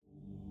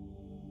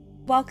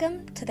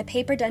Welcome to the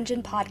Paper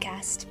Dungeon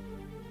podcast.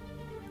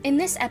 In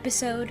this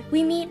episode,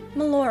 we meet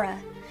Melora,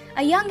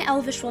 a young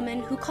elvish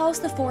woman who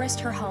calls the forest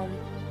her home.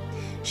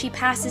 She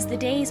passes the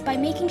days by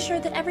making sure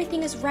that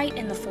everything is right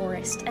in the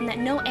forest and that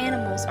no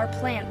animals or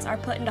plants are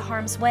put into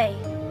harm's way.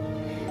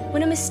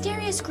 When a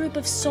mysterious group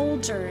of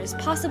soldiers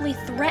possibly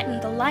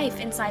threaten the life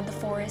inside the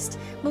forest,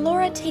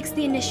 Melora takes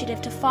the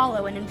initiative to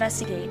follow and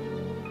investigate.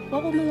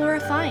 What will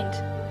Melora find?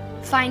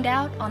 Find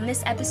out on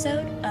this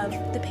episode of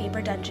The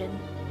Paper Dungeon.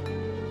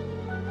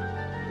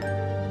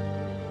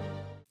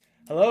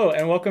 Hello,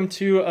 and welcome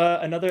to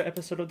another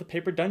episode of The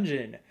Paper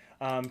Dungeon.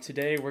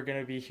 Today we're going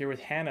to be here with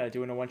Hannah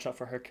doing a one-shot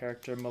for her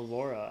character,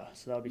 Melora.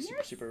 So that'll be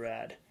super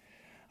rad.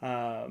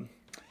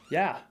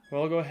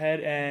 We'll go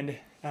ahead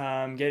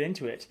and get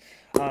into it.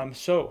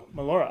 So,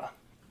 Melora,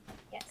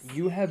 Yes.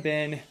 you have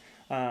been,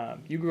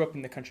 you grew up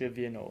in the country of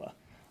Vianola,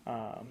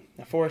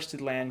 a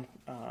forested land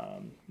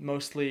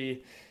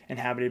mostly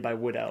inhabited by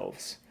wood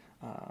elves.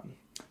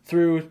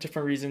 Through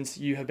different reasons,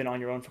 you have been on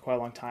your own for quite a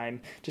long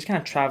time, just kind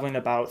of traveling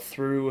about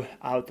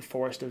throughout the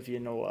forest of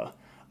Vianola.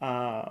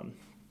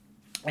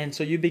 And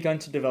so you've begun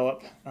to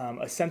develop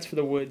a sense for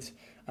the woods.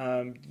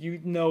 You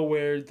know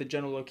where the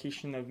general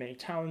location of many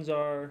towns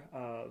are,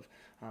 of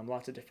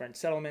lots of different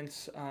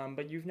settlements,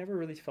 but you've never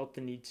really felt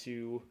the need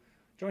to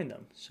join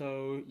them.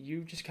 So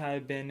you've just kind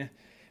of been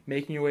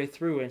making your way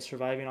through and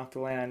surviving off the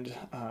land,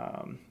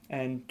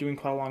 and doing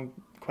quite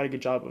a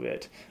good job of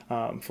it,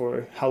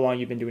 for how long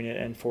you've been doing it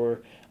and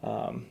for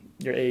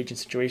your age and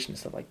situation and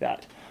stuff like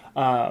that.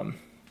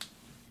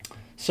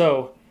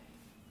 So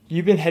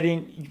you've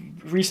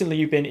been recently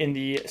you've been in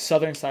the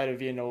southern side of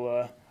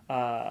Vianola,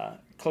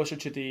 closer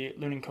to the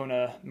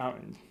Lunincona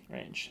mountain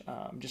range,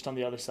 just on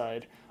the other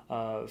side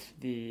of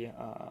the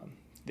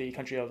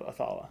country of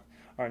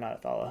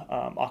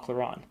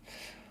Auclaron.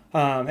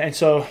 And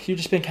so you've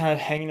just been kind of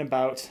hanging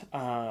about,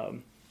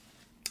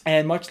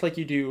 and much like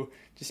you do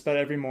just about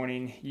every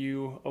morning,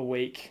 you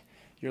awake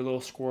your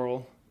little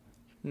squirrel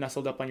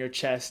nestled up on your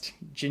chest,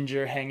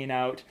 Ginger hanging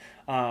out.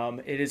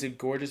 It is a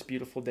gorgeous,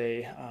 beautiful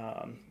day.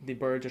 The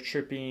birds are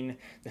chirping,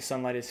 the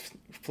sunlight is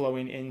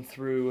flowing in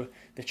through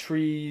the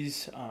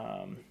trees.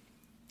 I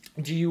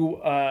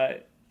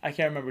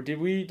can't remember, did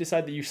we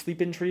decide that you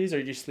sleep in trees or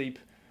do you sleep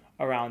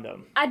around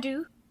them? I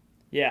do.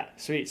 Yeah,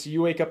 sweet. So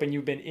you wake up and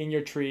you've been in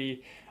your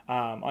tree,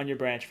 on your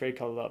branch, very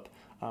cuddled up.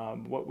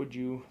 What would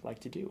you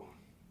like to do?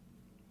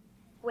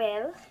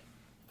 Well,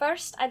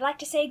 first I'd like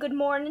to say good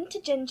morning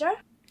to Ginger.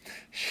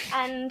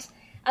 And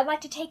I'd like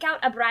to take out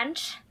a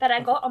branch that I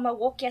got on my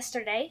walk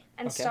yesterday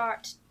and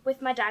start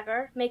with my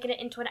dagger, making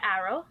it into an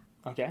arrow.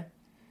 Okay.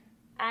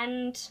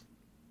 And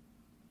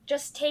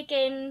just take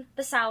in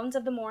the sounds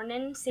of the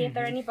morning, see if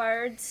there are any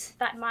birds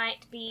that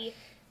might be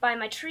by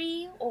my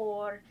tree,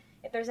 or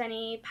if there's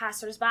any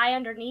passers-by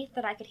underneath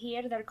that I could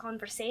hear their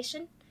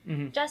conversation.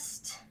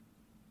 Just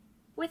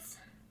with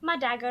my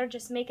dagger,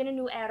 just making a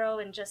new arrow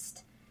and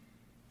just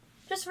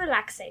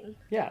relaxing.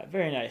 Yeah,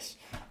 very nice.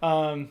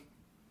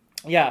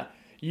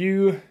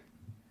 You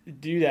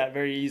do that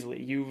very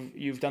easily.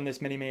 You've done this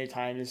many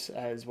times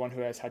as one who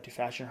has had to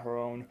fashion her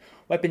own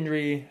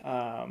weaponry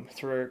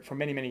for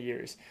many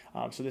years.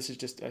 So this is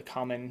just a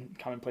common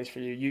place for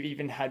you. You've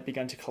even had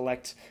begun to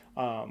collect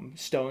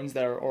stones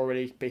that are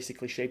already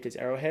basically shaped as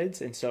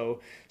arrowheads, and so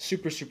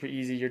super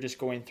easy. You're just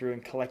going through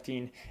and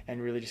collecting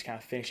and really just kind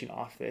of finishing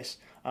off this.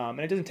 And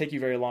it doesn't take you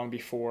very long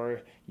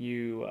before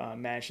you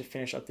manage to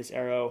finish up this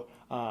arrow.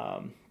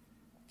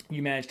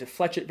 You manage to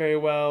fletch it very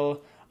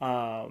well.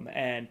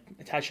 And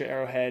attach your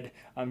arrowhead.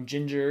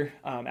 Ginger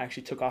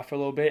actually took off for a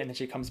little bit, and then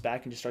she comes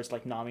back and just starts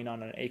like gnawing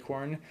on an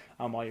acorn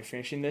while you're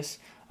finishing this.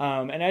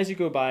 And as you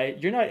go by,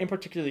 you're not in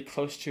particularly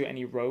close to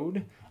any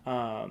road.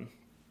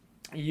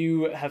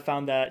 You have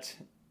found that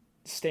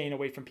staying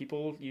away from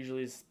people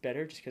usually is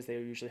better, just because they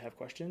usually have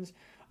questions.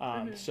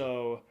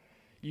 So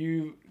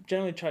you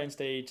generally try and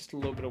stay just a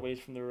little bit away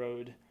from the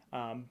road,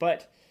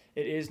 but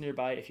it is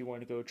nearby if you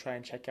want to go try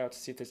and check out to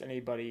see if there's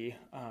anybody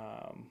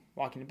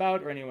walking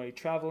about or anybody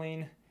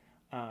traveling.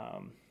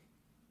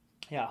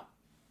 Yeah,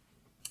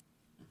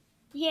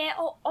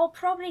 I'll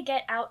probably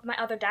get out my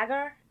other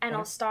dagger and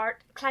I'll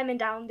start climbing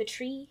down the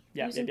tree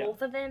using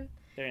both of them.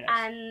 Very nice.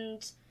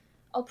 And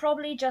I'll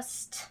probably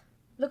just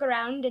look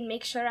around and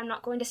make sure I'm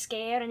not going to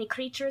scare any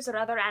creatures or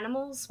other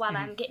animals while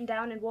I'm getting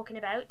down and walking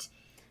about.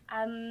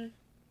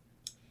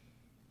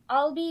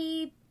 I'll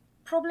be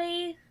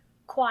probably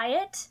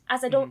quiet,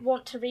 as I don't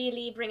want to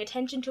really bring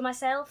attention to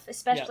myself,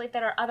 especially if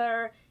there are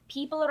other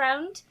people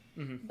around.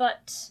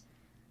 But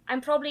I'm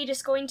probably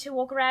just going to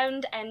walk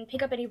around and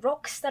pick up any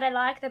rocks that I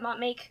like that might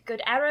make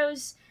good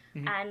arrows,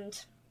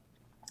 and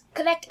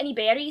collect any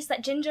berries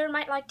that Ginger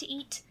might like to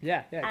eat.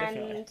 Yeah,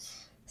 definitely. And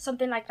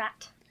something like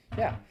that.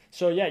 Yeah.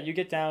 So you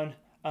get down.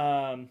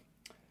 I'll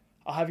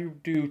have you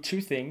do two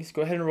things.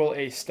 Go ahead and roll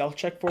a stealth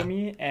check for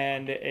me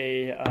and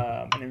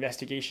an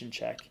investigation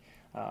check.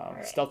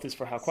 Right. Stealth is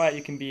for how quiet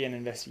you can be, and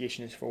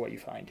investigation is for what you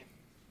find.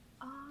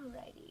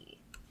 Alrighty.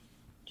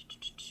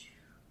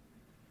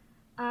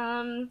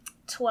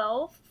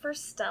 12 for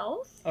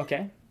stealth.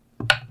 Okay.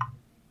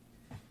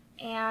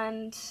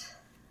 And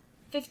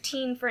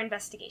 15 for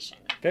investigation.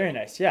 Very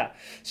nice, yeah.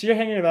 So you're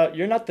hanging about.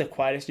 You're not the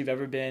quietest you've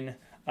ever been.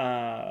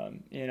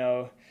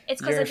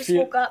 It's because I just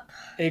woke up.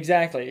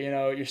 Exactly.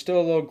 You're still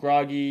a little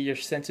groggy. Your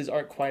senses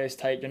aren't quite as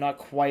tight. You're not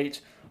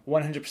quite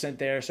 100%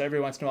 there. So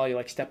every once in a while, you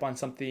like step on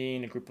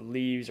something, a group of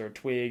leaves or a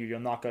twig, or you'll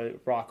knock a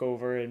rock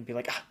over and be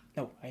like,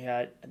 no,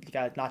 I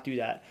gotta not do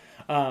that.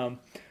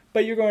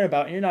 But you're going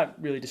about and you're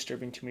not really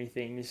disturbing too many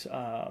things.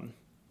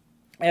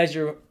 As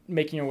you're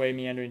making your way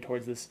meandering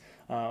towards this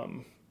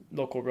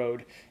local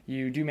road,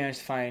 you do manage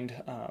to find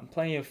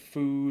plenty of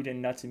food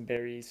and nuts and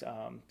berries,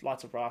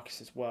 lots of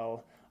rocks as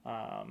well.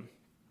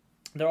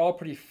 They're all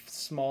pretty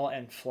small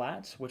and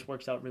flat, which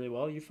works out really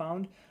well, you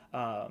found.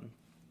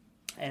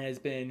 And has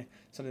been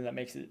something that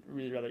makes it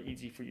really rather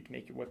easy for you to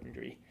make your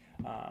weaponry.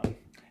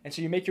 And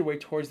so you make your way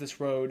towards this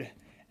road,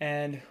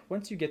 and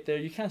once you get there,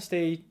 you kind of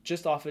stay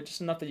just off it,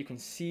 just enough that you can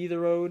see the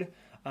road,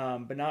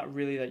 but not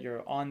really that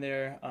you're on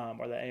there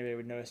or that anybody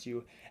would notice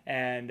you.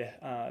 And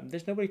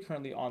there's nobody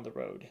currently on the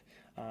road.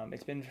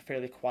 It's been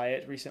fairly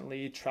quiet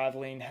recently.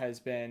 Traveling has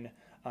been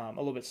a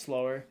little bit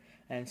slower,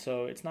 and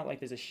so it's not like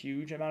there's a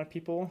huge amount of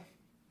people.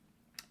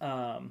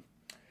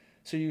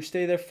 So you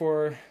stay there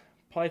for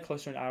probably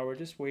close to an hour,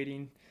 just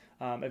waiting.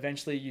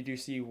 Eventually, you do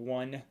see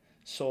one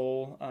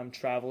sole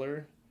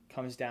traveler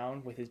comes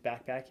down with his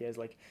backpack. He has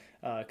like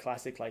a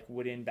classic like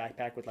wooden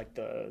backpack with like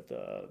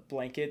the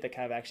blanket that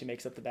kind of actually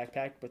makes up the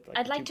backpack. With like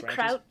I'd like to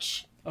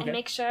crouch and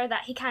make sure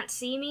that he can't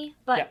see me,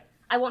 but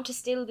I want to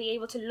still be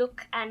able to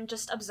look and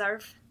just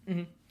observe.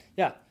 Mm-hmm.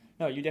 Yeah.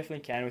 No, you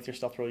definitely can. With your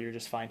stealth roll, you're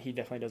just fine. He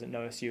definitely doesn't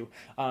notice you.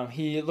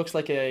 He looks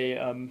like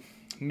a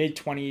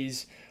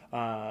mid-20s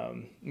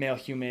male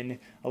human,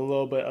 a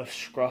little bit of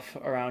scruff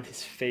around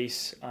his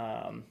face.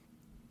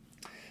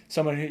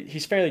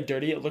 He's fairly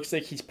dirty. It looks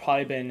like he's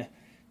probably been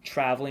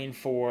traveling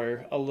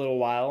for a little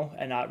while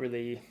and not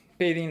really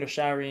bathing or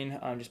showering.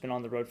 Just been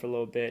on the road for a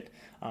little bit.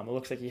 It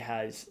looks like he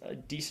has a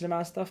decent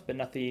amount of stuff, but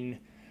nothing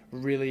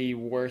really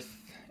worth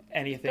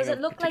anything. Does it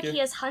look like he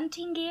has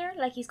hunting gear,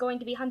 like he's going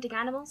to be hunting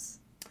animals?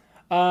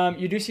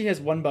 You do see he has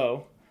one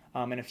bow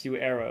and a few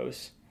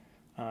arrows,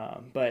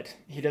 but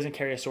he doesn't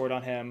carry a sword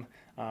on him,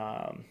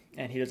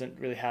 and he doesn't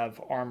really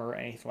have armor or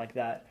anything like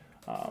that.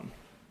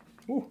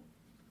 Sorry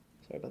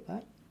about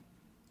that.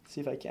 See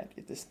if I can't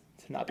get this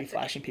to not be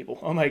flashing people.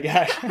 Oh my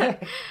gosh.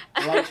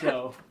 Light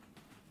no.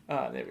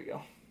 There we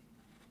go.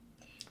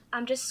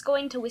 I'm just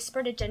going to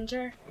whisper to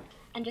Ginger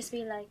and just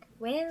be like,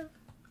 well,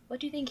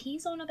 what do you think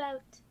he's on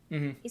about?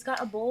 Mm-hmm. He's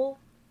got a bow,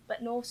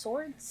 but no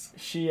swords.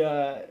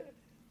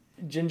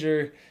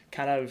 Ginger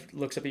kind of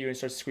looks up at you and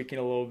starts squeaking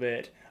a little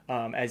bit,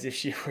 as if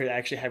she were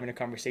actually having a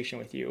conversation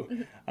with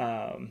you.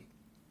 Mm-hmm.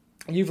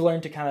 You've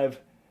learned to kind of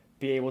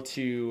be able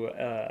to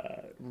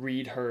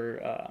read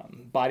her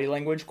body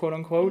language, quote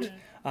unquote,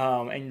 mm-hmm.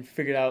 And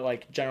figured out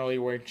like generally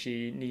where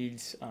she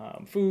needs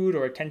food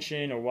or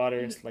attention or water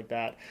mm-hmm. and stuff like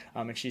that.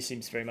 And she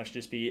seems very much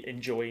just be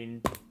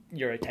enjoying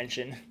your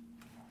attention.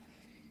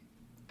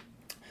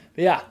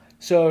 But yeah,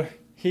 so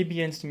he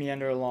begins to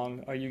meander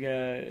along. Are you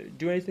gonna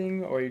do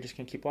anything, or are you just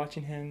gonna keep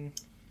watching him?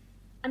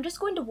 I'm just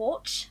going to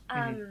watch.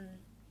 Mm-hmm.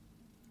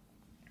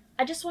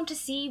 I just want to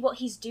see what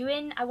he's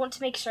doing. I want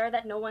to make sure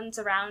that no one's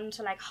around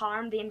to like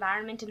harm the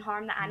environment and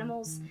harm the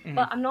animals. Mm-hmm.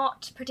 But I'm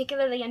not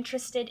particularly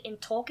interested in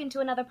talking to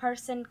another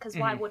person, because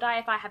why would I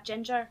if I have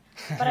Ginger?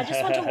 But I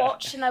just want to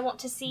watch, and I want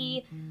to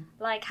see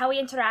like how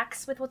he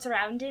interacts with what's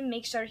around him.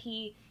 Make sure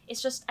he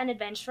is just an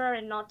adventurer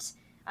and not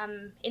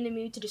in the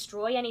mood to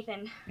destroy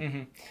anything.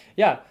 Mm-hmm.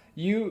 Yeah,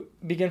 you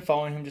begin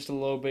following him just a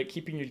little bit,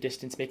 keeping your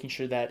distance, making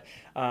sure that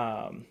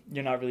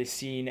you're not really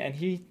seen, and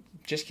he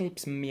just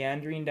keeps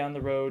meandering down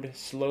the road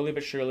slowly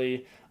but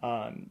surely.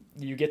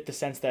 You get the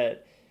sense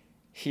that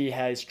he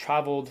has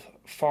traveled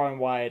far and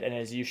wide and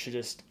is used to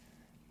just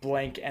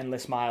blank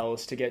endless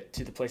miles to get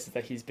to the places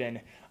that he's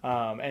been.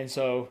 And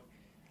so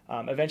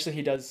eventually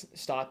he does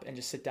stop and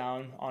just sit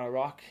down on a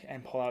rock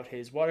and pull out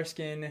his water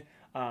skin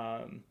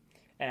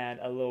and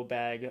a little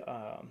bag,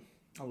 a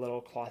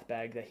little cloth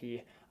bag that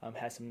he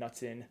has some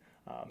nuts in.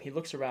 He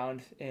looks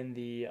around in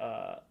the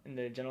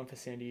general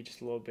vicinity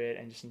just a little bit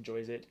and just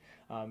enjoys it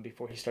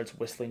before he starts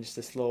whistling just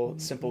this little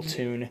simple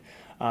tune.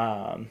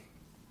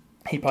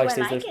 He probably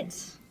stays there.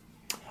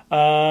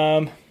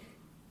 It?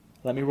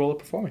 Let me roll a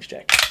performance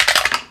check.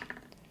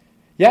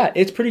 Yeah,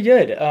 it's pretty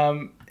good.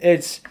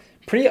 It's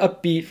pretty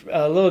upbeat,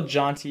 a little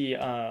jaunty,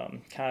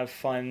 kind of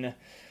fun,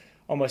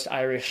 almost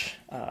Irish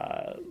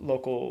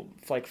local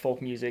like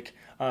folk music.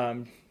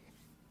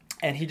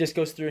 And he just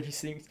goes through and he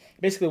sings,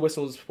 basically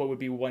whistles what would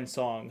be one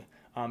song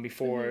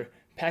before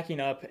packing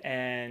up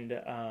and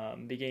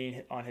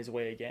beginning on his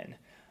way again.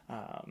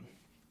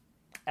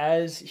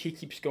 As he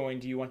keeps going,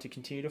 do you want to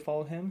continue to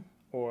follow him,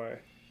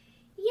 or?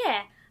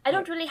 Yeah, I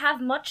don't really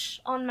have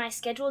much on my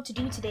schedule to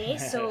do today,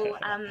 so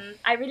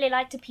I really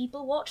like to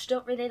people watch,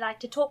 don't really like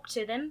to talk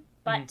to them,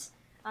 but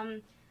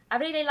I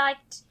really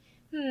liked,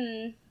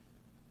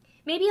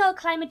 maybe I'll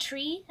climb a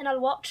tree and I'll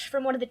watch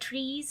from one of the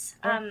trees.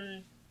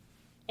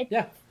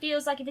 It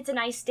feels like if it's a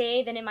nice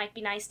day, then it might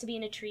be nice to be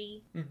in a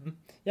tree. Mm-hmm.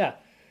 Yeah.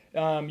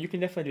 You can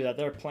definitely do that.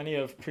 There are plenty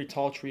of pretty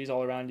tall trees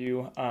all around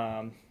you.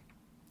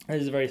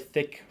 This is a very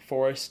thick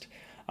forest,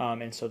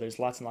 and so there's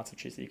lots and lots of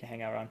trees that you can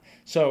hang out around.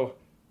 So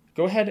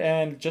go ahead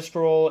and just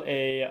roll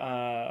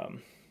a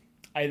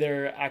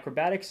either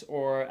acrobatics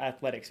or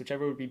athletics,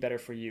 whichever would be better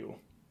for you.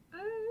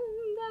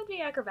 That'd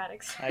be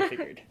acrobatics. I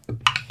figured.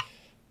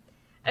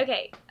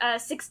 Okay,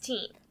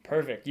 16.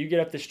 Perfect. You get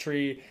up this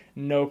tree,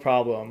 no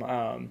problem.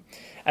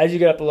 As you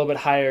get up a little bit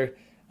higher,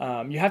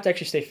 you have to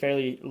actually stay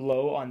fairly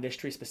low on this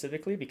tree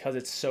specifically because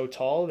it's so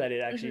tall that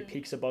it actually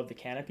peaks above the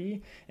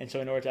canopy. And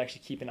so in order to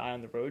actually keep an eye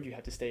on the road, you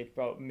have to stay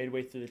about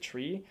midway through the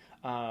tree.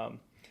 And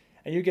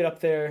you get up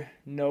there,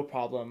 no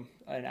problem,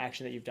 an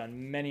action that you've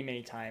done many,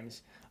 many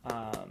times.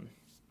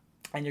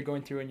 And you're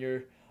going through and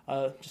you're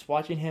just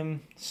watching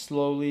him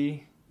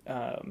slowly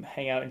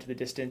hang out into the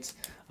distance.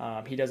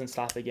 He doesn't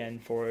stop again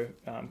for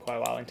quite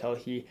a while until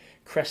he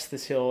crests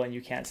this hill and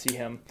you can't see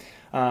him.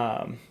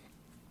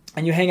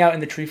 And you hang out in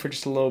the tree for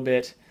just a little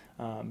bit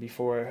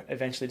before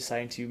eventually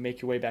deciding to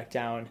make your way back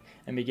down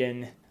and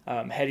begin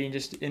heading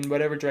just in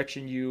whatever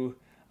direction you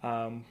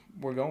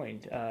were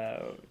going.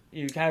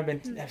 You've kind of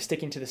been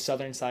sticking to the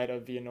southern side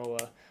of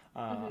Vianola.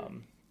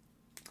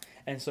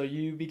 And so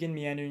you begin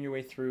meandering your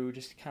way through,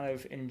 just kind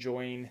of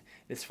enjoying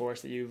this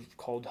forest that you've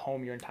called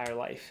home your entire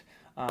life.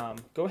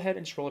 Go ahead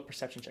and just roll a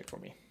perception check for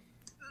me.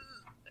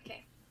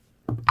 Okay.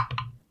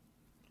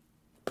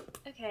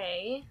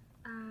 Okay.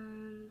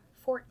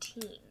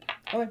 14.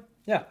 Okay,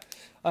 yeah.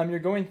 You're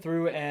going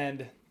through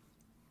and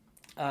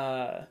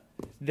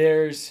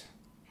there's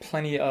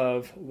plenty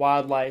of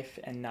wildlife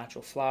and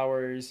natural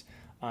flowers.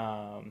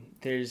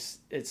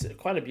 It's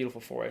quite a beautiful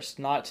forest,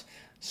 not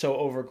so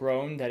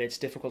overgrown that it's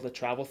difficult to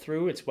travel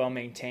through. It's well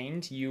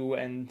maintained. You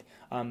and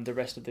the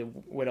rest of the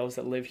widows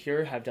that live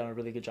here have done a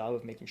really good job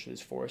of making sure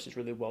this forest is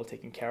really well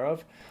taken care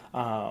of.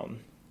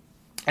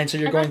 And so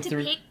you're going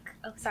through.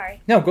 Oh,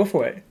 sorry. No, go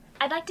for it.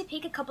 I'd like to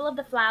pick a couple of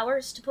the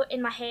flowers to put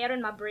in my hair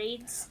and my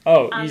braids.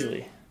 Oh,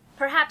 easily.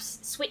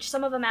 Perhaps switch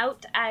some of them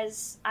out,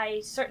 as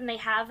I certainly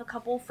have a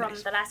couple from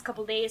the last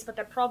couple days, but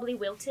they're probably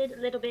wilted a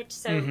little bit.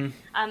 So,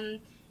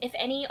 if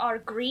any are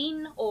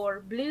green or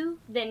blue,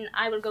 then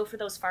I will go for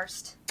those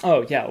first.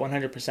 Oh, yeah,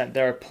 100%.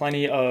 There are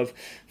plenty of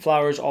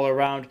flowers all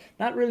around.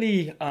 Not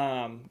really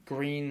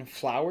green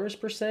flowers,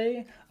 per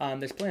se.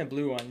 There's plenty of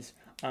blue ones.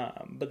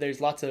 But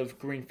there's lots of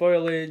green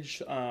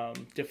foliage,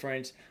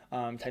 different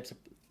types of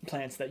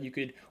plants that you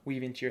could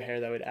weave into your hair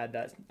that would add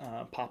that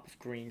pop of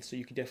green. So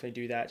you could definitely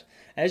do that.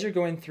 As you're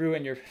going through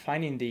and you're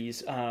finding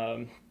these,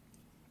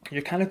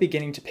 you're kind of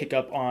beginning to pick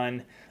up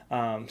on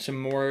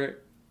some more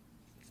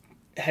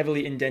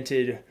heavily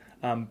indented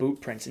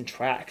boot prints and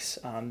tracks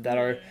that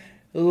are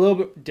a little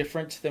bit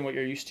different than what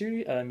you're used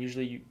to.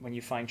 Usually when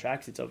you find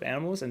tracks, it's of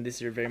animals, and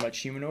these are very much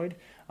humanoid.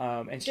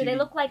 And do they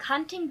look like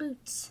hunting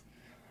boots?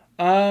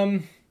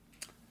 Roll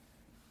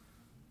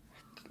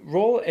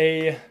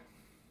a...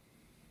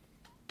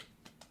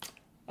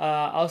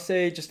 I'll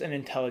say just an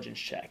intelligence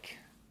check.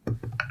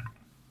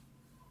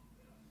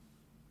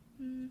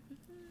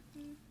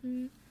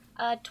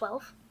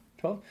 12.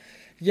 12?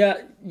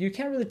 Yeah, you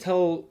can't really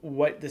tell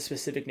what the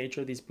specific nature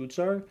of these boots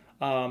are.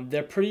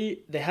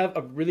 They have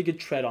a really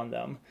good tread on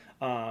them.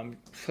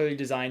 Clearly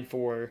designed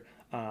for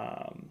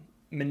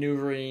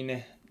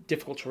maneuvering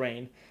difficult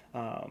terrain.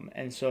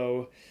 And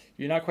so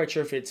you're not quite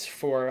sure if it's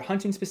for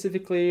hunting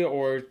specifically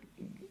or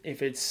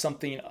if it's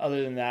something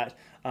other than that.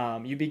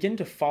 You begin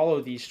to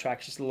follow these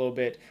tracks just a little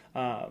bit,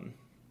 and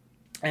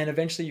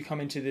eventually you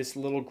come into this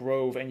little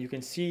grove, and you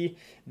can see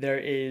there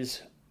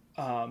is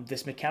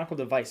this mechanical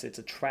device. It's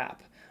a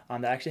trap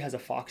that actually has a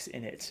fox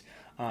in it,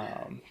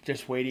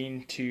 just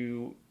waiting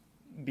to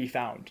be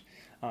found.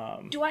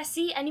 Do I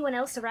see anyone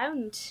else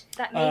around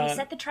that maybe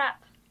set the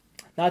trap?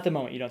 Not at the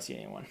moment. You don't see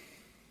anyone.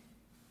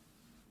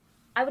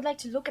 I would like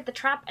to look at the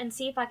trap and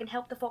see if I can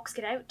help the fox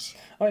get out.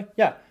 Okay,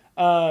 yeah.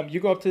 You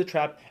go up to the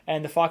trap,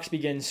 and the fox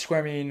begins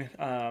squirming,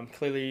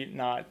 clearly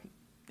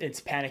it's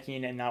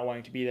panicking and not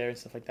wanting to be there and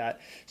stuff like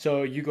that.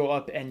 So you go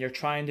up, and you're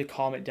trying to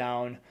calm it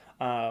down.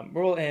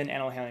 Roll an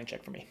animal handling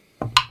check for me.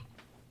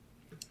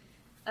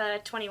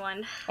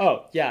 21.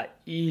 Oh, yeah,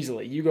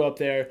 easily. You go up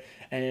there,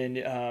 and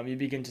you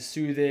begin to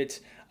soothe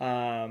it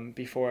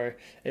before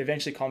it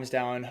eventually calms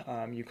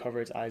down. You cover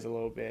its eyes a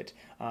little bit,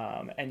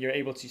 and you're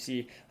able to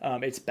see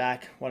its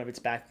back. One of its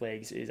back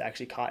legs is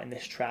actually caught in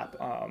this trap.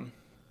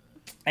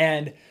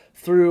 And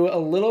through a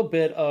little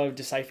bit of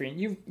deciphering,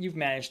 you've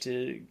managed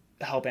to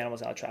help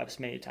animals out of traps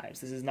many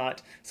times. This is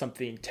not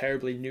something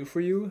terribly new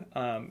for you.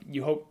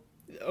 You hope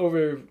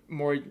over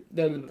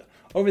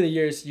the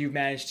years you've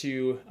managed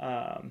to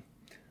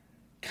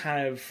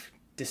kind of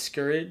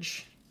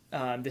discourage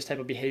this type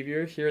of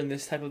behavior here in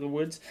this type of the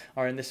woods,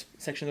 or in this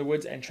section of the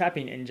woods. And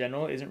trapping in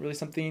general isn't really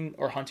something,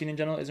 or hunting in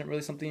general isn't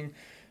really something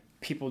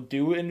people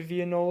do in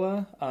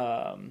Vianola.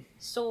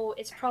 So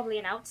it's probably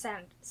an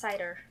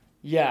outsider.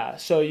 Yeah,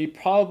 so you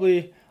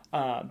probably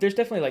There's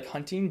definitely like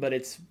hunting, but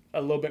it's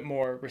a little bit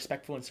more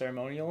respectful and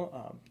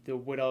ceremonial. The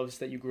wood elves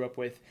that you grew up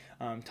with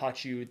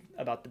taught you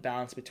about the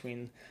balance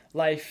between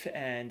life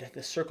and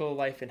the circle of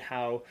life, and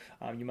how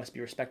you must be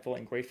respectful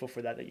and grateful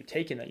for that you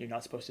take, and that you're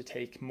not supposed to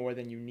take more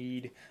than you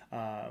need,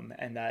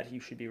 and that you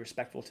should be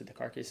respectful to the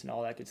carcass and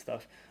all that good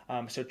stuff.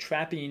 So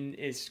trapping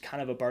is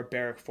kind of a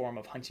barbaric form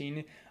of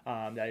hunting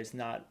that is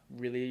not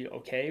really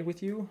okay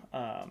with you,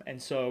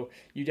 and so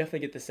you definitely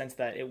get the sense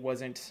that it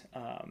wasn't.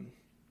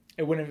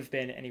 It wouldn't have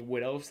been any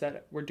wood elves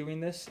that were doing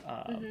this.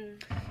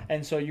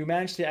 And so you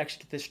managed to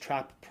actually get this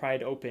trap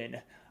pried open,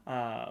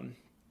 at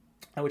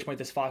which point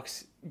this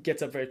fox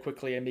gets up very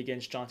quickly and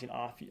begins jaunting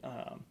off.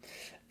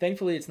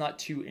 Thankfully, it's not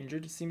too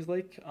injured, it seems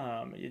like.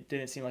 It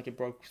didn't seem like it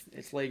broke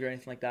its leg or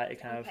anything like that. It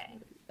kind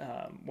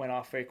of went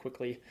off very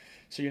quickly.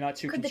 So you're not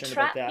too concerned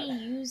about that. Could the trap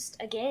be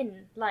used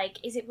again? Like,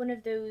 is it one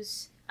of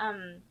those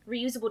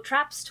reusable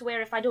traps to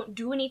where if I don't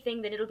do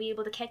anything, then it'll be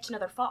able to catch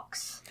another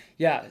fox?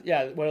 Yeah.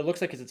 What it looks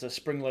like is it's a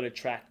spring-loaded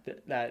trap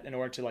that in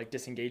order to like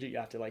disengage it, you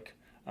have to like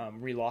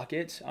relock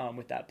it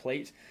with that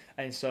plate.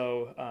 And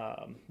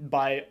so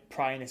by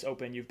prying this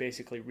open, you've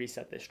basically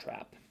reset this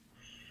trap.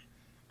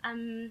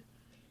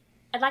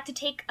 I'd like to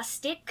take a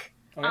stick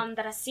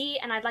that I see,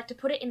 and I'd like to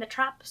put it in the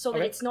trap so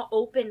that it's not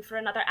open for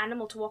another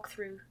animal to walk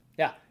through.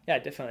 Yeah,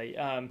 definitely.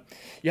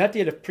 You have to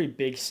get a pretty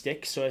big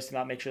stick so as to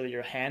not make sure that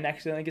your hand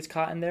accidentally gets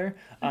caught in there.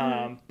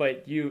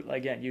 But you've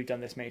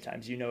done this many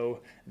times. You know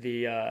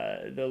the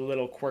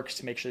little quirks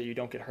to make sure that you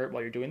don't get hurt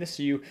while you're doing this.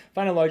 So you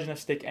find a large enough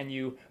stick and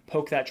you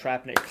poke that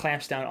trap, and it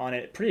clamps down on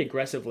it pretty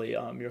aggressively.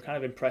 You're kind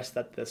of impressed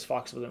that this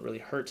fox wasn't really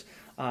hurt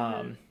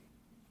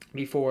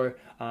before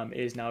it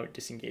is now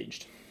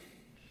disengaged.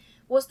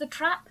 Was the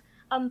trap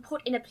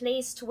put in a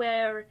place to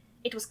where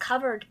it was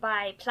covered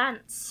by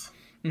plants?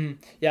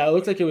 Yeah, it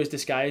looked like it was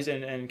disguised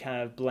and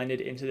kind of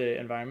blended into the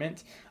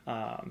environment.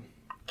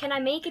 Can I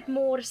make it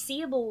more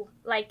seeable?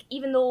 Like,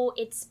 even though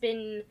it's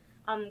been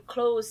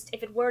closed,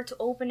 if it were to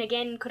open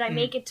again, could I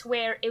make it to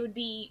where it would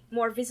be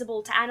more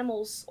visible to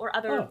animals or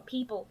other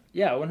people?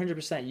 Yeah,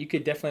 100%. You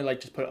could definitely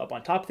like just put it up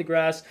on top of the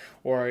grass,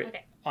 or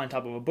on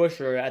top of a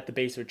bush, or at the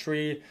base of a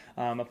tree,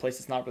 a place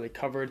that's not really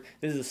covered.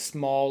 This is a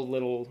small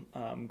little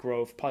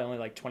grove, probably only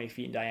like 20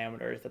 feet in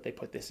diameter, that they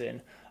put this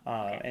in.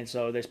 And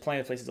so there's plenty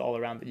of places all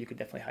around that you could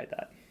definitely hide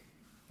that.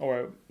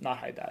 Or not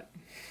hide that.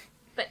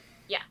 But,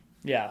 yeah.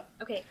 Yeah.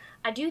 Okay,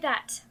 I do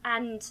that,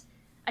 and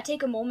I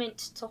take a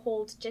moment to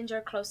hold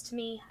Ginger close to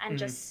me and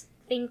just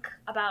think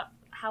about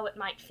how it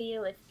might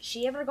feel if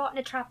she ever got in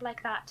a trap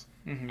like that.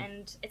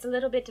 And it's a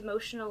little bit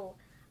emotional.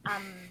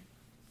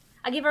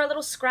 I give her a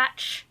little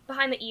scratch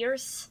behind the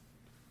ears,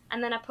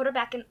 and then I put her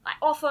back in. I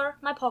offer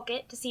my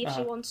pocket to see if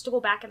she wants to go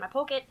back in my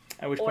pocket.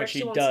 At which point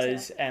she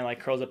does, and like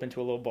curls up into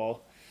a little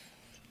ball.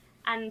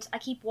 And I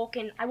keep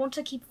walking. I want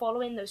to keep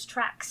following those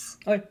tracks.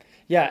 Okay.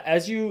 Yeah,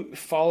 as you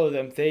follow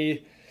them,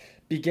 they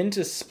begin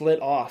to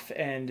split off,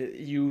 and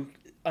you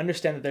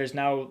understand that there's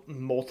now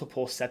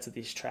multiple sets of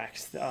these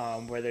tracks,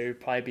 where there would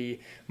probably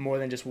be more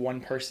than just one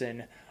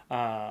person.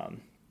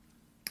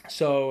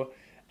 So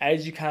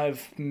as you kind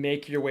of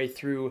make your way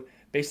through,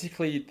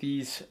 basically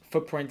these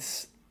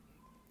footprints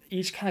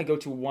each kind of go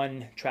to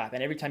one trap,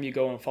 and every time you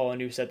go and follow a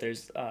new set,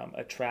 there's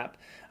a trap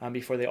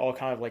before they all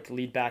kind of like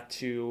lead back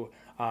to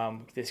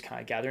this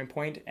kind of gathering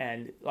point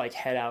and like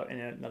head out in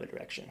another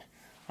direction.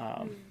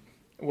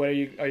 What are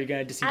you going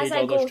to disengage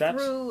all those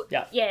traps? Through,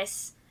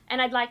 yes,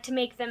 and I'd like to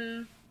make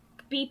them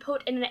be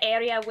put in an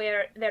area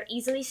where they're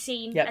easily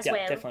seen as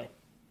well. Definitely.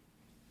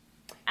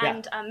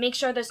 And make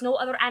sure there's no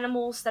other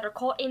animals that are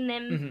caught in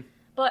them.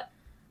 But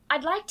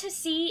I'd like to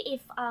see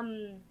if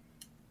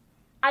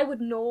I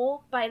would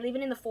know by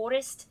living in the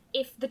forest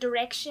if the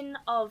direction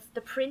of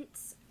the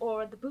prints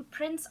or the boot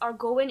prints are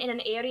going in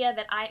an area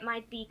that I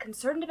might be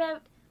concerned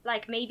about,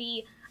 like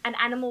maybe an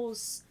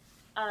animal's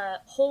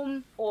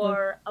home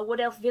or a wood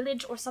elf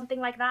village or something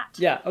like that.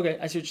 Yeah, okay,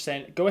 I see what you're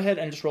saying. Go ahead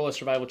and just roll a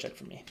survival check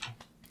for me.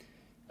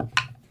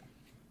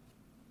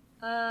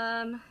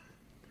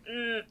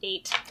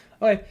 8.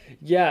 Okay,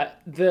 yeah,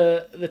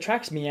 the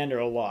tracks meander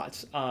a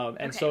lot,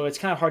 and so it's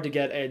kind of hard to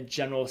get a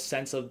general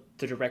sense of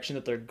the direction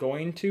that they're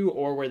going to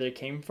or where they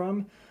came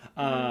from.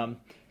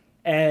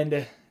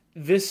 And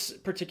this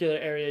particular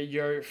area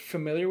you're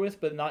familiar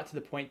with, but not to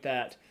the point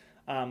that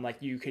like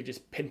you could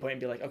just pinpoint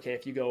and be like, okay,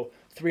 if you go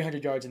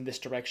 300 yards in this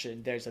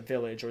direction, there's a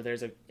village or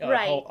there's a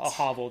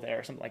hovel there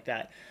or something like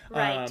that.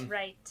 Right.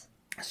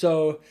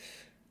 So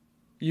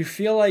you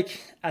feel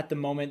like at the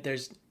moment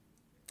it's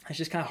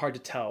just kind of hard to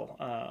tell.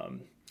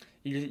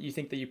 You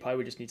think that you probably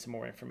would just need some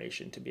more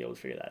information to be able to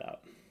figure that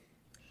out.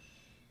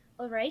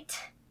 All right.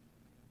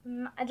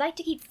 I'd like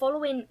to keep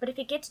following, but if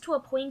it gets to a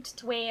point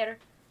to where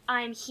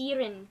I'm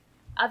hearing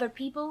other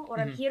people or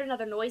I'm hearing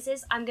other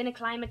noises, I'm going to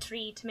climb a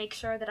tree to make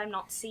sure that I'm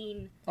not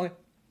seen. Okay.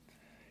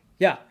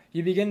 Yeah,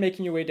 you begin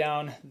making your way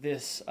down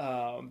this,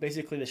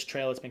 basically this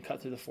trail that's been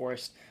cut through the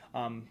forest.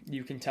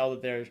 You can tell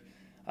that there's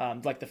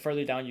like the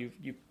further down you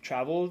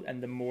travel,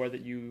 and the more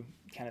that you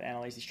kind of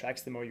analyze these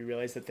tracks, the more you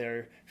realize that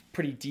they're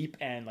pretty deep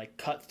and like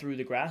cut through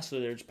the grass. So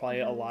there's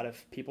probably a lot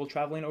of people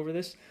traveling over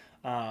this.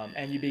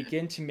 And you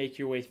begin to make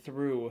your way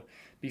through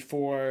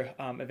before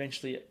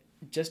eventually,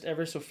 just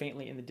ever so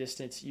faintly in the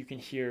distance, you can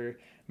hear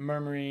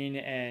murmuring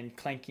and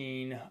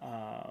clanking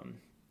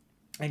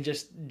and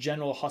just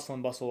general hustle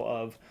and bustle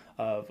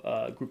of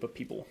a group of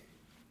people.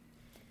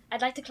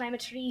 I'd like to climb a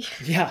tree.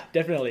 Yeah,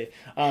 definitely.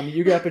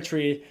 You get up a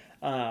tree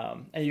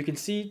and you can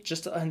see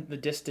just on the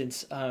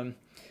distance,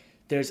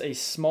 there's a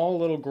small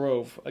little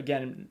grove,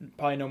 again,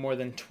 probably no more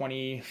than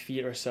 20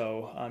 feet or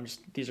so.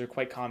 These are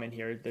quite common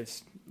here.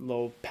 There's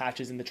little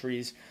patches in the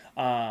trees.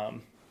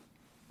 And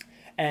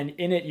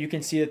in it, you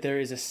can see that there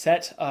is a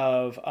set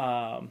of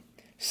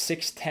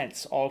 6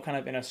 tents, all kind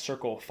of in a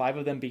circle, 5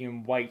 of them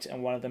being white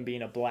and 1 of them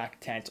being a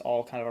black tent,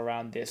 all kind of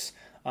around this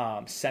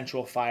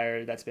central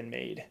fire that's been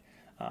made.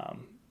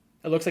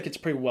 It looks like it's a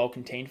pretty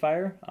well-contained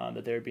fire,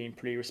 that they're being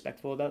pretty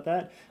respectful about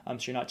that. So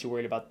you're not too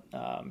worried about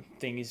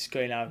things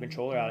going out of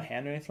control or out of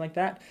hand or anything like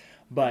that.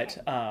 But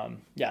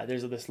yeah,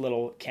 there's this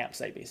little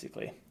campsite,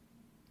 basically.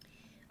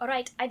 All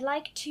right, I'd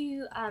like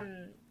to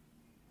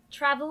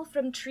travel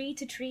from tree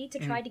to tree to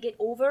try to get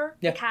over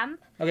the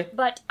camp. Okay.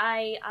 But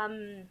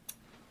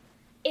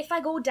if I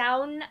go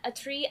down a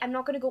tree, I'm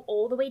not going to go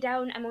all the way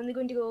down. I'm only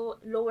going to go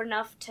low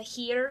enough to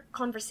hear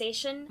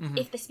conversation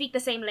if they speak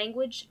the same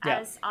language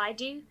as I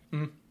do.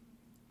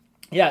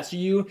 Yeah, so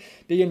you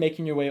begin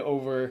making your way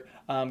over.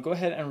 Go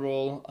ahead and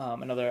roll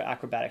another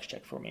acrobatics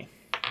check for me.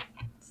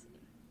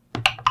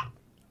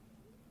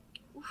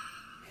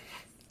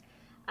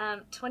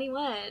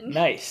 21.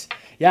 Nice.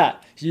 Yeah,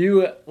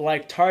 you,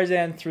 like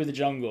Tarzan through the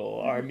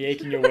jungle, are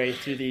making your way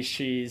through these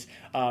trees.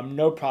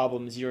 No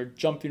problems. You're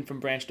jumping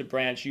from branch to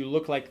branch. You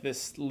look like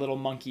this little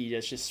monkey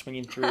that's just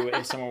swinging through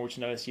if someone were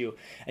to notice you.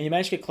 And you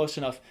manage to get close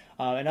enough.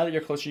 And now that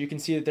you're closer, you can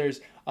see that there's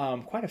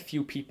quite a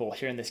few people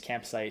here in this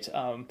campsite.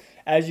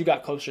 As you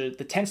got closer,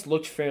 the tents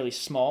looked fairly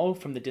small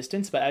from the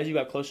distance, but as you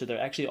got closer,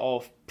 they're actually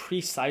all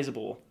pretty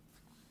sizable.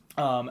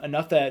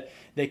 Enough that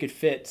they could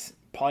fit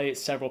probably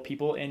several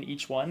people in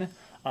each one.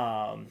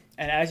 And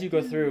as you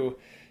go through,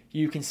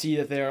 you can see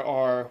that there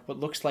are what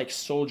looks like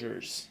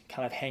soldiers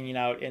kind of hanging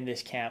out in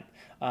this camp.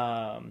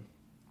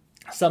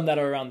 Some that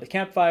are around the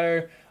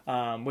campfire,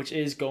 which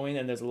is going,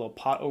 and there's a little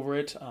pot over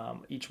it,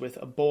 each with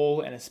a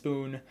bowl and a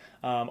spoon.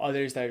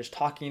 Others that are just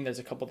talking. There's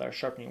a couple that are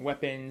sharpening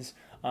weapons.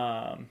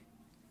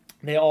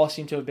 They all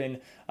seem to have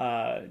been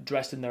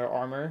dressed in their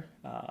armor.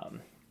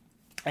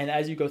 And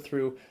as you go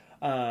through,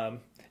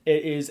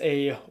 it is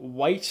a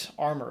white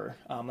armor,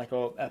 like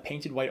a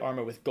painted white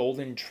armor with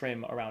golden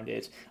trim around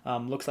it.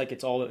 Looks like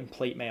it's all in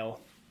plate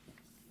mail.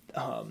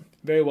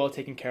 Very well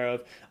taken care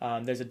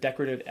of. There's a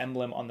decorative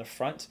emblem on the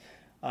front.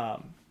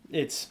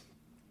 It's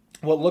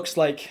what looks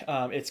like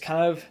it's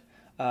kind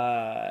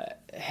of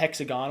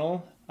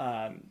hexagonal.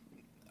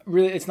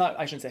 Really, it's not.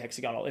 I shouldn't say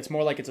hexagonal. It's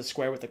more like it's a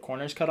square with the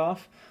corners cut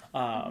off.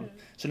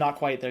 So not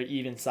quite. They're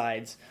even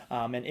sides.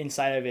 And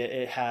inside of it,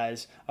 it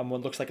has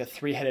what looks like a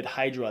 3-headed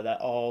hydra that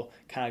all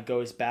kind of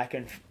goes back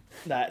and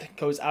that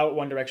goes out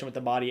one direction with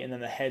the body, and then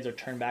the heads are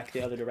turned back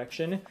the other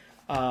direction,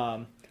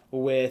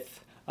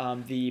 with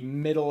the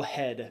middle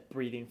head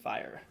breathing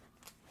fire.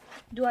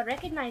 Do I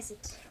recognize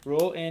it?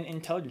 Roll an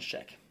intelligence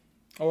check,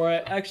 or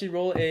actually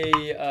roll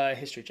a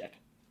history check.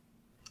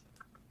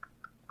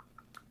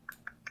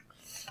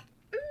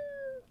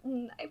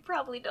 I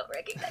probably don't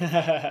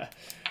recognize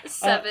it.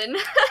 7.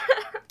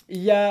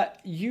 Yeah,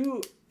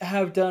 you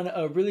have done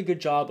a really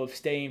good job of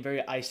staying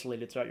very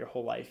isolated throughout your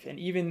whole life. And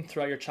even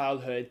throughout your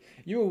childhood,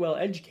 you were well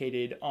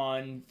educated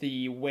on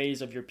the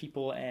ways of your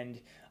people and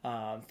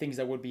things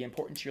that would be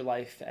important to your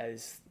life,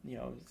 as, you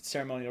know,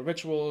 ceremonial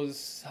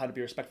rituals, how to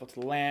be respectful to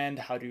the land,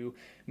 how to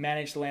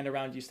manage the land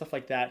around you, stuff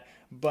like that.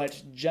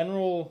 But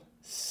general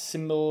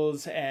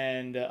symbols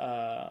and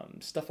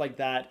stuff like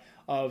that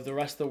of the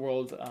rest of the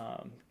world,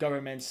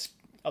 governments,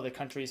 other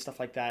countries, stuff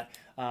like that,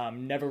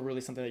 never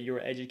really something that you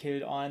were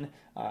educated on.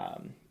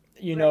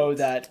 You know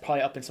that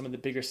probably up in some of the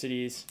bigger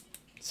cities,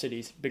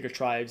 bigger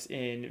tribes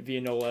in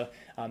Vianola,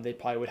 they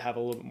probably would have a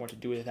little bit more to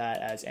do with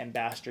that as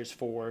ambassadors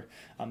for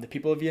the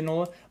people of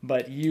Vianola.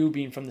 But you,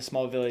 being from the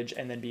small village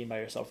and then being by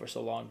yourself for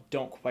so long,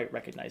 don't quite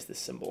recognize this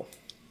symbol.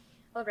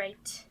 All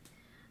right.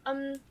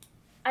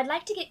 I'd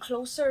like to get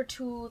closer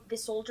to the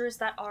soldiers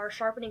that are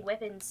sharpening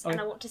weapons, and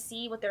I want to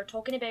see what they're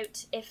talking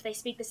about, if they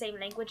speak the same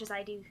language as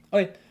I do.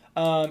 Okay.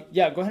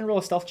 Yeah, go ahead and roll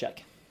a stealth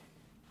check.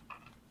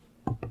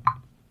 Where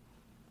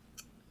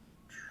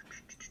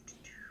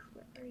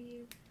are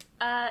you?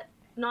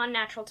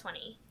 Non-natural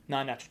 20.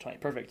 Non-natural 20.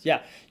 Perfect.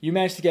 Yeah, you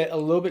managed to get a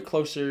little bit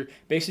closer,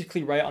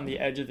 basically right on the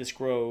edge of this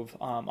grove,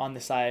 on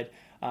the side.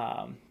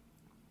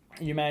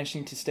 You're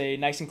managing to stay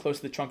nice and close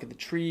to the trunk of the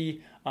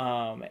tree,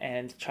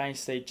 and try and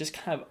stay just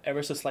kind of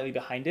ever so slightly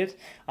behind it.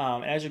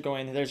 And as you're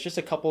going, there's just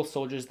a couple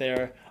soldiers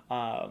there.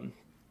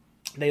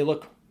 They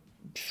look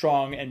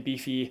strong and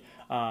beefy,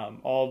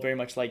 all very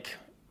much like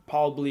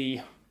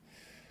probably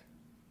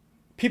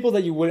people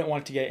that you wouldn't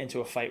want to get into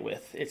a fight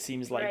with, it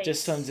seems like, Right.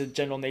 just sounds of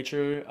general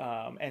nature.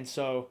 And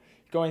so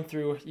going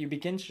through, you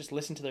begin to just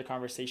listen to their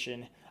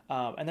conversation,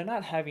 and they're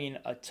not having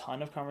a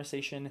ton of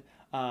conversation.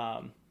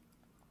 One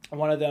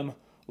of them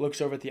looks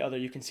over at the other.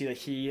 You can see that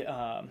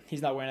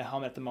he's not wearing a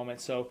helmet at the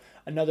moment. So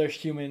another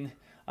human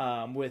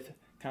with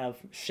kind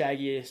of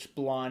shaggyish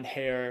blonde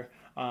hair,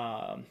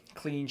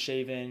 clean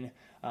shaven.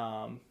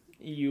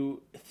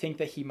 You think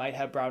that he might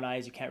have brown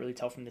eyes. You can't really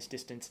tell from this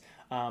distance,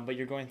 but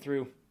you're going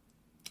through,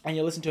 and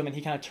you listen to him, and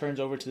he kind of turns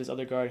over to this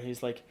other guard. And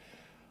he's like,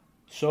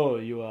 "So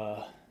you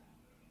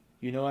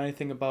know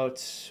anything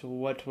about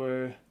what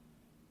we're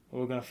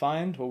gonna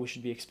find? What we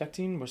should be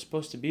expecting? We're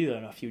supposed to be there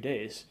in a few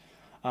days."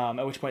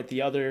 At which point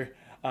the other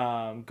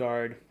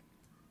guard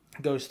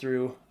goes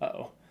through,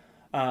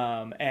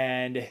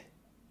 and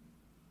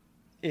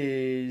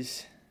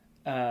is.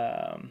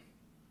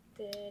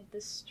 Did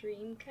the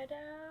stream cut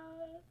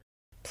out?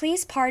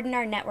 Please pardon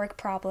our network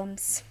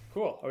problems.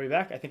 Cool. Are we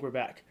back? I think we're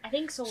back. I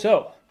think so.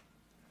 So,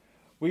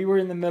 we were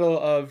in the middle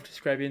of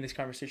describing this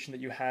conversation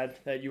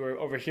that you were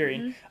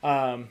overhearing.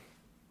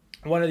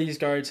 One of these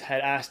guards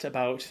had asked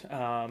about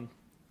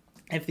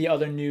if the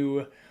other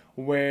knew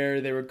where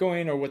they were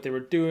going or what they were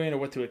doing or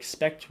what to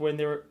expect when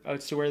they were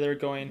as to where they were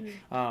going.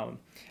 At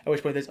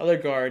which point this other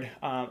guard,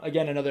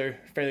 again another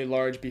fairly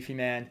large beefy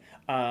man,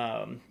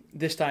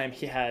 this time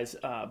he has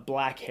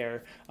black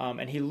hair,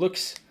 and he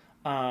looks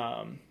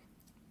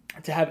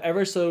to have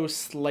ever so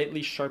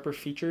slightly sharper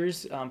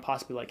features,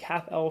 possibly like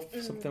half elf,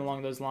 something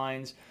along those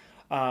lines.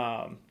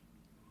 And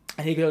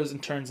he goes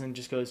and turns and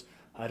just goes,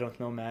 "I don't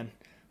know, man.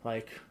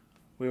 Like,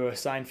 we were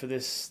assigned for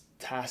this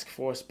task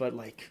force, but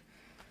like,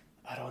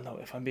 I don't know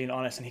if I'm being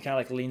honest." And he kind of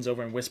like leans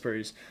over and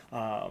whispers,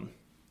 and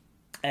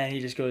he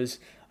just goes,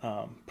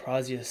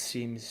 "Prazia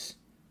seems,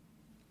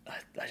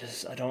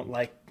 I don't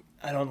like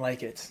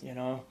it, you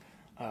know.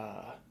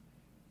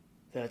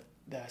 That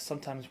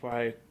sometimes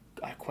where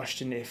I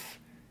question if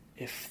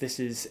this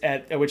is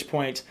at which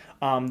point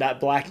that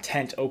black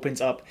tent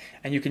opens up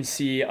and you can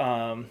see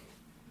a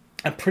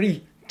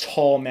pretty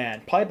tall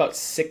man, probably about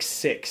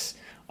 6'6",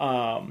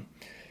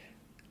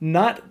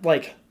 not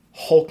like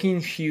hulking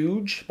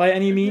huge by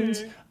any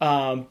means,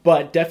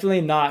 but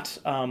definitely not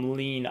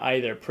lean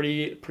either.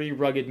 Pretty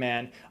rugged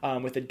man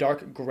with a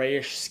dark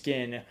grayish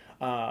skin.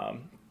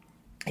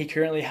 He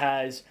currently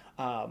has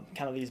kind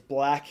of these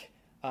black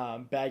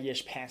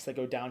baggy-ish pants that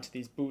go down to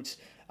these boots,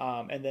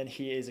 and then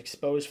he is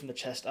exposed from the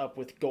chest up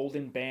with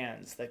golden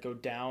bands that go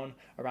down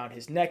around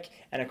his neck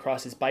and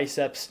across his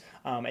biceps,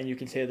 and you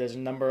can see there's a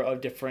number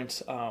of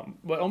different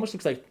what almost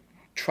looks like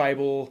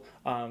tribal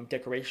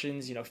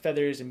decorations, you know,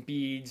 feathers and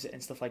beads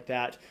and stuff like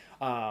that.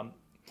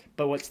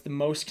 But what's the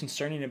most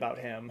concerning about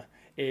him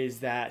is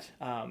that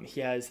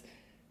he has,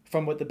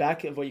 from what the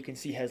back of what you can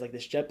see, has like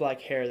this jet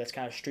black hair that's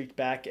kind of streaked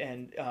back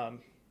and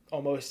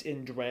almost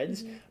in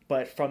dreads,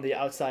 but from the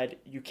outside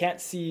you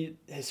can't see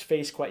his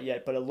face quite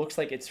yet, but it looks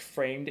like it's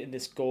framed in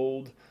this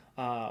gold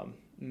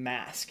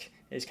mask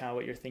is kind of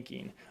what you're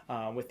thinking,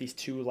 with these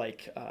two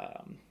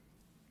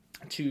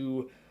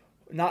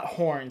not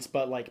horns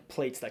but like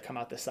plates that come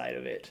out the side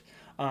of it,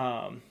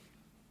 at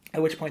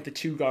which point the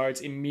two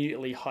guards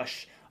immediately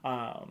hush.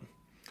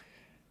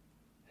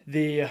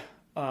 The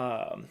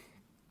man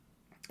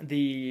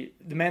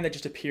that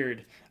just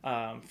appeared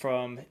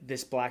from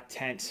this black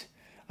tent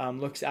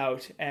looks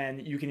out,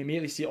 and you can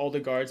immediately see all the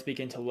guards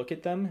begin to look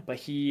at them, but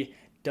he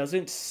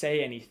doesn't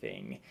say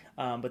anything,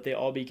 but they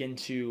all begin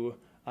to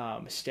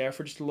stare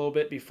for just a little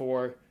bit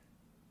before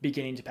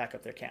beginning to pack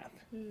up their camp.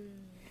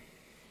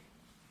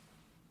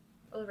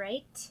 All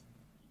right.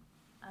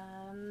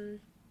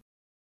 I'm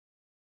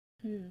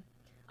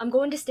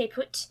going to stay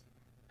put,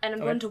 and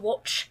I'm going to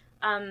watch.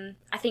 I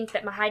think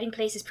that my hiding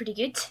place is pretty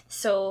good,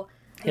 so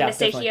I'm going to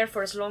stay here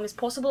for as long as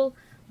possible,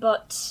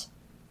 but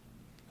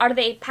are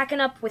they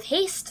packing up with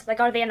haste? Like,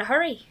 are they in a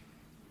hurry?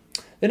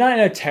 They're not in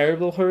a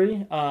terrible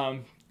hurry.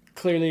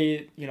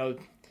 Clearly, you know,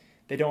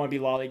 they don't want to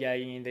be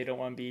lollygagging. They don't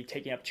want to be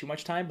taking up too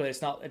much time, but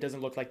it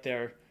doesn't look like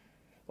they're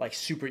like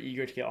super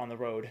eager to get on the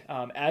road.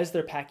 As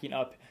they're packing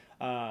up,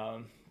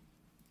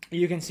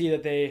 you can see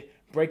that they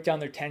break down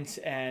their tents,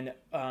 and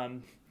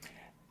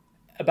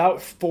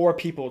about 4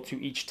 people to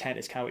each tent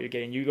is kind of what you're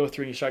getting. You go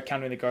through and you start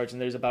counting the guards,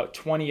 and there's about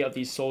 20 of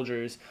these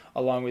soldiers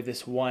along with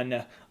this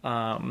one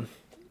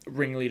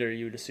ringleader,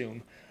 you would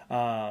assume.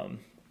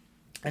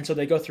 And so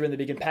they go through and they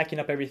begin packing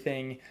up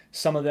everything.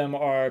 Some of them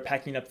are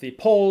packing up the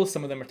poles.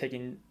 Some of them are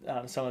taking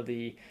some of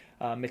the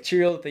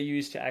material that they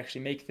use to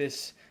actually make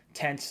this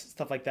tent,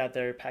 stuff like that.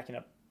 They're packing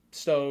up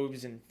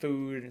stoves and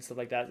food and stuff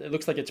like that. It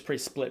looks like it's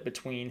pretty split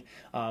between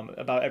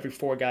about every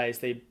 4 guys.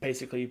 They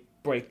basically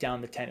break down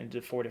the tent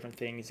into 4 different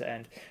things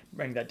and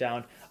bring that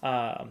down.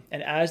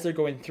 And as they're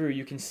going through,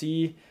 you can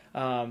see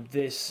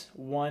this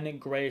one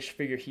grayish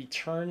figure. He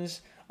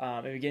turns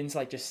and begins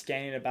like just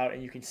scanning about,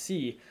 and you can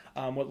see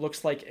what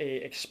looks like a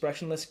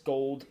expressionless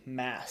gold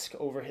mask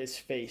over his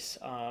face,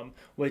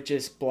 with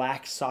just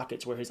black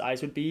sockets where his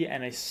eyes would be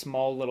and a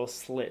small little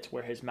slit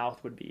where his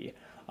mouth would be.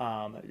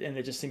 and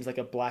it just seems like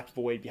a black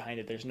void behind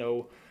it. There's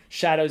no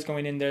shadows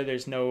going in there.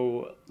 There's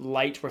no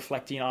light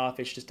reflecting off.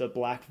 It's just a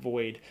black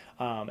void.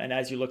 And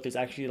as you look, there's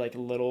actually like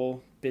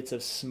little bits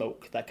of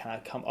smoke that kind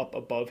of come up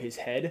above his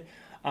head.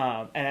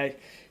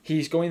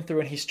 He's going through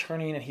and he's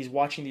turning and he's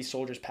watching these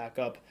soldiers pack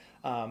up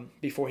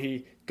before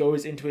he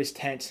goes into his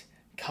tent,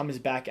 comes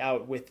back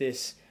out with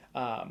this,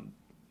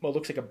 what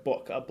looks like a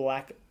book, a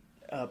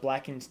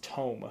blackened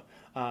tome.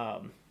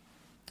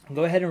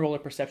 Go ahead and roll a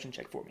perception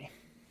check for me.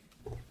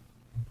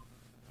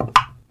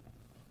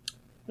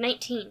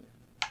 19.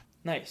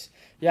 Nice.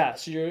 Yeah,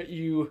 so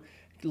you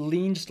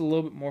lean just a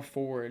little bit more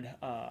forward,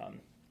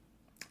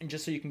 and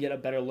just so you can get a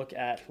better look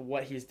at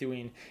what he's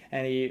doing.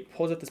 And he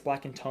pulls out this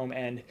blackened tome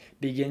and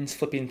begins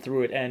flipping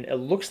through it. And it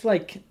looks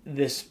like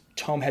this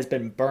tome has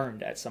been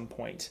burned at some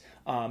point.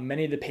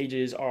 Many of the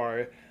pages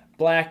are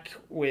black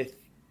with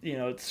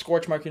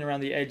scorch marking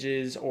around the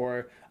edges,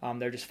 or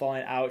they're just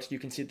falling out. You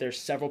can see that there's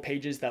several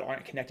pages that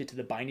aren't connected to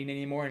the binding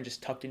anymore and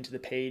just tucked into the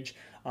page.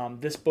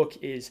 This book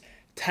is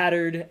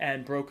tattered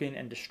and broken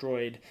and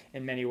destroyed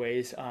in many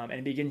ways, and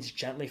he begins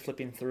gently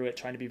flipping through it,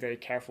 trying to be very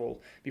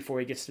careful before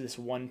he gets to this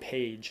one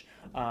page,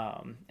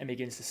 and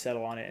begins to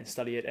settle on it and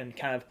study it and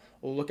kind of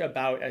look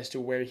about as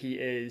to where he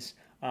is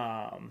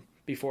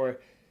before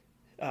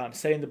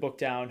setting the book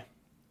down.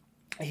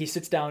 He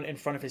sits down in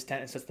front of his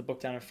tent and sets the book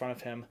down in front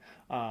of him.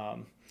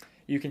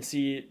 You can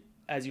see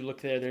as you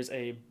look there, there's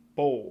a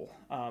bowl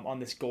on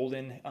this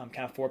golden kind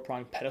of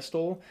four-pronged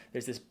pedestal.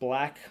 There's this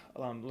black,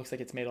 looks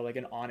like it's made of like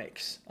an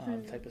onyx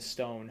type of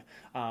stone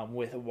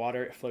with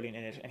water floating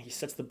in it. And he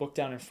sets the book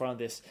down in front of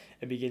this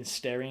and begins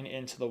staring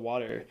into the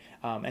water.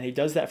 And he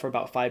does that for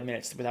about 5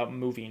 minutes without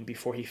moving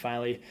before he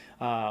finally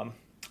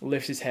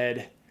lifts his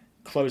head,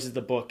 closes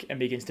the book, and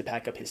begins to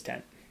pack up his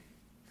tent.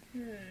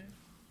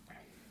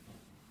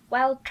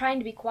 While trying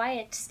to be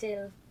quiet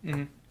still,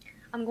 Mm-hmm.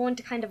 I'm going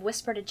to kind of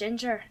whisper to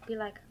Ginger, be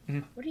like,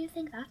 what do you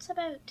think that's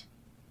about?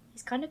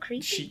 He's kind of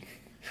creepy.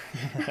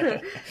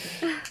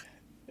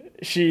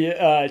 She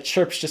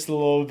chirps just a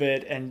little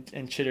bit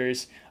and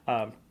chitters,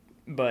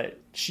 but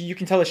you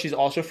can tell that she's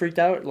also freaked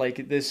out.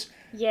 Like, this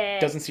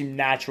doesn't seem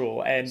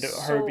natural, and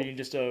her being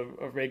just a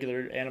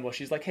regular animal,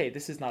 she's like, hey,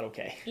 this is not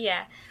okay.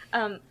 Yeah.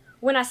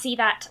 When I see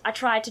that, I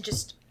try to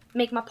just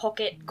make my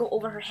pocket go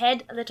over her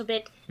head a little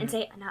bit and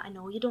say, I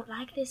know you don't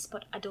like this,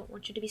 but I don't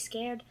want you to be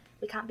scared.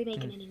 We can't be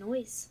making any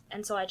noise.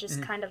 And so I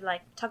just kind of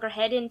like tuck her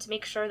head in to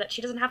make sure that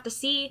she doesn't have to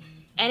see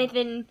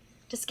anything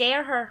to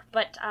scare her,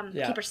 but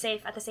keep her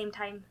safe at the same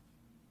time.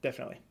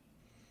 Definitely.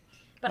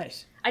 But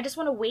nice. I just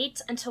want to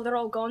wait until they're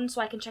all gone so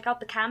I can check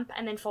out the camp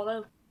and then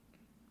follow.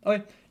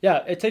 Okay.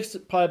 Yeah, it takes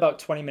probably about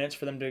 20 minutes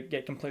for them to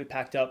get completely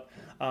packed up.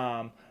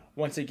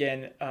 Once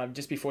again,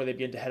 just before they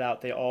begin to head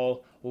out, they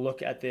all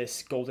look at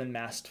this golden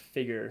masked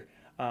figure,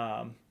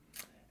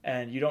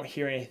 and you don't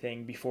hear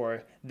anything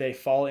before they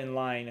fall in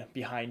line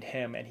behind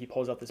him, and he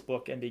pulls out this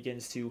book and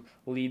begins to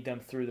lead them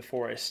through the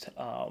forest.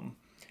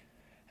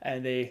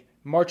 And they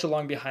march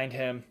along behind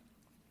him,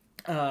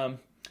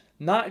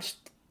 not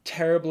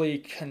terribly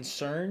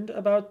concerned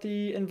about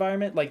the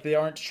environment. Like, they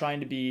aren't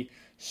trying to be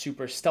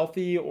super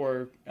stealthy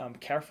or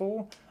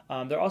careful.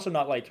 They're also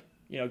not like,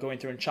 going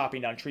through and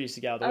chopping down trees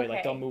to get out of the way.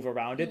 Like, they'll move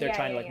around it. They're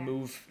trying to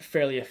move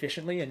fairly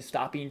efficiently, and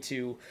stopping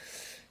to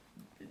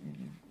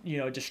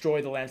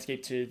destroy the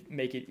landscape to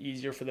make it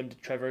easier for them to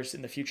traverse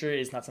in the future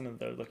is not something that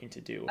they're looking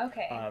to do.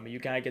 You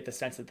kind of get the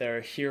sense that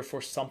they're here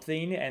for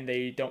something and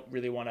they don't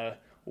really want to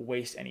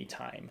waste any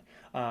time.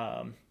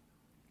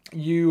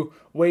 You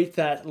wait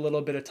that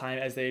little bit of time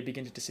as they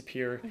begin to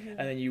disappear, and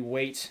then you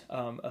wait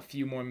a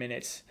few more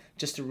minutes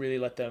just to really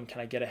let them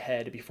kind of get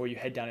ahead before you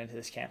head down into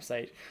this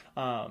campsite.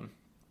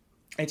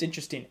 It's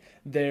interesting.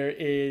 There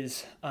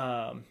is,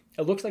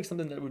 it looks like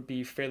something that would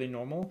be fairly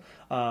normal,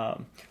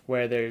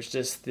 where there's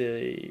just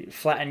the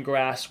flattened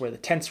grass where the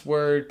tents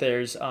were.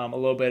 There's a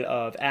little bit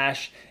of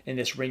ash in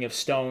this ring of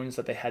stones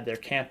that they had their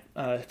camp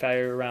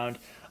fire around.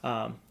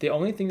 The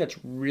only thing that's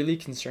really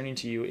concerning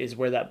to you is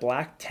where that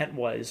black tent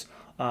was.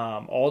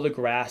 All the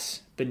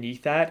grass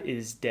beneath that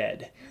is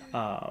dead.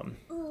 And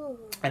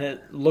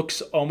it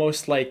looks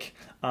almost like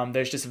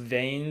there's just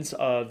veins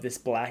of this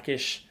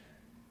blackish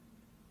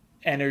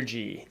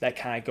energy that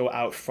kind of go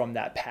out from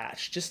that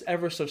patch, just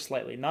ever so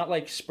slightly, not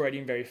like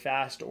spreading very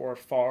fast or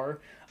far,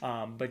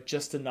 but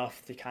just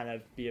enough to kind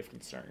of be of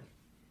concern.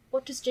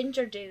 What does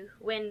Ginger do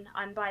when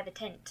I'm by the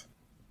tent?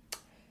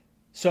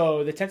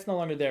 So the tent's no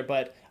longer there,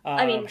 but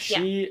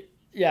she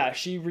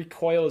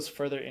recoils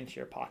further into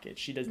your pocket.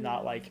 She does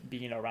not like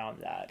being around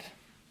that.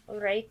 All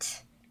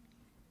right.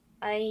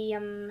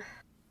 I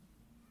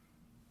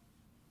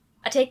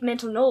take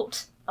mental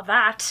note of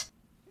that,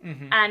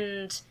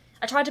 and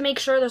I try to make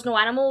sure there's no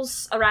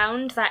animals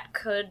around that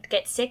could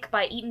get sick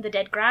by eating the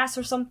dead grass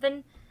or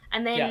something.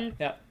 And then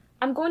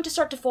I'm going to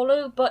start to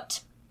follow,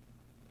 but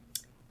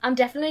I'm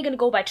definitely going to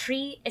go by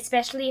tree,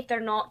 especially if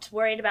they're not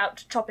worried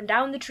about chopping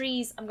down the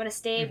trees. I'm going to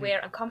stay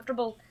where I'm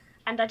comfortable.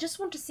 And I just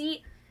want to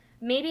see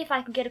maybe if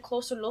I can get a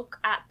closer look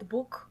at the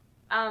book,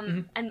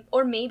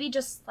 or maybe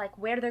just like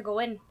where they're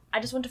going. I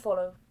just want to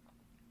follow.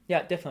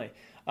 Yeah, definitely.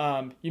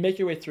 You make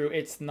your way through.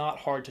 It's not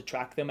hard to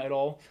track them at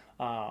all.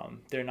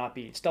 They're not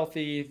being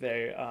stealthy.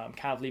 They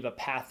kind of leave a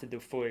path through the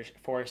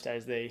forest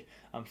as they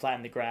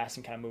flatten the grass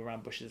and kind of move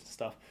around bushes and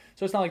stuff.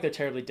 So it's not like they're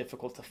terribly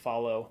difficult to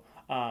follow.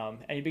 And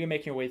you begin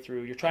making your way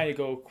through. You're trying to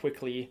go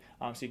quickly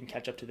so you can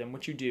catch up to them,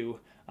 which you do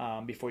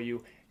before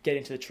you get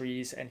into the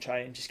trees and try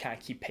and just kind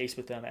of keep pace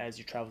with them as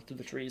you travel through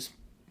the trees.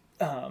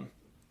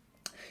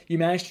 You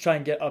manage to try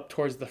and get up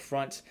towards the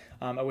front,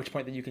 at which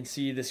point then you can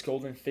see this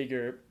golden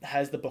figure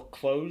has the book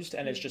closed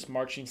and is just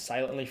marching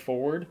silently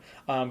forward.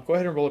 Go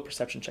ahead and roll a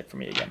perception check for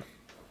me again.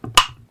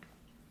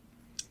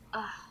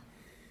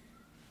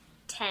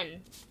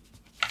 10.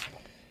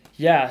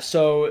 Yeah,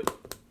 so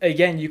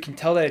again, you can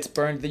tell that it's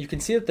burned. You can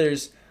see that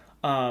there's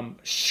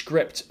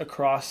script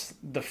across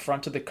the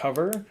front of the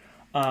cover.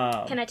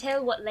 Can I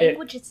tell what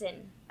language it's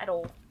in at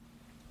all?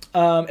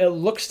 It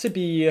looks to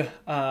be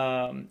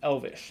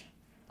Elvish.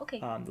 Okay.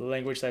 The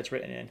language that's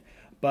written in,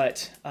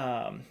 but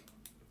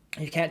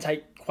you can't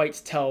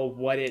quite tell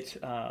what it's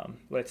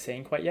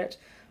saying quite yet.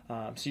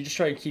 So you just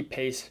try to keep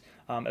pace.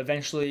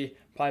 Eventually,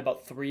 probably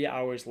about 3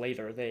 hours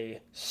later,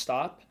 they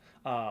stop,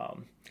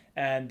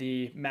 and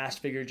the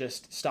masked figure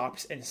just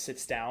stops and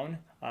sits down,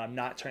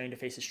 not turning to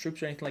face his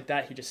troops or anything like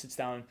that. He just sits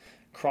down,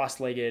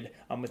 cross-legged,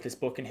 with his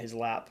book in his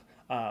lap.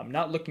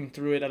 Not looking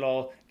through it at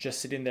all,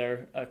 just sitting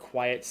there, a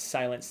quiet,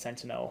 silent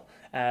sentinel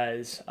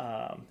as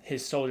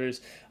his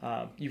soldiers,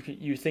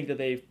 you think that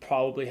they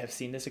probably have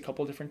seen this a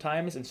couple different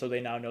times, and so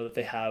they now know that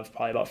they have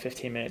probably about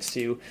 15 minutes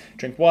to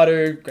drink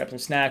water, grab some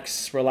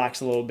snacks,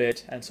 relax a little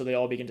bit, and so they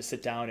all begin to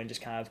sit down and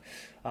just kind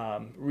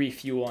of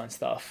refuel and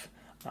stuff.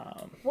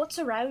 What's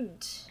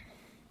around?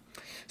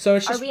 So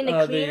it's just, are we in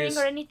a clearing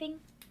or anything?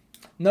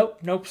 Nope.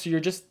 So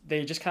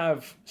they just kind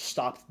of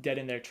stopped dead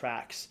in their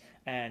tracks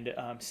and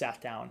sat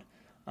down.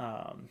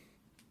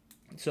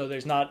 So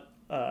there's not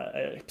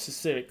a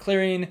specific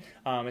clearing.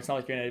 It's not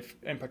like you're in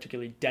a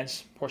particularly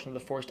dense portion of the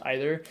forest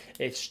either.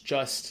 It's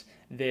just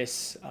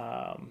this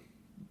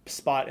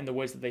spot in the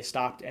woods that they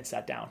stopped and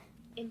sat down.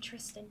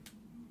 Interesting.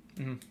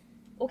 Mm-hmm.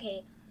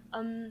 Okay.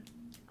 I'm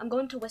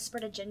going to whisper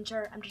to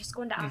Ginger. I'm just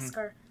going to ask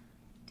her,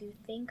 do you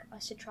think I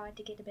should try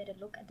to get a better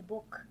look at the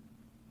book?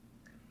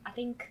 I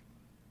think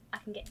I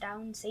can get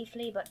down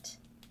safely, but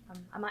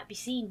I might be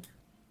seen.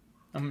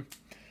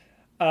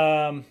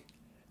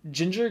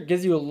 Ginger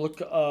gives you a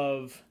look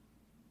of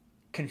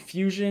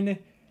confusion,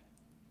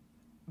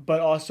 but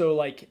also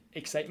like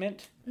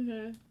excitement.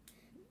 Mm-hmm.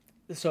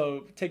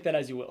 So take that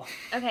as you will.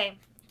 Okay.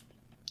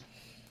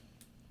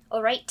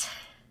 All right.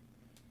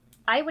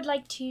 I would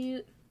like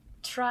to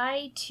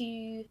try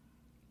to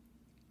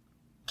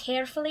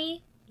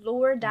carefully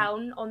lower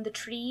down on the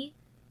tree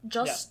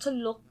just to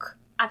look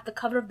at the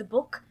cover of the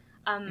book.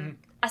 I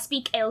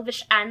speak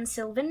Elvish and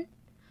Sylvan,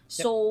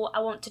 so I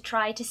want to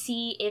try to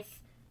see if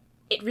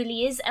it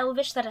really is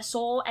Elvish that I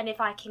saw, and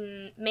if I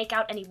can make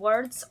out any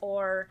words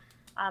or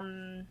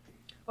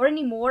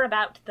any more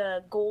about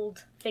the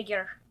gold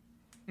figure.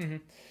 Mm-hmm.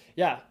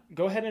 Yeah,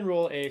 go ahead and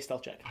roll a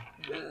stealth check.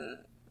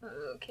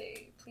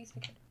 Okay, please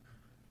make it.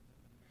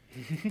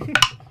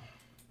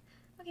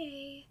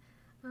 Okay,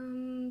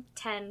 10,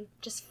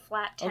 just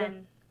flat 10.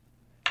 Okay.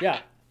 Yeah,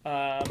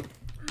 I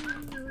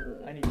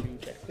need to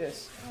check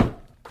this.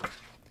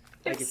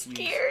 I'm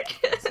scared.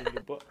 It's in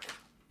your book.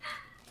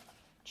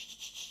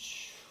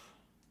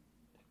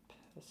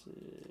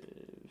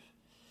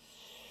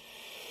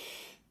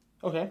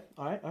 Okay.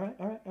 All right.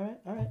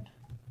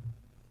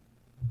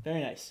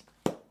 Very nice.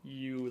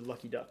 You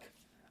lucky duck.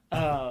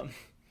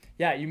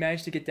 Yeah, you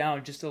managed to get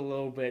down just a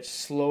little bit,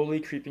 slowly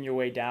creeping your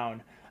way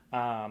down.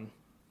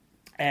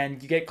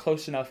 And you get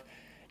close enough,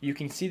 you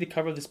can see the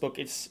cover of this book.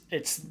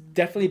 It's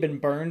definitely been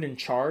burned and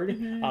charred.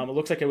 Mm-hmm. It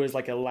looks like it was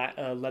like a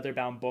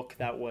leather-bound book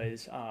that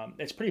was,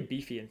 it's pretty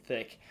beefy and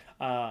thick,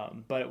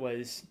 but it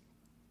was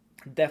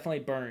definitely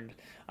burned.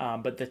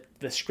 But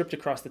the script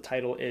across the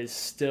title is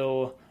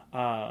still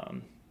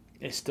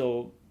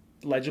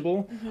legible.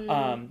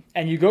 Mm-hmm.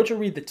 And you go to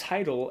read the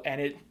title, and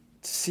it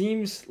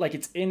seems like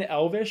it's in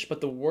Elvish,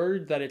 but the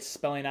word that it's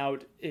spelling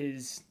out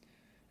it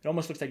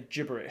almost looks like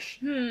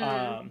gibberish.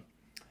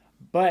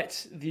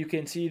 But you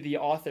can see the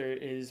author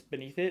is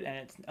beneath it,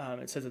 and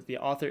it says that the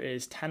author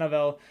is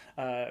Tanavel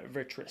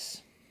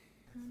Virtris.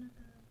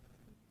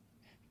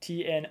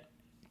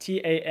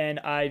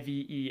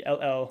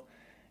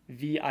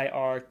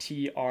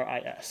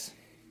 TANIVELLVIRTRIS.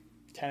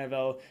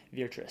 Tanavel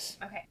Virtris.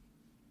 Okay.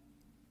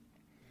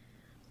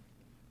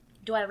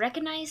 Do I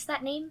recognize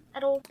that name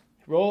at all?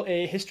 Roll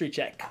a history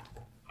check.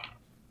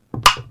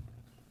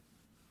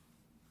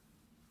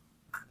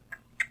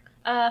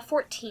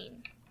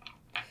 14.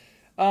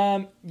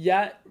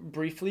 Yeah,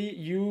 briefly.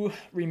 You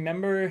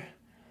remember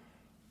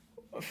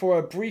for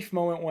a brief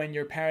moment when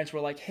your parents were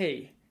like,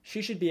 hey,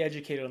 she should be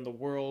educated on the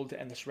world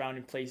and the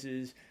surrounding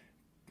places,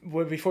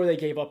 before they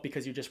gave up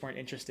because you just weren't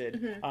interested.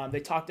 Mm-hmm.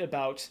 They talked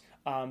about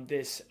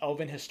this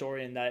elven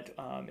historian that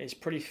is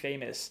pretty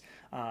famous,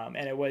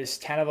 and it was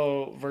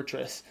Tanavel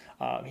Virtris.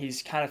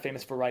 He's kind of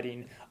famous for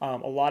writing a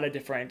lot of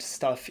different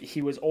stuff.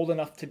 He was old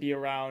enough to be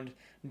around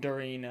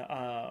during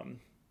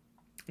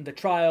the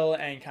trial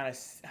and kind of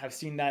have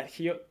seen that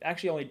he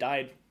actually only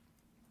died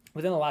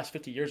within the last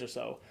 50 years or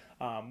so.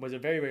 Was a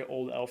very, very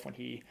old elf when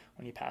he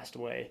passed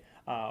away,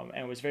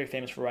 and was very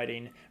famous for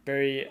writing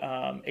very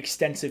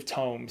extensive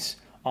tomes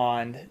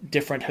on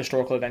different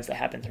historical events that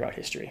happened throughout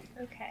history.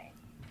 Okay.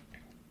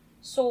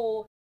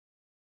 So.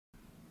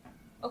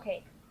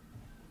 Okay.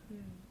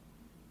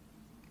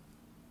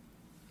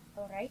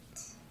 All right.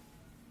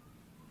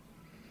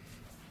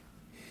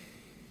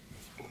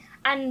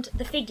 And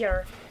the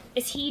figure,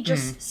 is he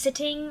just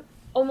sitting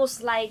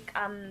almost like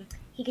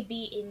he could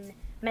be in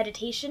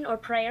meditation or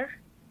prayer?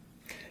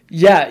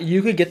 Yeah,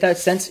 you could get that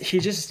sense. He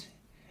just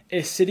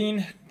is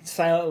sitting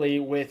silently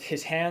with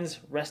his hands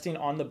resting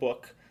on the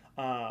book,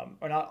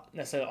 or not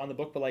necessarily on the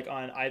book, but like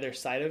on either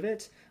side of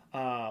it.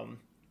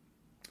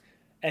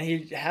 And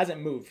he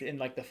hasn't moved in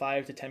like the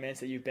 5 to 10 minutes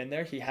that you've been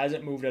there. He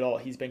hasn't moved at all.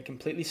 He's been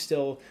completely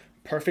still,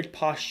 perfect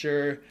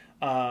posture,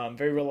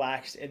 very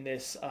relaxed in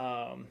this.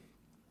 I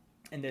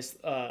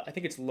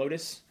think it's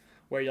lotus,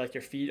 where like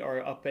your feet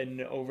are up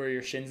and over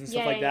your shins and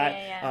stuff like that.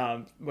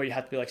 Yeah. Where you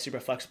have to be like super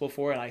flexible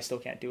for, and I still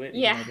can't do it.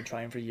 Yeah. I've been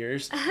trying for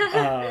years.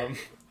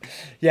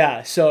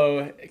 Yeah,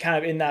 so kind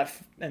of in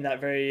that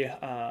very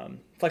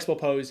flexible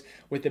pose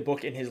with the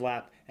book in his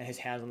lap and his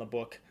hands on the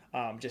book,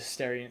 just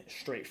staring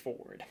straight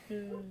forward.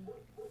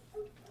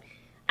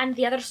 And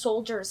the other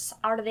soldiers,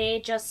 are they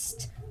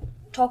just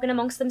talking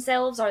amongst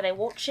themselves? Are they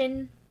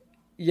watching?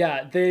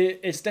 Yeah,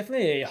 it's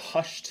definitely a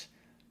hushed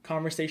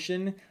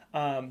conversation.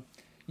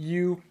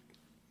 You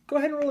go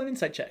ahead and roll an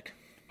insight check.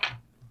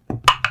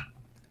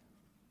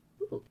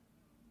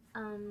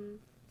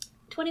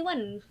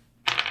 21.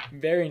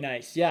 Very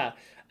nice. Yeah.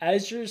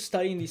 As you're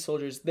studying these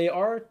soldiers, they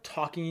are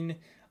talking,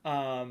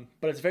 but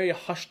it's very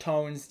hushed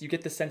tones. You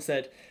get the sense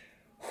that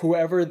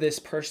whoever this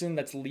person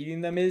that's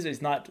leading them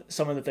is not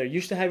someone that they're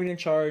used to having in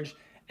charge,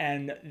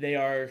 and they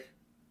are.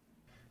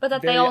 But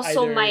that they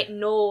also might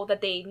know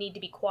that they need to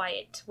be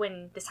quiet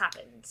when this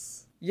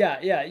happens.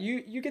 Yeah.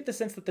 You get the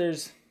sense that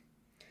there's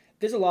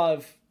a lot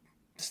of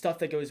stuff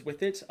that goes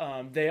with it.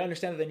 They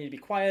understand that they need to be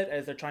quiet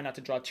as they're trying not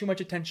to draw too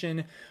much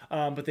attention,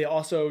 but they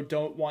also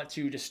don't want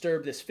to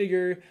disturb this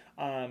figure.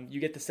 You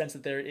get the sense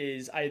that there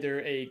is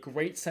either a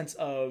great sense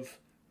of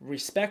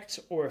respect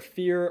or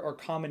fear or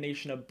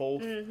combination of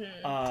both.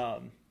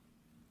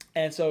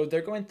 And so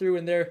they're going through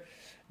and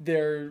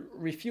they're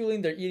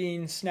refueling, they're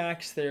eating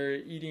snacks, they're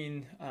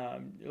eating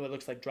what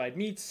looks like dried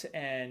meats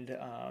and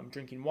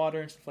drinking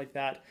water and stuff like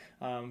that.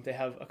 They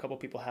have a couple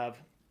people have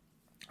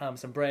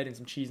some bread and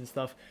some cheese and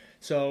stuff.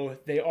 So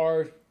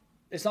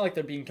it's not like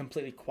they're being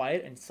completely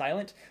quiet and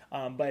silent,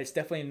 but it's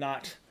definitely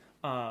not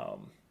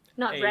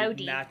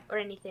rowdy or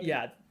anything.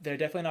 Yeah, they're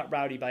definitely not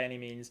rowdy by any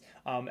means,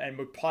 and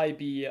would probably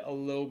be a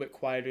little bit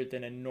quieter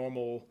than a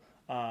normal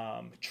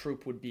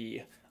troop would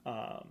be.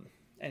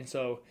 And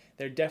so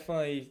there's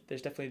definitely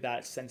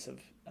that sense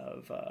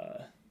of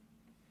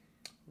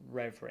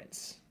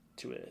reverence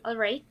to it. All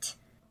right.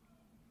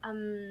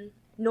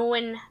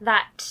 Knowing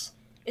that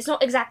it's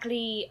not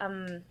exactly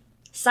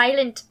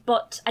silent,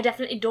 but I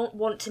definitely don't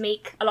want to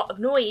make a lot of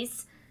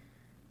noise,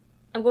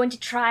 I'm going to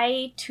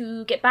try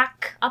to get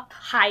back up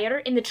higher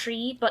in the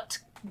tree, but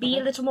be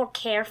a little more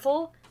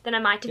careful than I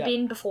might have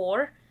been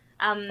before.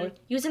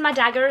 Using my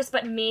daggers,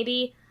 but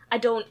maybe I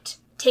don't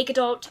take it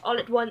out all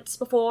at once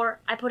before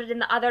I put it in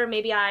the other.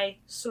 Maybe I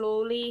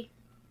slowly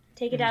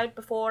take it out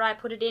before I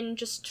put it in.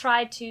 Just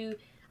try to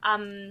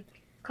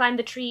climb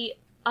the tree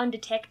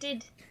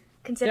undetected,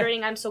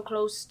 considering I'm so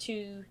close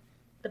to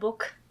the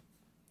book.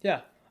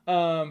 Yeah.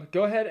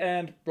 Go ahead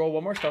and roll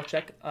one more stealth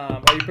check.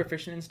 Are you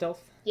proficient in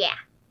stealth? Yeah.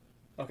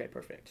 Okay,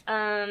 perfect.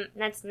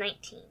 That's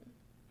 19.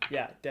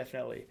 Yeah,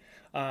 definitely.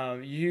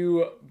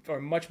 You are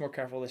much more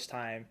careful this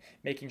time,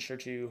 making sure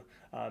to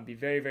be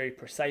very, very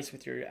precise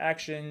with your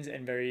actions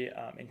and very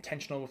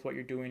intentional with what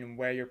you're doing and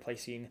where you're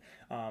placing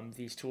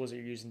these tools that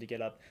you're using to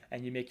get up,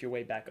 and you make your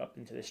way back up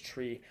into this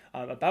tree.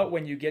 About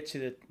when you get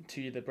to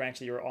the branch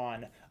that you're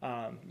on,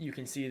 you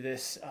can see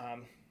this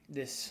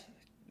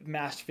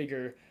masked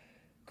figure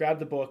grab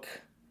the book,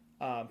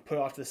 put it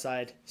off to the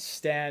side,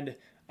 stand,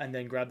 and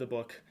then grab the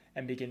book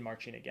and begin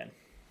marching again.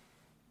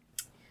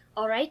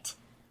 All right.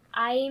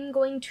 I'm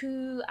going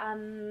to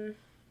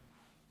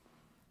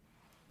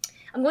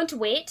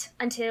wait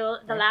until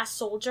the last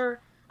soldier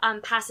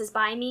passes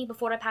by me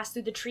before I pass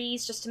through the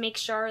trees, just to make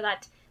sure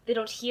that they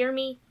don't hear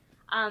me.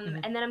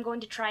 And then I'm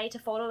going to try to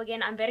follow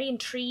again. I'm very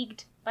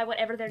intrigued by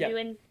whatever they're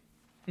doing.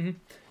 Mm-hmm.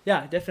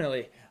 Yeah,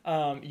 definitely.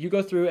 You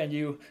go through and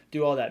you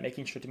do all that,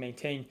 making sure to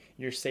maintain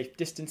your safe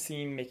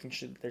distancing, making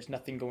sure that there's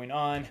nothing going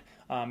on,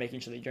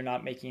 making sure that you're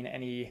not making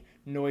any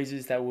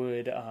noises that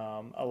would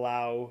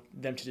allow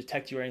them to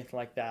detect you or anything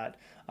like that.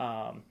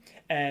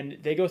 And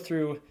they go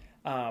through.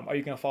 Are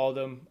you going to follow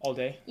them all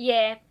day?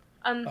 Yeah.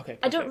 Okay,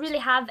 I don't really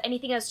have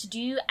anything else to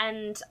do,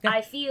 and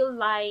I feel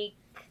like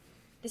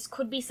this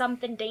could be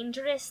something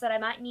dangerous that I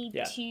might need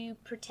to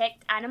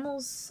protect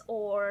animals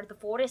or the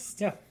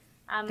forest. Yeah,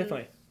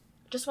 definitely.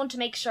 Just want to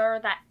make sure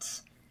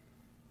that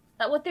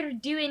what they're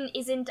doing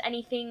isn't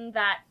anything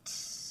that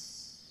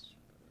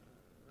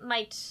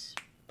might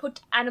put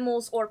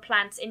animals or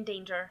plants in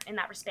danger in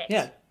that respect.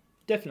 Yeah,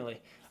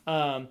 definitely.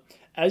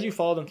 As you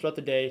follow them throughout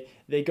the day,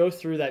 they go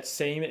through that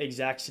same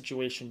exact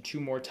situation 2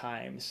 more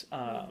times.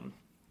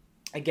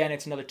 Again,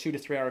 it's another 2 to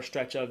 3 hour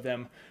stretch of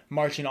them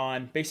marching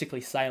on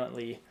basically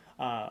silently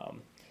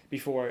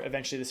before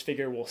eventually this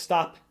figure will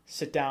stop,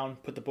 sit down,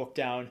 put the book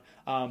down.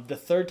 The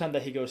third time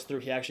that he goes through,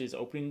 he has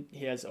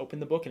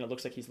opened the book and it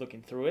looks like he's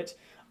looking through it.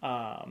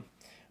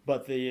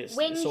 But the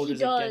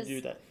soldiers again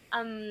do that.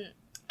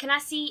 Can I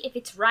see if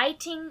it's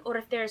writing or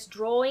if there's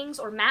drawings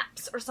or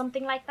maps or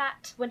something like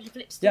that when he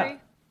flips through? Yeah,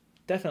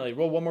 definitely.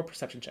 Roll one more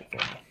perception check for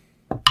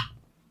me.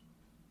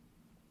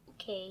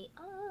 Okay,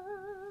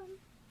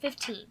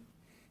 15.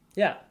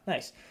 Yeah,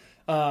 nice.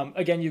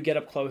 Again, you get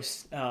up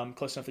close enough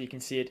that you can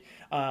see it.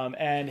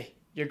 And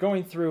you're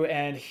going through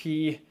and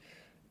he...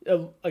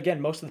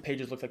 again, most of the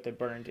pages look like they're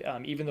burned.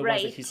 Even the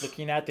ones that he's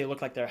looking at, they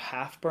look like they're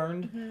half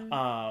burned.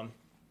 Mm-hmm.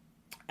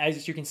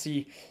 As you can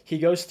see, he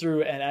goes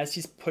through, and as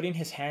he's putting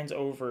his hands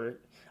over,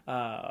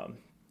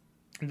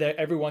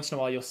 every once in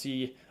a while you'll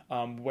see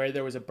where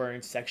there was a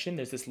burned section,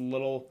 there's this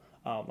little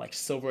like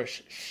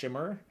silverish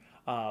shimmer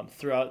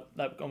throughout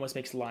that almost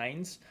makes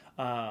lines.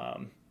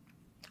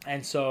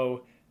 And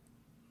so,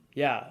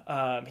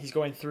 he's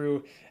going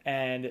through,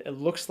 and it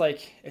looks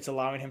like it's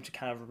allowing him to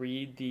kind of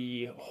read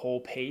the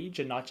whole page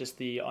and not just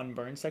the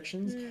unburned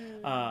sections.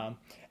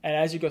 And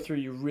as you go through,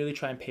 you really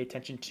try and pay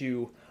attention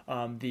to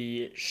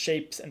the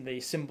shapes and the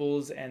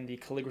symbols and the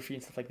calligraphy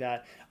and stuff like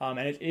that. And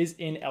it is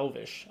in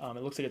Elvish.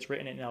 It looks like it's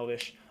written in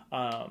Elvish.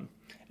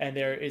 And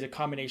there is a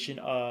combination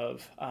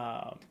of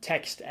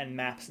text and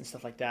maps and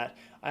stuff like that.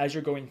 As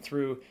you're going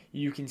through,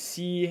 you can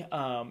see,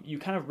 you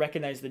kind of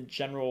recognize the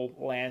general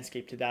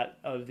landscape to that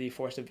of the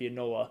Forest of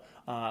Vianola.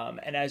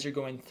 And as you're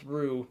going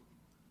through,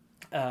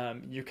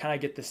 you kind of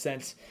get the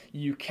sense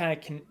you can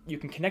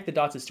connect the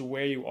dots as to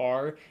where you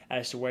are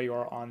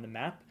on the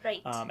map,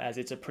 right? As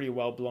it's a pretty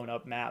well blown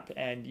up map,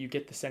 and you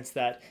get the sense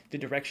that the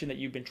direction that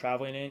you've been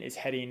traveling in is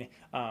heading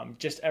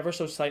just ever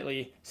so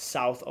slightly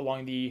south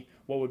along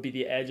what would be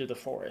the edge of the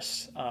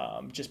forest,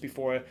 just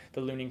before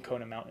the Luning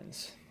Kona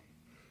Mountains.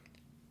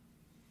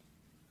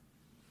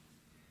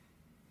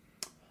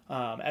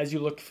 As you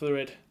look through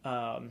it,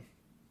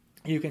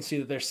 you can see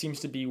that there seems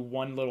to be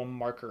one little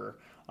marker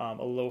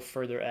a little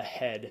further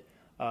ahead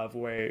of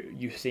where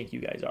you think you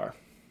guys are.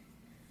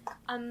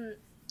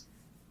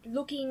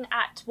 Looking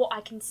at what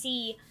I can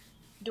see,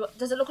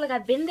 does it look like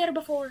I've been there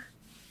before?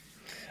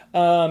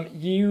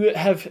 You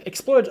have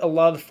explored a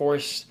lot of the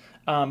forest,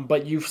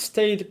 but you've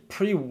stayed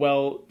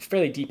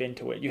fairly deep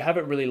into it. You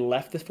haven't really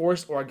left the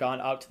forest or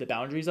gone out to the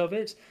boundaries of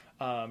it,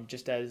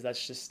 just as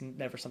that's just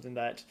never something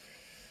that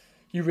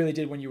you really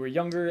did when you were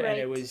younger,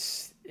 right. And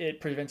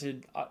it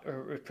presented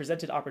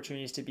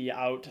opportunities to be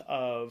out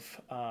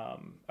of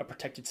a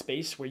protected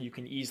space where you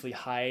can easily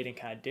hide and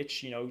kind of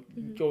ditch,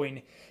 mm-hmm.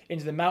 Going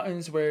into the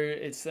mountains where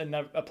it's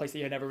a place that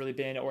you've never really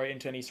been, or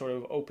into any sort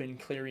of open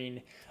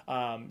clearing,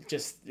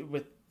 just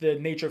with the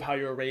nature of how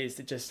you were raised,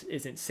 it just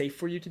isn't safe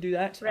for you to do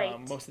that, right.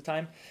 Most of the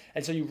time.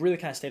 And so you really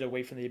kind of stayed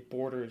away from the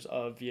borders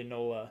of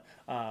Vianola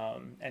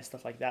and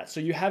stuff like that.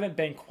 So you haven't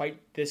been quite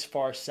this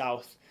far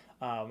south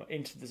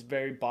into this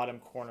very bottom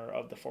corner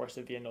of the Forest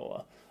of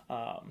Vianola.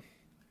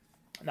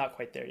 Not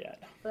quite there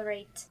yet. All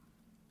right.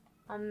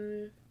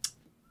 I'm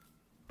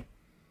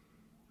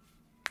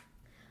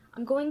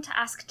going to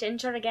ask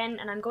Ginger again,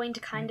 and I'm going to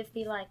kind of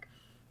be like,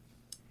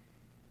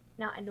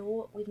 now I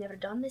know we've never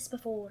done this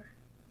before,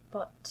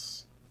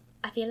 but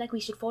I feel like we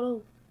should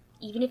follow,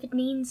 even if it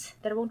means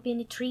there won't be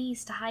any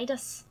trees to hide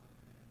us.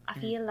 I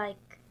feel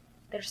like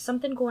there's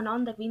something going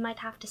on that we might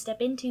have to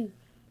step into,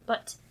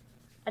 but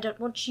I don't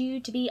want you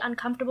to be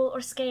uncomfortable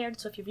or scared,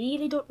 so if you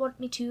really don't want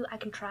me to, I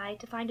can try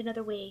to find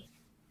another way.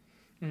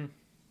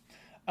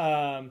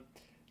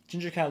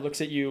 Ginger kind of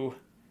looks at you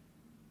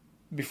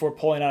before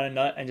pulling out a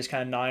nut and just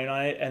kind of gnawing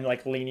on it and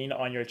like leaning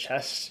on your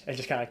chest and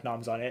just kind of like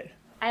noms on it.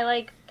 I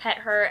like pet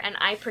her and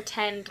I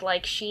pretend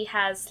like she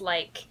has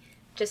like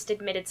just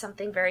admitted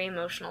something very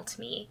emotional to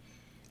me.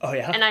 Oh,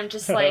 yeah? And I'm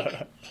just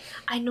like,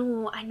 I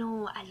know, I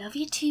love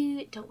you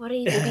too, don't worry,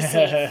 you'll be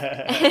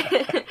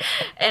safe.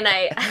 And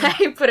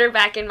I put her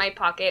back in my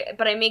pocket,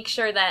 but I make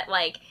sure that,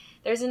 like,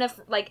 there's enough,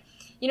 like,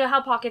 you know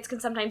how pockets can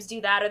sometimes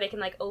do that, or they can,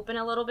 like, open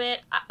a little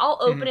bit? I'll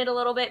open it a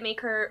little bit, make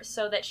her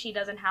so that she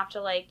doesn't have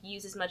to, like,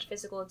 use as much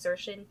physical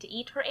exertion to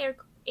eat her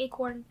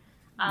acorn.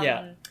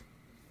 Yeah.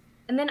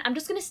 And then I'm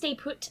just gonna stay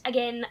put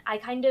again. I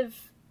kind of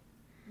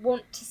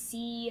want to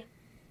see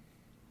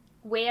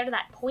where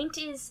that point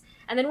is,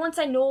 and then once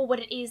I know what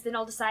it is, then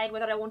I'll decide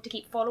whether I want to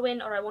keep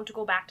following or I want to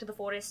go back to the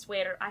forest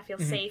where I feel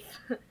safe.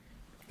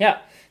 Yeah,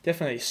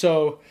 definitely.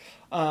 So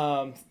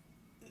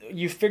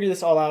you figure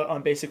this all out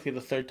on basically the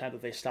third time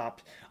that they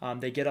stopped.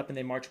 They get up and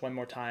they march one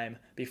more time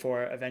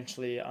before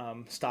eventually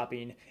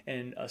stopping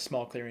in a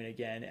small clearing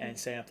again and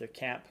setting up their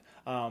camp.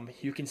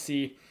 You can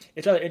see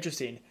it's rather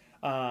interesting.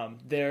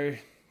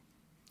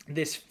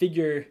 This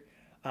figure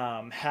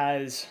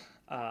has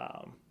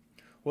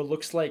what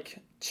looks like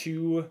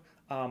two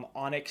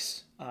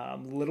onyx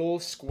little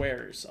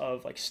squares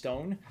of like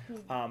stone,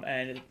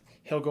 and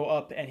he'll go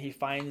up and he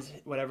finds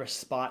whatever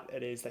spot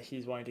it is that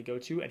he's wanting to go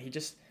to, and he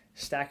just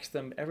stacks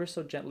them ever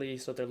so gently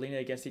so they're leaning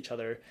against each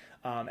other,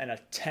 and a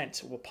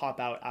tent will pop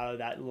out of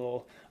that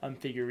little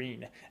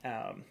figurine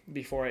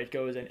before it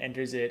goes and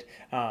enters it.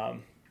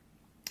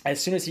 As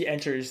soon as he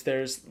enters,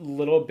 there's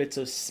little bits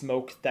of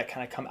smoke that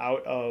kind of come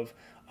out of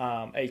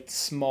a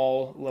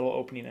small little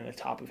opening in the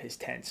top of his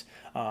tent.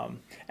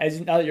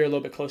 As now that you're a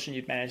little bit closer and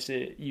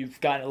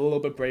you've gotten a little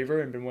bit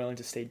braver and been willing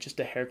to stay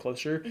just a hair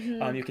closer,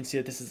 you can see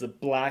that this is a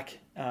black,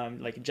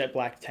 like jet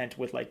black tent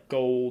with like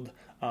gold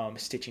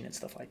stitching and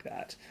stuff like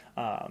that.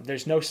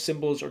 There's no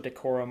symbols or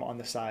decorum on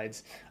the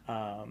sides,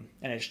 and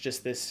it's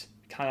just this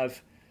kind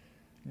of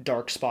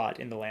dark spot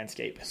in the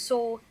landscape.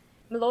 So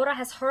Melora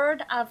has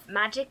heard of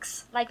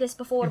magics like this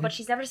before, but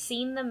she's never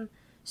seen them,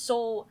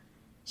 so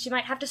she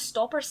might have to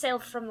stop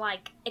herself from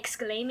like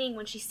exclaiming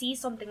when she sees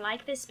something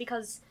like this,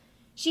 because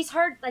she's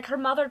heard, like, her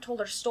mother told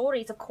her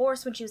stories, of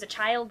course, when she was a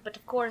child, but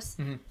of course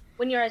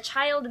when you're a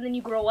child and then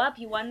you grow up,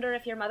 you wonder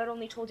if your mother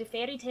only told you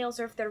fairy tales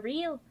or if they're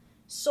real.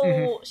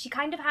 So she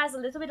kind of has a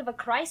little bit of a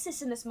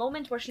crisis in this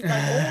moment where she's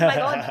like, oh my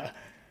god,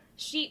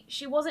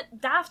 she wasn't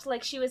daft,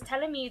 like, she was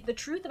telling me the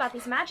truth about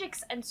these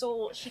magics, and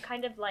so she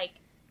kind of like,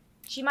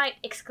 she might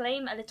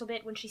exclaim a little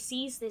bit when she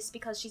sees this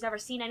because she's never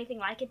seen anything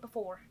like it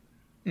before.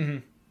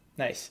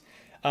 Nice.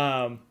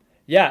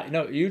 Yeah,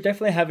 no, you're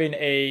definitely having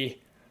a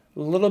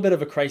little bit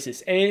of a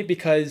crisis.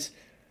 Because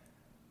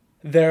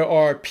there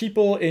are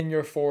people in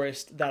your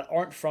forest that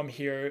aren't from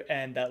here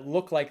and that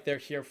look like they're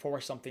here for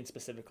something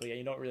specifically, and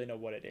you don't really know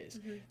what it is.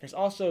 There's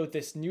also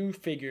this new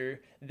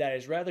figure that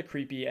is rather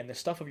creepy and the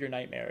stuff of your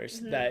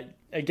nightmares that,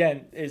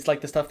 again, is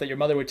like the stuff that your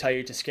mother would tell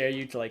you to scare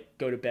you to, like,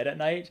 go to bed at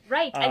night.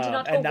 Right, and to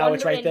not go and now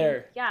it's right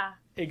there. Yeah.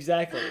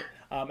 Exactly.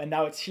 And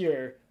now it's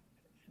here,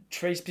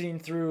 tracing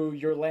through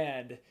your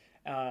land.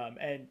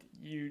 And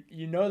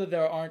you know that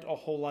there aren't a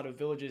whole lot of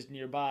villages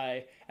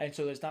nearby, and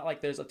so there's not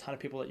like there's a ton of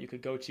people that you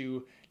could go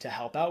to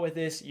help out with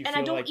this. You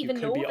feel like you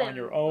could be on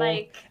your own,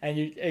 like, and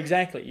you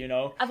exactly,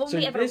 I've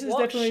only ever watched. Is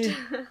definitely,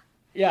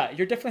 yeah,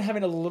 you're definitely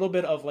having a little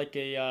bit of like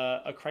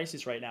a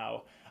crisis right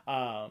now.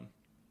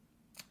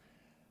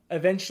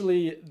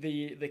 Eventually,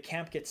 the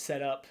camp gets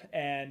set up,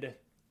 and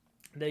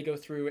they go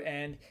through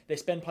and they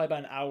spend probably about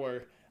an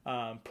hour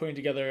putting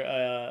together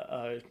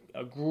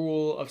a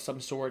gruel of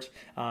some sort,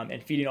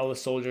 and feeding all the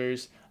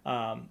soldiers.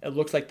 It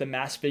looks like the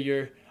masked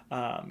figure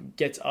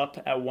gets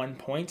up at one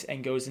point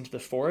and goes into the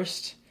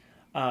forest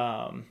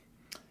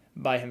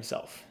by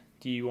himself.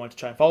 Do you want to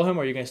try and follow him,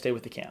 or are you going to stay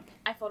with the camp?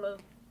 I follow.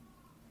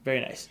 Very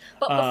nice.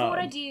 But before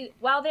I do,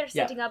 while they're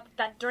setting up,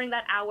 that during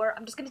that hour,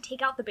 I'm just going to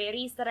take out the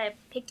berries that I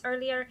picked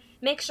earlier,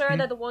 make sure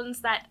they're the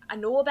ones that I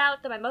know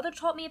about, that my mother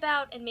taught me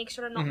about, and make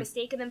sure I'm not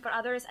mistaking them for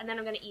others, and then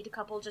I'm going to eat a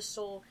couple just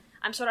so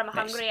I'm sure I'm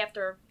hungry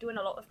after doing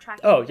a lot of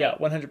tracking. Oh, yeah,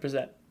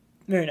 100%.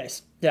 Very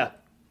nice. Yeah.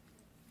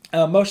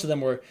 Most of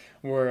them were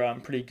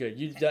pretty good.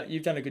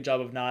 You've done a good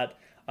job of not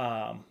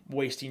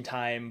wasting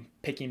time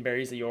picking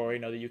berries that you already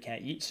know that you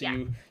can't eat.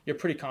 So you're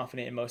pretty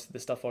confident in most of the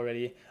stuff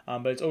already.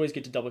 But it's always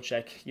good to double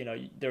check.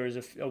 There was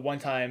a one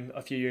time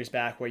a few years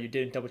back where you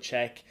didn't double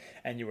check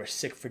and you were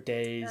sick for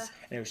days,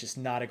 and it was just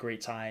not a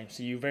great time.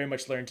 So you very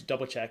much learn to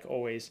double check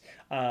always.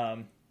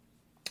 And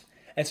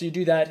so you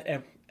do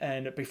that,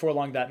 and before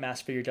long, that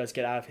masked figure does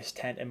get out of his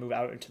tent and move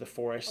out into the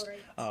forest,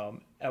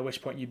 at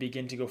which point you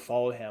begin to go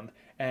follow him.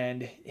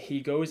 And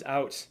he goes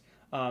out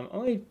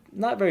only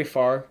not very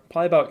far,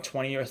 probably about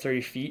 20 or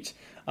 30 feet,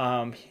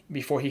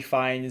 before he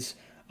finds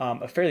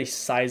a fairly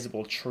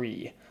sizable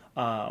tree.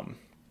 I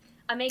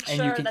make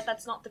sure that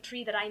that's not the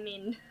tree that I'm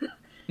in.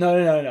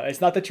 No.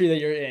 It's not the tree that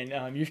you're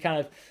in. You've kind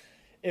of...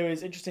 It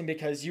was interesting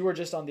because you were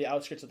just on the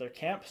outskirts of their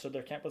camp, so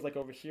their camp was like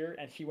over here,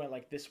 and he went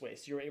like this way,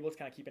 so you were able to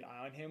kind of keep an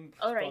eye on him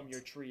from your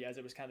tree, as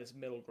it was kind of this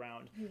middle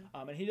ground.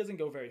 And he doesn't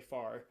go very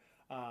far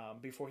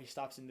before he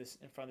stops in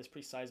front of this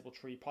pretty sizable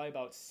tree, probably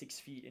about 6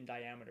 feet in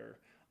diameter.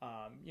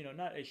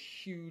 Not a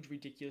huge,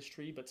 ridiculous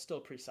tree, but still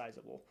pretty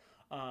sizable.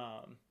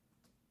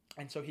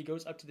 And so he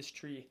goes up to this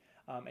tree,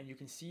 and you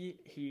can see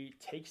he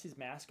takes his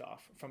mask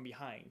off from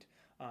behind.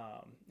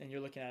 And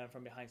you're looking at him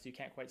from behind, so you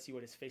can't quite see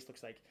what his face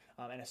looks like.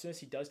 And as soon as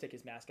he does take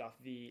his mask off,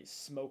 the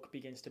smoke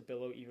begins to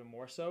billow even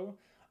more so.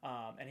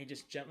 And he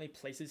just gently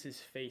places his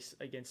face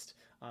against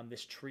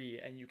this tree,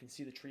 and you can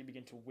see the tree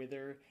begin to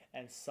wither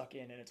and suck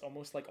in. And it's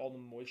almost like all the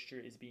moisture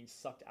is being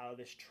sucked out of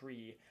this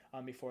tree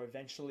before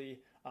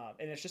eventually,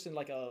 and it's just in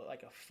like a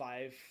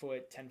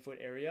 5-foot, 10-foot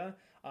area.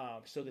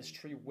 So this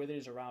tree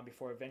withers around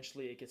before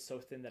eventually it gets so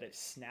thin that it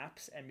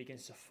snaps and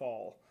begins to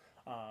fall.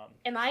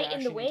 Am I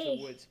in the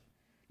way?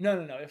 No,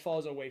 it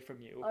falls away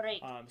from you. All right.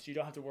 So you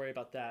don't have to worry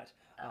about that.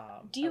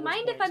 Do you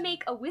mind if I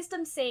make a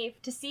wisdom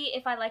save to see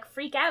if I,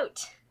 freak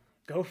out?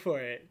 Go for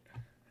it.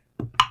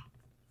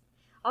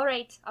 All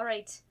right.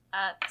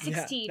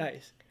 16. Yeah,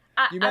 nice.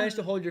 You managed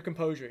to hold your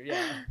composure.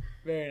 Yeah,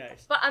 very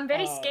nice. But I'm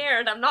very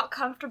scared. I'm not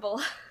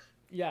comfortable.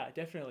 Yeah,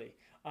 definitely.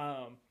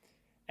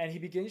 And he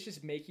begins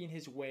just making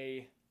his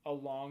way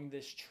along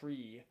this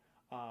tree.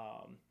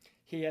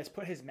 he has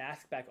put his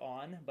mask back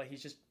on, but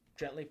he's just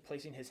gently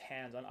placing his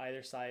hands on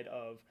either side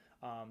of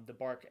the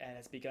bark and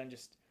has begun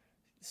just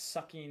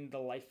sucking the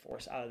life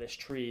force out of this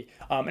tree.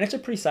 And it's a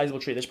pretty sizable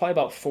tree. There's probably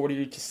about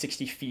 40 to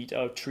 60 feet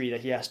of tree that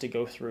he has to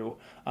go through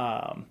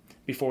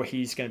before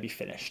he's going to be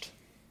finished.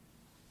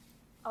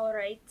 All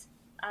right.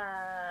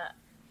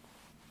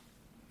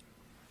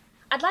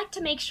 I'd like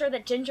to make sure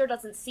that Ginger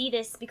doesn't see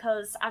this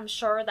because I'm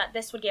sure that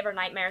this would give her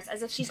nightmares,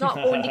 as if she's not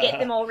going to get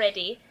them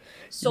already.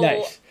 So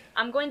nice.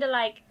 I'm going to,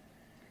 like,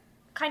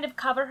 kind of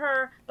cover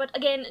her, but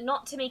again,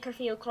 not to make her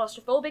feel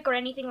claustrophobic or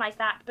anything like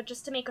that, but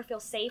just to make her feel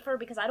safer,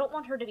 because I don't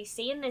want her to be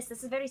seeing this.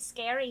 This is very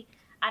scary.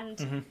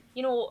 And,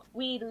 you know,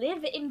 we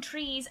live in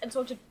trees, and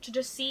so to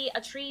just see a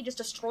tree just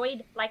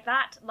destroyed like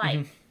that,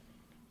 like...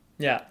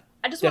 Yeah,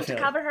 I just want to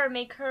cover her and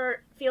make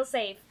her feel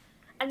safe.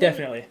 And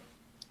definitely.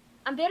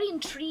 I'm very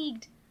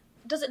intrigued.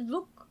 Does it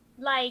look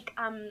like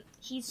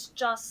he's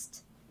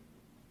just...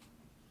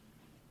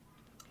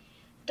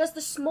 Does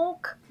the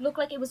smoke look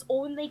like it was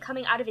only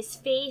coming out of his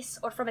face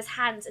or from his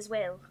hands as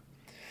well?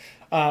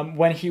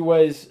 When he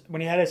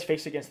had his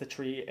face against the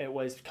tree, it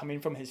was coming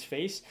from his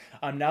face.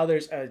 Now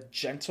there's a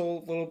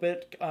gentle little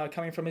bit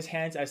coming from his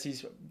hands as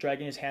he's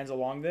dragging his hands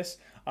along this.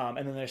 And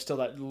then there's still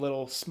that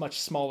little, much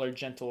smaller,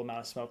 gentle amount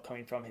of smoke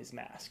coming from his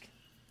mask.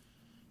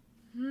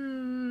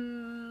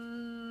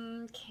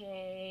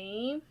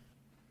 Okay.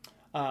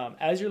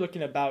 As you're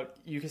looking about,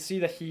 you can see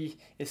that he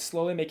is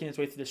slowly making his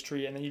way through this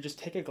tree, and then you just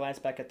take a glance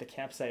back at the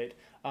campsite,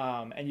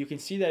 and you can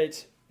see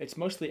that it's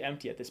mostly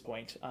empty at this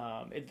point.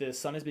 The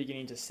sun is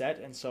beginning to set,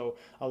 and so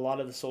a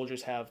lot of the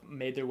soldiers have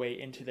made their way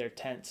into their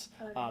tents.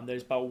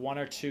 There's about one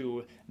or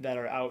two that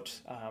are out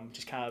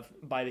just kind of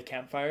by the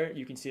campfire.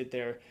 You can see that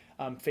they're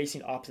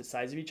facing opposite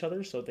sides of each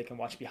other so they can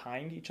watch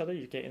behind each other.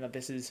 You're getting that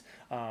this is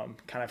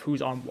kind of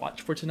who's on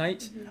watch for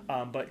tonight,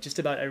 but just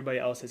about everybody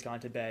else has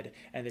gone to bed,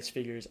 and this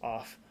figure is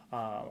off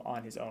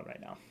on his own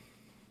right now.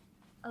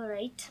 All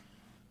right.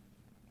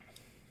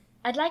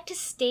 I'd like to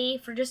stay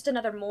for just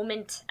another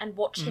moment and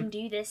watch him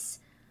do this.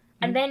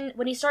 And then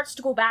when he starts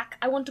to go back,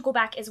 I want to go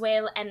back as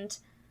well, and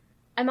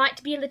I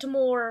might be a little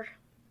more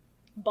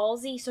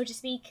ballsy, so to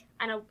speak,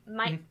 and I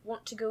might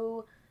want to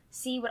go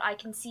see what I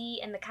can see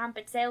in the camp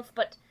itself,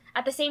 but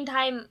at the same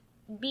time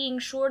being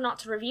sure not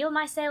to reveal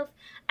myself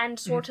and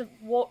sort of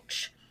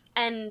watch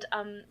and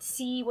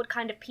see what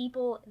kind of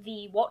people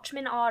the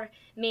watchmen are,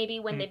 maybe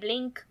when they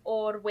blink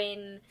or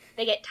when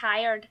they get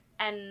tired,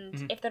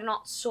 and if they're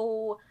not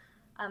so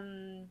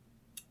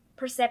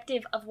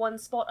perceptive of one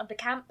spot of the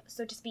camp,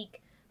 so to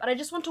speak. But I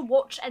just want to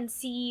watch and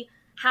see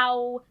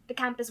how the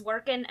camp is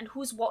working and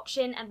who's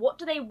watching and what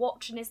do they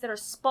watch, and is there a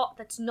spot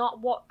that's not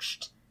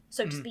watched,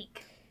 so to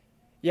speak.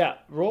 Yeah,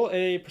 roll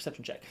a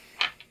perception check.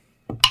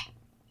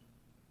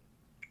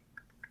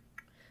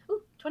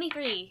 Ooh,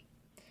 23.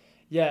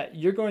 Yeah,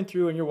 you're going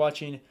through and you're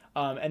watching,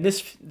 and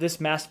this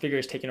masked figure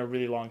is taking a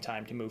really long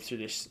time to move through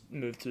this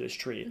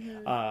tree.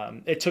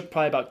 It took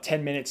probably about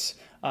 10 minutes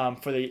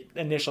for the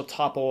initial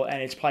topple,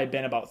 and it's probably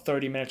been about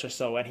 30 minutes or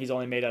so, and he's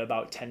only made it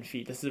about 10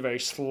 feet. This is a very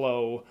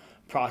slow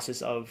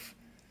process of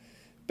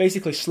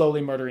basically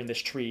slowly murdering this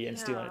tree and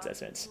stealing its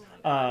essence.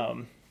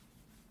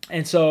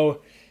 And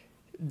so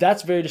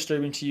that's very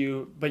disturbing to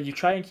you, but you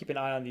try and keep an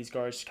eye on these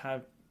guards to kind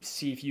of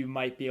see if you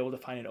might be able to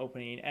find an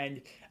opening.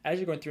 And as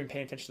you're going through and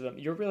paying attention to them,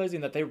 you're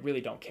realizing that they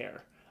really don't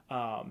care.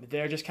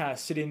 They're just kind of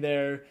sitting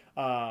there.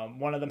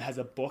 One of them has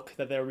a book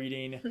that they're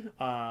reading.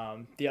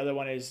 The other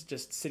one is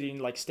just sitting,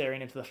 like,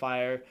 staring into the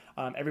fire.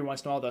 Every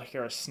once in a while, they'll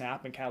hear a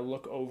snap and kind of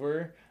look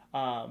over.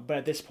 But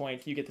at this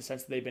point, you get the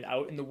sense that they've been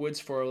out in the woods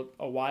for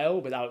a while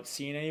without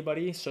seeing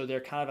anybody. So they're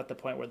kind of at the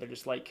point where they're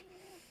just like,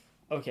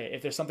 okay,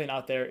 if there's something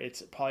out there,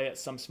 it's probably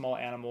some small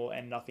animal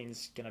and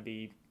nothing's going to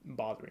be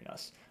bothering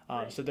us.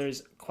 Right. So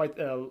there's quite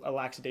a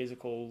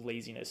lackadaisical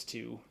laziness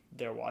to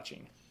their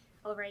watching.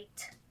 All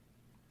right.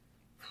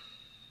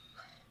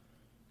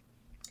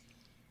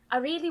 I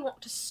really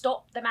want to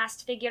stop the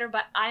masked figure,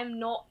 but I'm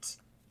not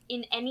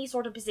in any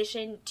sort of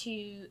position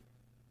to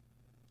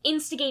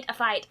instigate a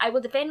fight. I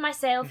will defend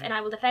myself and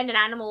I will defend an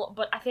animal,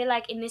 but I feel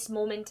like in this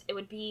moment it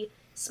would be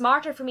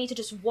smarter for me to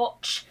just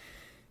watch.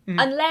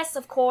 Unless,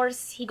 of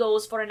course, he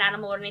goes for an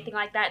animal or anything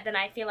like that, then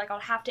I feel like I'll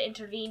have to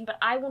intervene, but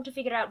I want to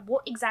figure out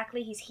what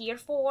exactly he's here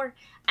for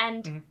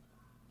and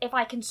if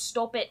I can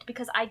stop it,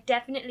 because I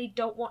definitely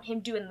don't want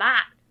him doing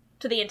that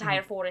to the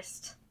entire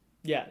forest.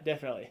 Yeah,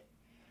 definitely.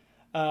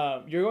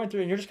 You're going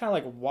through and you're just kind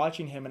of like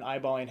watching him and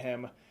eyeballing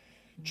him,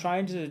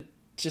 trying to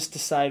just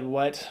decide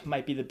what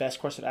might be the best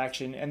course of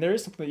action. And there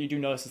is something that you do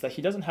notice is that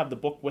he doesn't have the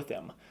book with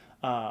him.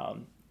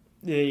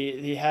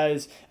 He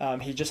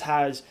just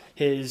has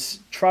his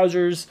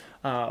trousers.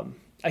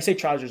 I say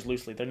trousers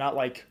loosely. They're not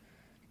like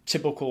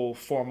typical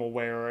formal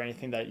wear or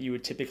anything that you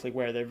would typically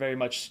wear. They're very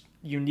much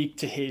unique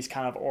to his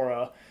kind of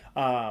aura.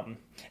 And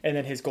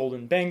then his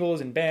golden bangles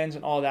and bands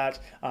and all that.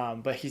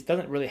 But he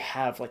doesn't really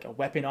have like a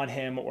weapon on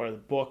him or the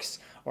books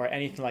or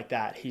anything like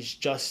that. He's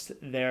just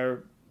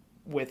there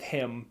with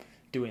him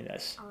doing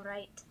this. All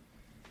right.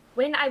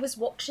 When I was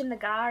watching the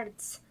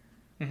guards,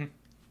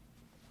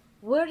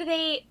 Were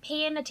they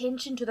paying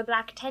attention to the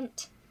black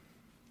tent?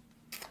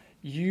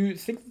 You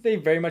think that they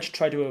very much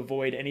try to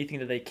avoid anything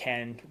that they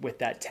can with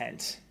that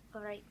tent.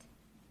 All right.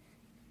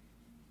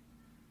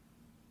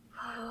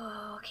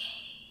 Okay.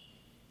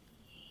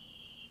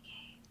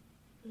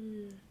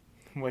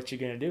 What you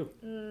gonna do?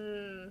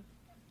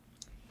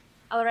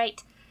 All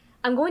right.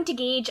 I'm going to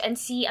gauge and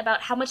see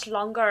about how much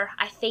longer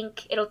I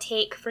think it'll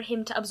take for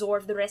him to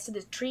absorb the rest of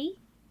the tree.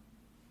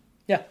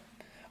 Yeah.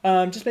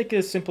 Just make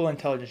a simple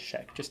intelligence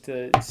check, just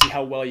to see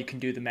how well you can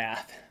do the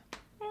math.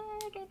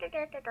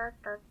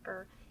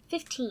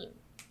 15.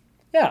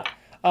 Yeah.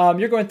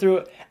 You're going through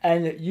it,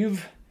 and you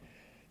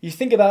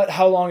think about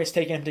how long it's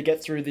taken him to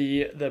get through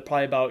the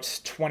probably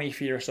about 20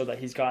 feet or so that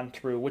he's gone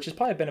through, which has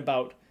probably been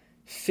about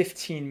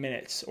 15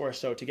 minutes or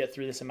so to get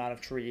through this amount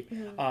of tree.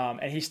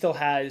 And he still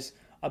has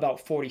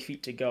about 40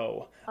 feet to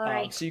go. All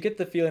right. So you get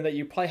the feeling that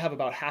you probably have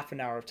about half an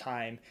hour of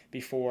time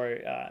before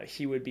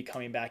he would be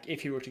coming back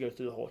if he were to go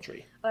through the whole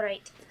tree. All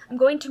right. I'm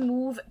going to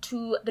move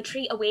to the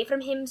tree away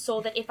from him so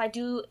that if I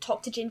do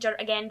talk to Ginger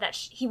again, that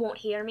he won't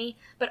hear me,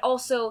 but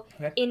also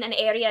in an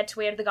area to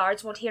where the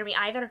guards won't hear me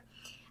either.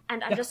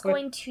 And I'm just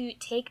going to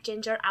take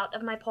Ginger out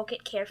of my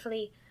pocket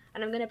carefully,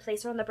 and I'm going to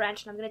place her on the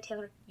branch, and I'm going to tell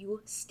her,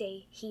 you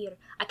stay here.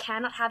 I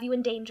cannot have you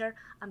in danger.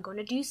 I'm going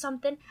to do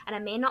something, and I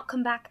may not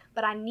come back,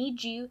 but I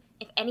need you,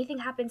 if anything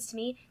happens to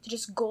me, to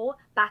just go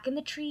back in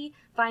the tree,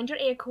 find your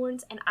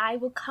acorns, and I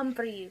will come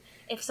for you.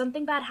 If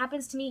something bad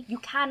happens to me, you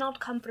cannot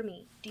come for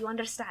me. Do you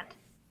understand?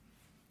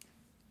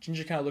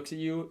 Ginger kind of looks at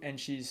you, and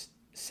she's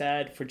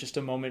sad for just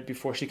a moment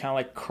before she kind of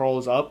like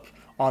curls up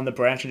on the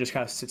branch and just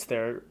kind of sits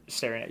there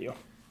staring at you.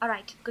 All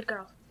right, good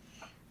girl.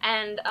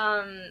 And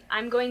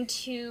I'm going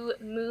to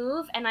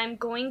move, and I'm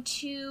going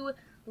to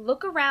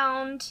look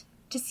around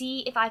to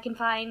see if I can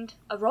find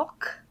a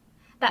rock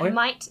that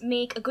might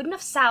make a good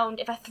enough sound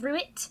if I threw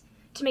it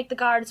to make the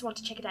guards want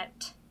to check it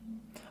out.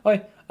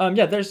 Okay.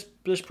 Yeah, there's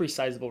pretty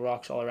sizable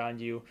rocks all around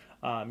you.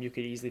 You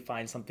could easily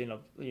find something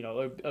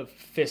of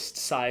fist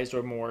sized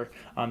or more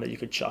that you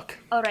could chuck.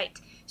 All right.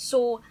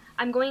 So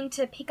I'm going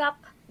to pick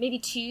up maybe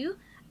 2.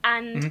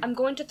 And I'm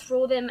going to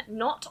throw them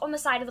not on the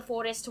side of the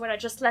forest where I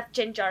just left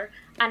Ginger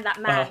and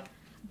that man,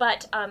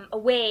 but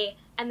away,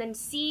 and then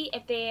see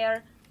if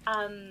there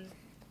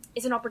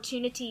is an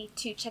opportunity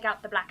to check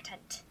out the black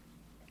tent.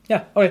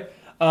 Yeah, okay.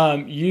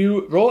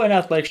 You roll an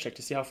athletics check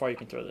to see how far you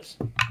can throw this.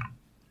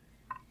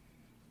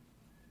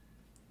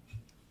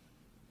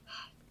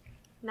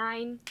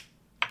 9.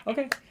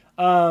 Okay.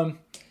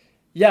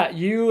 Yeah,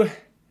 you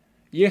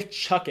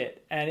chuck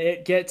it, and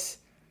it gets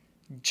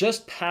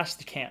just past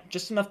the camp,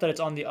 just enough that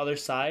it's on the other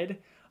side,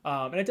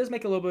 and it does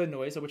make a little bit of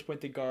noise, at which point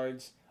the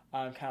guards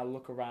kind of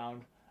look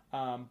around,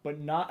 but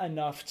not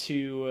enough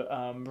to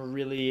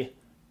really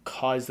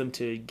cause them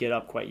to get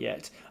up quite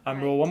yet.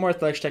 Roll one more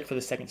athletics check for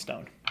the second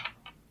stone.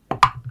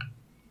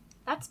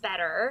 That's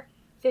better.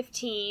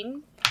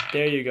 15.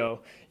 There you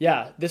go.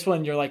 Yeah, this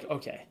one you're like,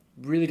 okay,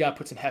 really got to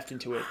put some heft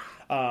into it.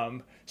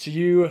 So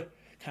you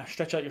kind of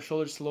stretch out your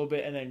shoulders a little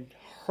bit and then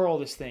hurl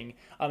this thing,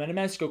 and it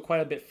manages to go quite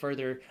a bit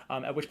further,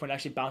 at which point it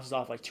actually bounces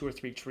off like 2 or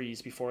 3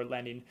 trees before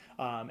landing,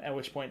 at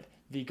which point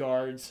the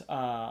guards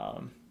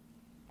kind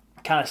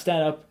of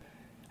stand up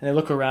and they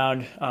look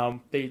around.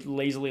 They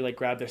lazily like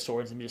grab their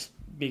swords and just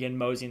begin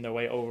moseying their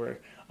way over,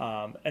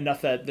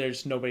 enough that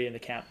there's nobody in the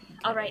camp.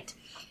 All right.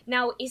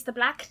 Now, is the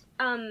black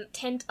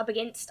tent up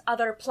against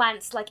other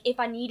plants? Like, if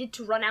I needed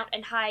to run out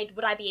and hide,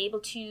 would I be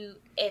able to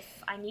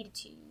if I needed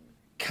to?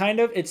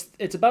 Kind of.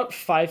 It's about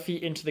 5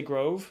 feet into the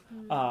grove,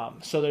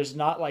 so there's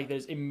not like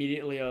there's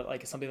immediately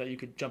like something that you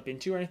could jump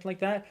into or anything like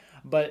that,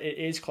 but it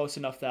is close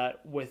enough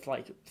that with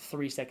like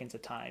 3 seconds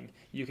of time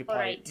you could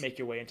probably make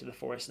your way into the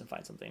forest and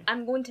find something.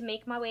 I'm going to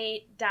make my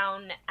way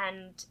down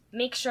and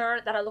make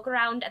sure that I look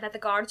around and that the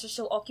guards are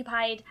still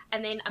occupied,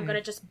 and then I'm going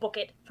to just book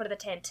it for the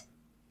tent.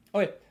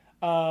 Okay.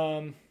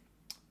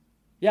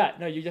 Yeah,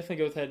 no, you definitely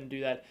go ahead and do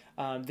that.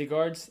 The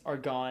guards are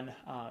gone,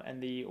 and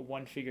the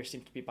one figure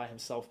seems to be by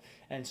himself.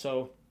 And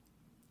so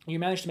you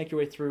manage to make your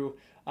way through.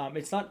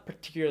 It's not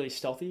particularly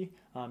stealthy,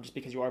 just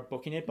because you are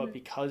booking it, but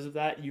because of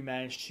that, you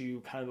manage to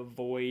kind of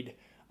avoid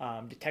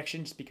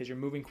detection just because you're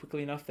moving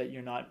quickly enough that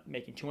you're not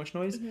making too much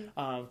noise.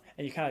 And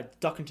you kind of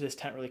duck into this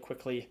tent really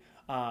quickly.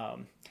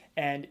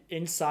 And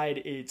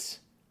inside it's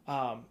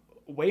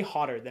way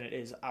hotter than it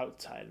is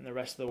outside in the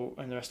rest of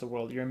the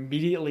world. You're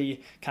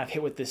immediately kind of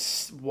hit with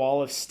this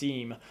wall of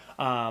steam,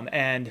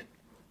 and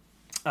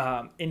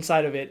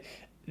inside of it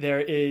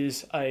there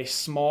is a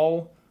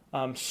small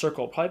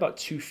circle, probably about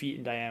 2 feet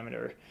in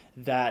diameter,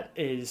 that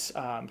is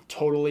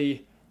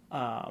totally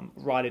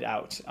rotted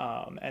out,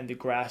 and the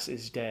grass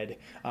is dead.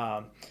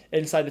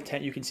 Inside the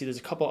tent you can see there's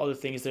a couple other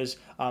things. There's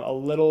a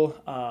little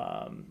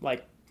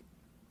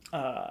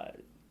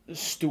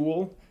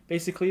stool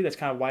basically that's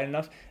kind of wide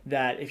enough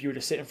that if you were to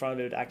sit in front of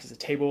it, it would act as a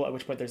table, at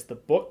which point there's the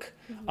book,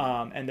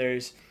 and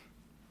there's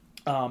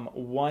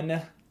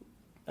one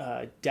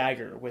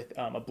dagger with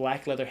a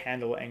black leather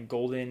handle and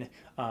golden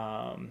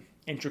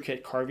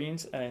intricate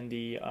carvings in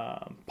the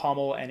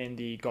pommel and in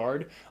the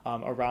guard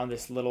around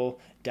this little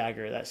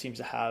dagger that seems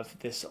to have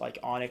this like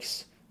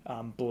onyx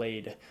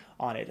blade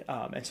on it.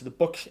 And so the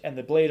book and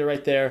the blade are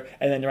right there,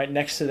 and then right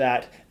next to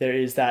that there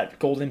is that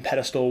golden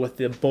pedestal with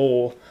the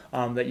bowl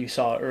that you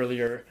saw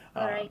earlier.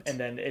 All right. And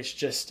then it's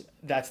just,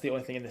 that's the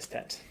only thing in this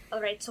tent.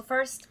 All right, so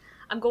first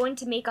I'm going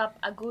to make up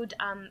a good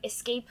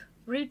escape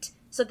route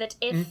so that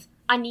if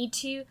I need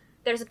to,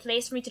 there's a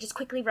place for me to just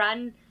quickly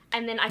run,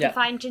 and then I can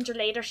find Ginger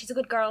later. She's a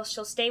good girl.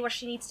 She'll stay where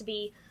she needs to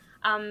be.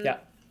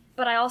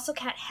 But I also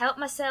can't help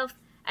myself,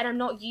 and I'm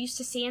not used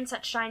to seeing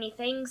such shiny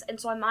things, and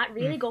so I might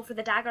really go for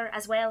the dagger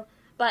as well.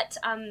 But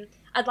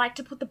I'd like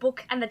to put the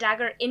book and the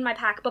dagger in my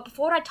pack. But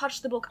before I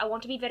touch the book, I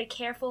want to be very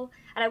careful,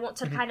 and I want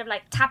to kind of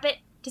like tap it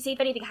to see if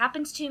anything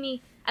happens to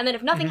me. And then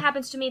if nothing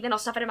happens to me, then I'll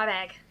stuff it in my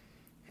bag.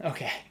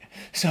 Okay.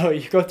 So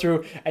you go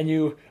through and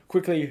you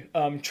quickly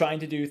trying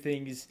to do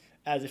things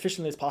as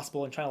efficiently as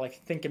possible and trying to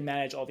like think and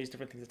manage all these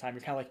different things at a time.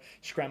 You're kind of like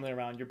scrambling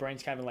around. Your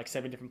brain's kind of in like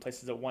 7 different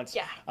places at once.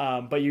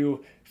 Yeah. But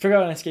you figure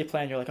out an escape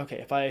plan. You're like, okay,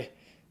 if I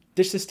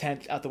ditch this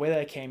tent out the way that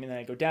I came and then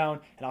I go down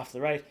and off to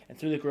the right and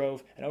through the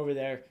grove and over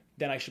there,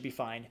 then I should be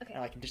fine. Okay.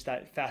 And I can ditch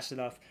that fast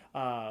enough.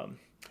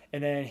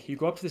 And then you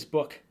go up to this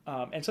book.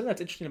 And something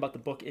that's interesting about the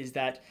book is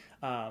that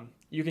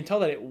you can tell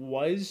that it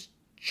was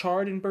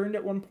charred and burned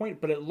at one point,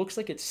 but it looks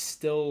like it's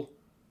still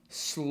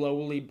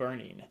slowly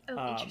burning.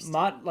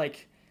 Not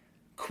like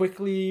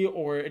quickly,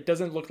 or it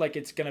doesn't look like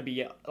it's gonna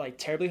be like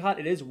terribly hot.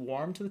 It is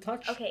warm to the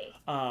touch. Okay.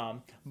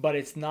 But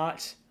it's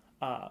not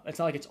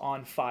like it's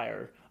on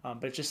fire.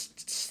 But it's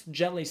just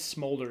gently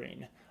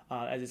smoldering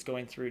as it's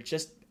going through.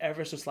 Just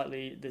ever so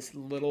slightly, this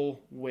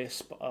little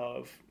wisp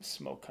of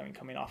smoke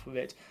coming off of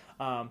it.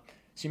 So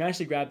you manage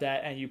to grab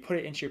that and you put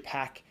it into your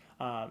pack.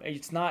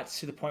 It's not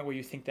to the point where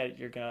you think that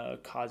you're gonna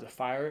cause a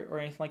fire or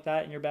anything like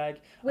that in your bag.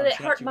 Will it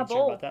hurt my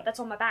bow that's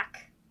on my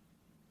back?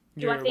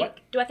 Do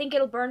I think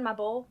it'll burn my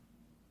bow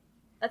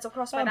that's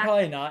across my back?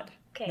 Probably not.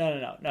 Okay.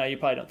 No, you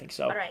probably don't think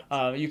so. All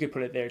right. You could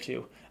put it there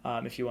too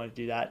if you want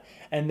to do that.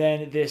 And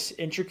then this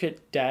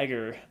intricate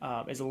dagger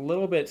is a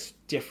little bit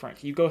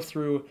different. You go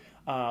through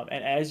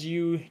and as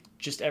you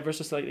just ever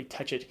so slightly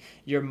touch it,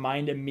 your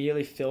mind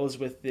immediately fills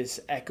with this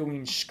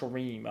echoing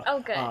scream.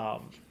 Oh, good.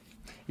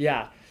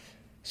 Yeah.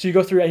 So you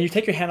go through and you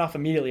take your hand off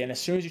immediately, and as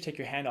soon as you take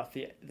your hand off,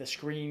 the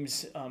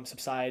screams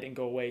subside and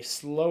go away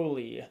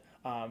slowly,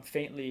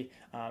 faintly,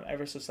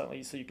 ever so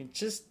slightly, so you can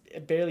just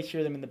barely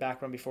hear them in the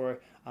background before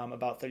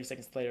about 30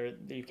 seconds later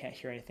you can't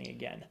hear anything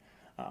again.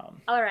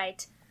 All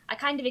right. I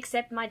kind of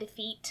accept my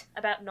defeat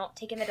about not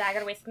taking the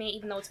dagger with me,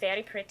 even though it's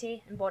very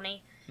pretty and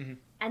bonny. Mm-hmm.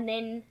 And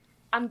then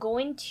I'm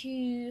going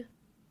to...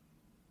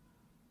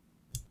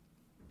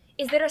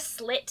 Is there a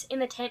slit in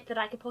the tent that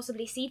I could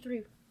possibly see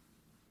through?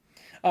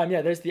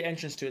 Yeah, there's the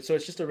entrance to it. So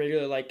it's just a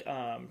regular like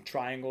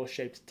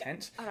triangle-shaped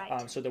tent. All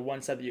right. So the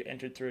one side that you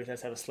entered through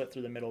does have a slit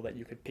through the middle that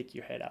you could pick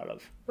your head out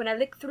of. When I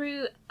look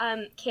through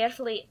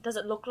carefully, does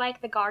it look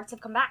like the guards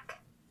have come back?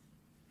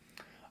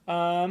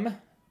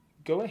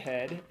 Go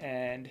ahead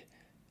and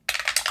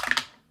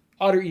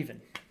odd or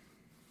even.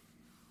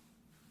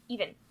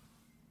 Even.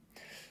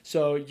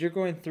 So you're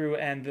going through,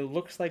 and it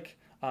looks like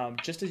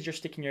just as you're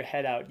sticking your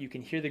head out, you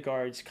can hear the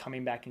guards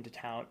coming back into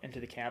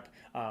the camp.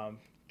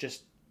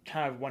 Just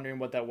kind of wondering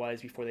what that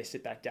was before they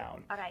sit back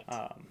down. All right.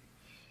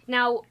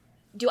 Now,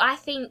 do I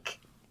think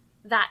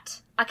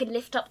that I could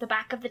lift up the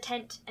back of the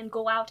tent and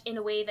go out in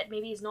a way that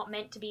maybe is not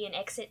meant to be an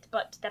exit,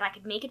 but that I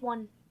could make it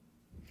one?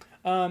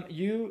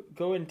 You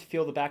go and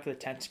feel the back of the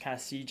tent to kind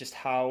of see just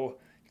how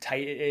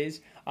tight it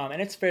is,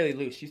 and it's fairly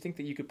loose. You think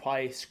that you could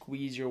probably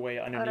squeeze your way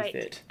underneath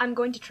it. I'm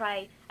going to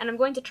try, and I'm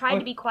going to try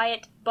to be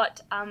quiet, but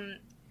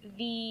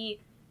the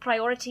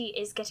priority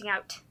is getting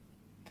out.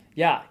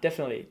 Yeah,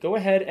 definitely. Go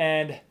ahead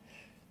and...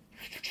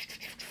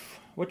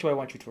 What do I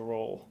want you to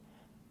roll?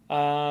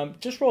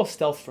 Just roll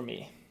stealth for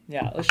me.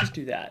 Yeah, let's just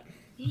do that.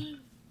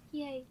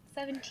 Yay,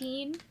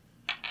 17.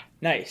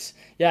 Nice.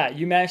 Yeah,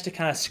 you managed to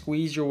kind of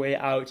squeeze your way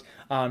out,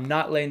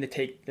 not letting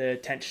the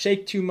tent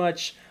shake too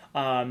much,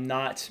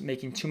 not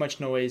making too much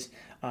noise,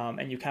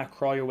 and you kind of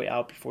crawl your way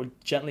out before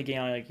gently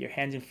getting on your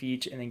hands and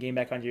feet, and then getting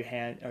back onto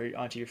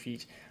your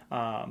feet,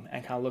 and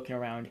kind of looking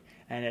around.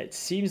 And it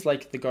seems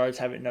like the guards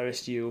haven't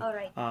noticed you. All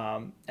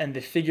right. And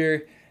the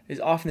figure is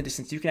off in the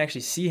distance. You can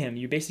actually see him.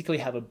 You basically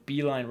have a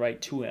beeline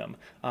right to him,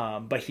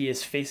 but he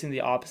is facing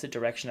the opposite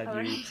direction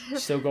of you,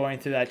 still going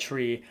through that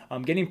tree.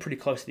 Getting pretty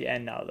close to the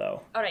end now,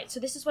 though. All right, so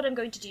this is what I'm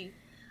going to do.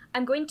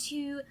 I'm going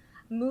to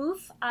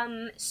move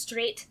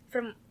straight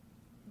from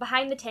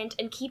behind the tent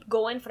and keep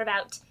going for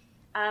about,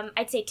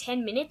 I'd say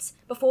 10 minutes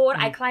before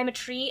I climb a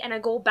tree and I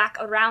go back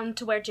around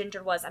to where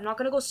Ginger was. I'm not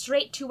going to go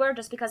straight to her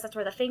just because that's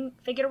where the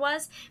figure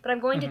was, but I'm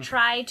going to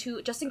try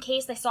to, just in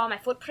case they saw my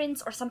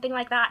footprints or something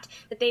like that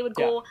they would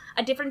go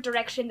a different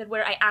direction than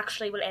where I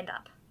actually will end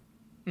up.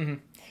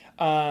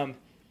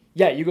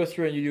 Yeah, you go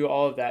through and you do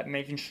all of that,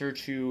 making sure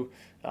to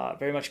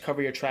very much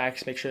cover your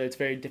tracks, make sure that it's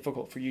very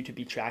difficult for you to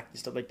be tracked and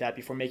stuff like that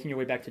before making your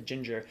way back to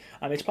Ginger.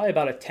 It's probably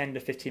about a 10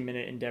 to 15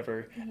 minute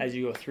endeavor as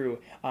you go through.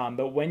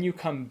 But when you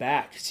come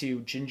back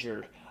to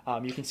Ginger,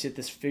 you can see that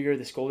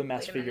this golden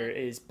masked figure,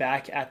 is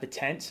back at the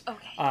tent.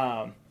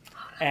 Okay.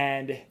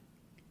 And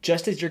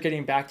just as you're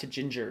getting back to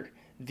Ginger,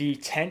 the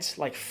tent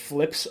like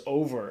flips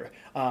over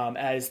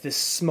as this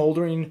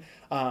smoldering,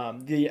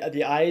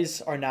 the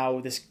eyes are now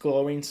this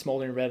glowing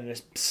smoldering red, and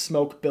there's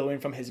smoke billowing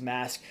from his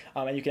mask,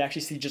 and you can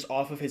actually see just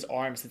off of his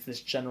arms that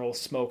this general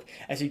smoke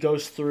as he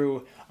goes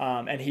through,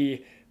 and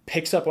he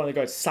picks up one of the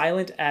guards,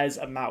 silent as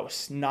a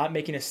mouse, not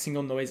making a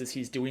single noise as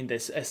he's doing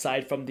this,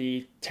 aside from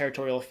the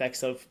territorial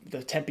effects of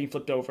the tent being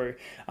flipped over.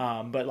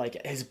 But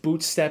like his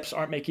boot steps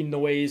aren't making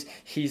noise.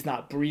 He's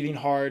not breathing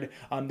hard.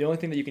 The only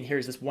thing that you can hear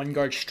is this one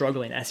guard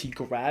struggling as he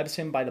grabs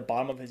him by the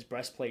bottom of his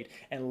breastplate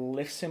and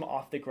lifts him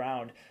off the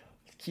ground,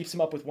 keeps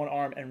him up with one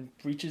arm and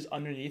reaches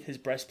underneath his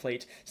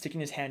breastplate, sticking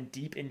his hand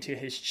deep into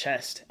his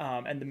chest.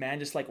 And the man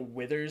just like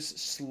withers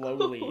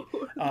slowly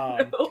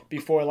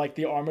before like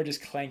the armor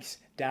just clanks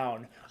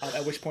down.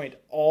 At which point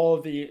all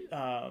of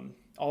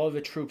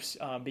the troops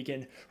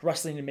begin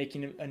rustling and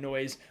making a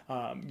noise.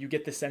 You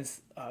get the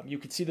sense, you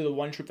could see that the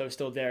one troop that was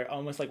still there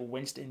almost like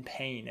winced in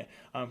pain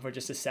for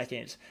just a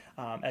second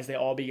as they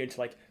all begin to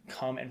like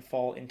come and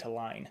fall into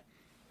line.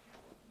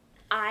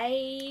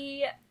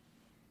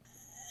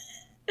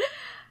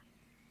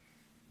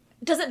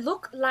 Does it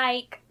look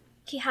like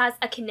he has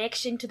a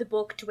connection to the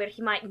book to where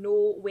he might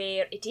know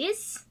where it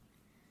is?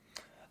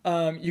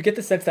 You get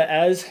the sense that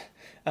as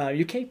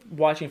you keep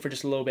watching for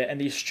just a little bit,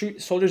 and these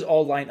soldiers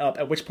all line up,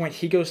 at which point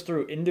he goes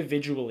through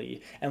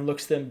individually and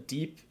looks them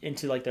deep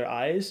into like their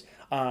eyes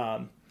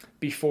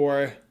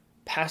before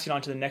passing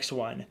on to the next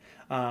one.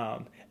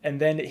 And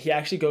then he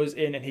actually goes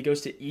in and he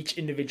goes to each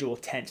individual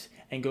tent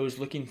and goes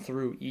looking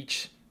through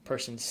each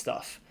person's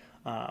stuff.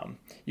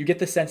 You get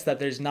the sense that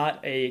there's not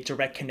a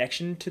direct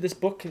connection to this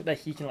book, that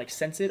he can like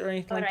sense it or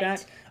anything like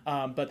that,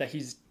 but that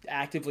he's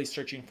actively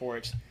searching for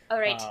it.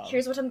 Alright,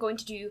 here's what I'm going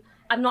to do.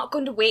 I'm not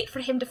going to wait for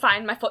him to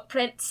find my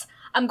footprints.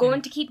 I'm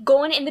going to keep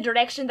going in the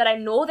direction that I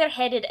know they're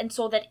headed, and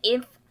so that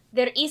if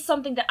there is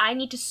something that I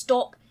need to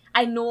stop,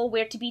 I know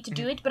where to be to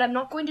do it, but I'm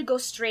not going to go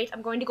straight.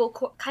 I'm going to go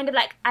kind of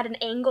like at an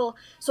angle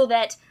so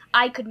that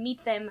I could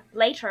meet them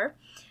later.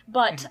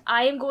 But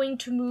I am going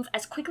to move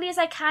as quickly as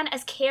I can,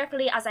 as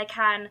carefully as I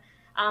can,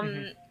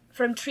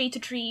 from tree to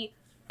tree,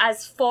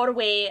 as far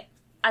away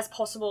as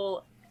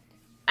possible.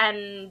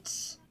 And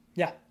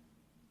yeah.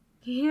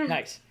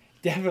 Nice.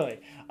 Definitely.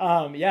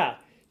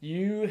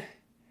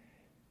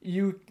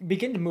 You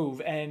begin to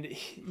move, and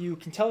you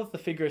can tell that the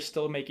figure is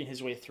still making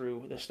his way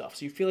through the stuff.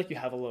 So you feel like you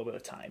have a little bit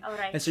of time. All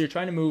right. And so you're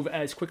trying to move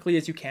as quickly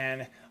as you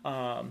can,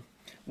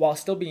 while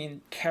still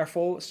being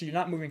careful. So you're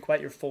not moving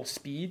quite your full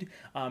speed,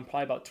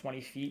 probably about 20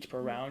 feet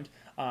per round,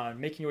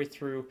 making your way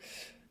through,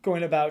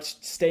 going about,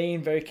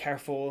 staying very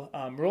careful.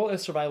 Roll a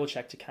survival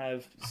check to kind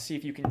of see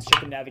if you can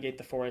circumnavigate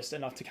the forest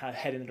enough to kind of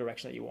head in the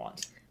direction that you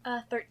want.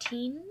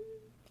 13.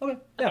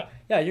 Okay.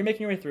 Yeah, you're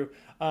making your way through.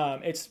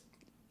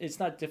 It's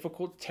not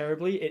difficult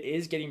terribly. It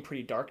is getting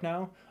pretty dark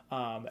now.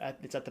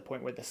 It's at the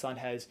point where the sun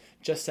has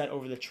just set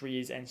over the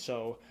trees, and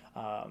so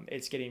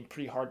it's getting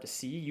pretty hard to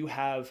see. You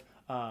have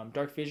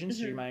dark vision,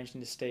 so you're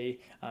managing to stay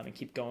and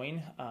keep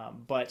going,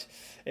 but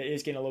it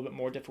is getting a little bit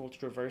more difficult to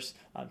traverse.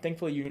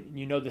 Thankfully,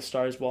 you know the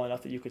stars well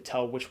enough that you could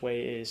tell which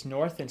way is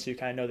north, and so you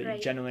kind of know that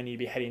you generally need to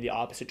be heading the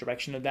opposite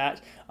direction of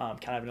that,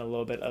 kind of in a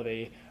little bit of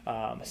a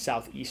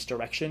southeast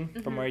direction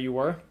from where you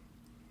were.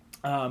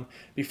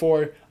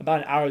 Before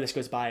about an hour this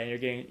goes by,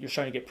 and you're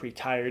starting to get pretty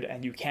tired,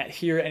 and you can't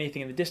hear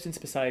anything in the distance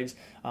besides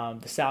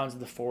the sounds of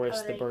the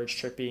forest, the birds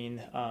chirping,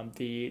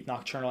 the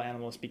nocturnal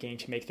animals beginning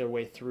to make their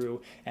way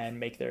through and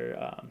make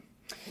their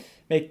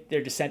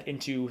descent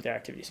into their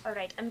activities. All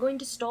right, I'm going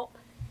to stop,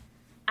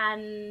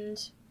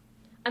 and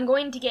I'm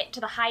going to get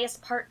to the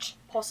highest perch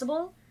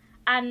possible,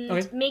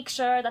 and make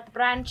sure that the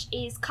branch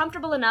is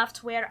comfortable enough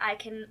to where I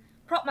can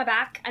prop my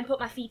back and put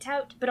my feet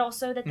out, but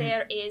also that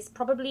there is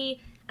probably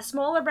a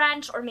smaller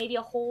branch or maybe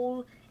a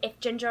hole if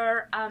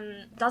Ginger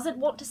doesn't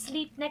want to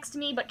sleep next to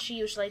me, but she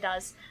usually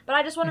does. But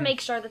I just want to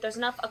make sure that there's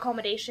enough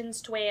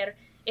accommodations to where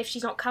if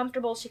she's not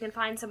comfortable, she can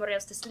find somewhere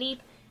else to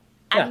sleep.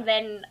 And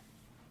then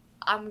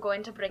I'm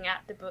going to bring out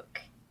the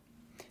book.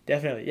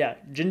 Definitely, yeah.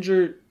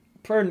 Ginger,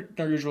 per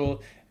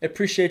usual,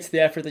 appreciates the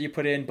effort that you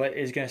put in, but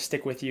is going to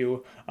stick with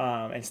you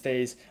and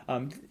stays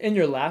in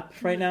your lap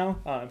right now.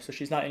 So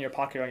she's not in your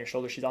pocket or on your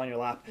shoulder, she's on your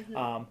lap.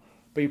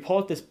 But you pull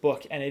out this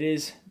book, and it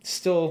is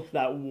still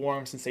that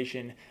warm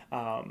sensation.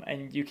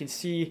 And you can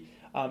see,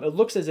 it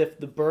looks as if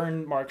the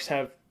burn marks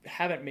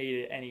haven't made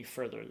it any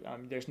further.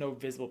 There's no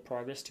visible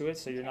progress to it,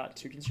 so you're not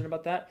too concerned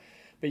about that.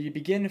 But you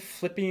begin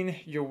flipping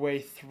your way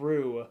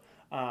through,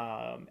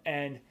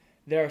 and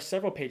there are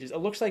several pages. It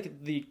looks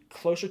like the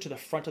closer to the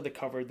front of the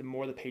cover, the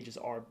more the pages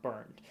are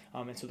burned.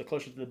 And so the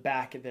closer to the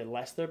back, the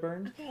less they're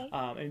burned.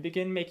 And you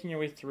begin making your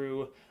way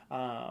through,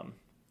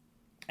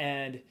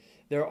 and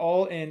they're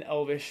all in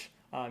Elvish.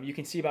 You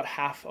can see about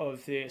half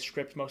of the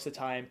script most of the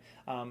time,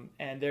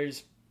 and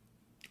there's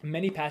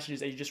many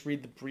passages that you just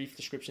read the brief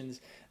descriptions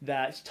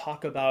that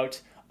talk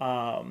about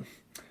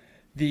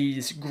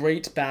these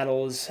great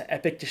battles,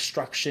 epic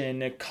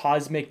destruction,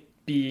 cosmic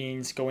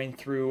beings going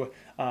through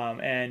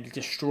and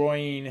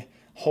destroying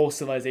whole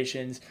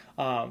civilizations.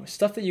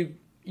 Stuff that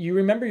you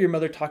remember your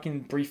mother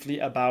talking briefly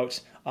about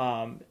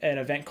an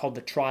event called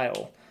the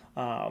Trial,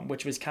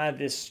 which was kind of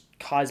this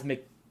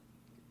cosmic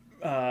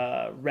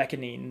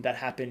reckoning that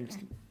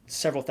happened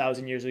several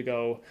thousand years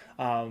ago,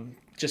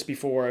 just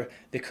before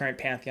the current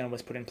pantheon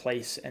was put in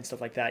place and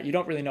stuff like that. You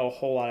don't really know a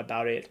whole lot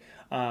about it,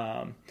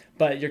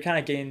 but you're kind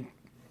of getting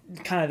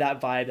kind of that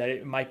vibe that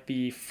it might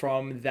be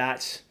from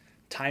that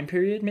time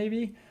period,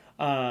 maybe,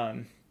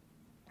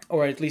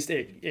 or at least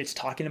it's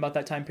talking about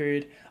that time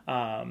period.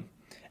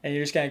 And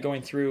you're just kind of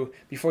going through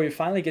before you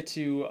finally get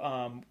to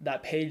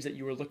that page that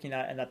you were looking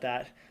at and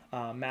that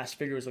masked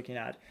figure was looking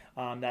at,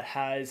 that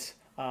has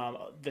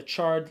the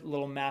charred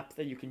little map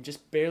that you can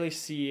just barely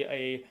see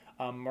a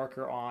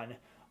marker on,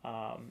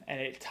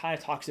 and it kind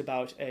of talks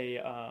about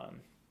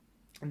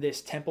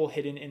this temple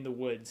hidden in the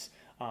woods,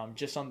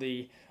 just on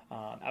the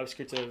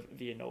outskirts of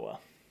Vianola.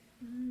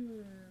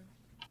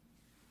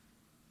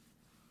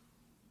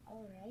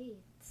 All right.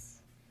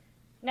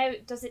 Now,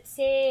 does it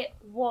say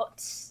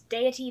what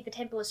deity the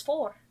temple is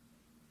for?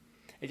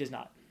 It does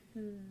not.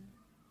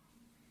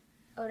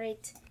 All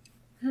right.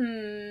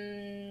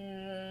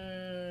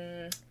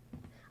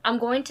 I'm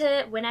going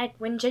to,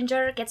 when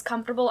Ginger gets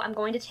comfortable, I'm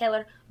going to tell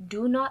her,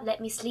 do not let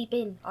me sleep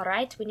in, all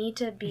right? We need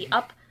to be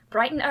up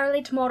bright and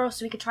early tomorrow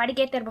so we can try to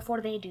get there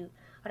before they do,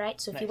 all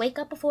right? So if you wake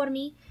up before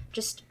me,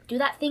 just do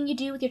that thing you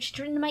do with your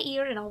children in my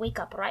ear and I'll wake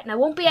up, all right? And I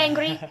won't be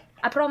angry.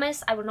 I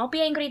promise. I will not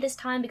be angry this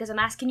time because I'm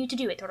asking you to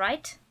do it, all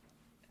right?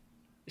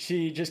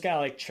 She just kind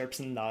of like chirps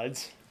and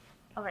nods.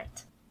 All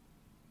right.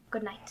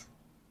 Good night.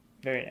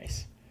 Very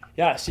nice.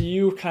 Yeah, so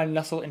you kind of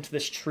nestle into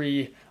this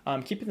tree,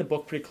 keeping the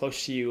book pretty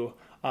close to you.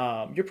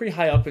 You're pretty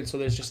high up, and so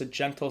there's just a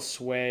gentle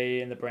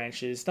sway in the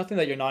branches. Nothing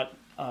that you're not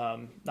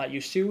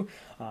used to,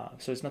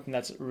 so it's nothing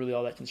that's really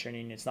all that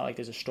concerning. It's not like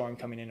there's a storm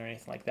coming in or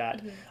anything like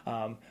that.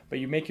 But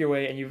you make your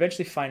way, and you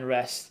eventually find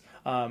rest.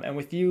 And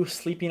with you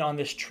sleeping on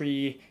this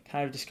tree,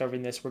 kind of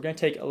discovering this, we're going to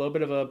take a little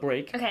bit of a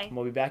break. Okay. And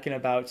we'll be back in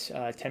about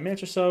 10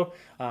 minutes or so.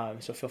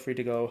 So feel free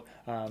to go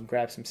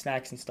grab some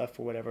snacks and stuff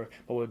or whatever.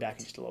 But we'll be back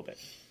in just a little bit.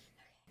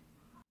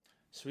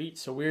 Sweet.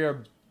 So we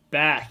are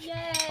back.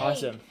 Yay!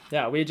 Awesome.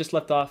 Yeah, we had just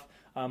left off.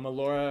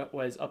 Melora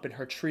was up in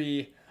her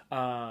tree,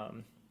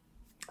 and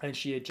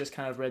she had just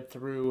kind of read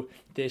through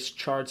this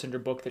charred cinder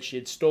book that she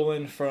had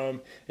stolen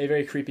from a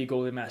very creepy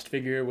golden masked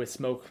figure with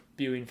smoke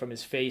spewing from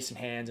his face and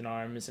hands and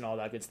arms and all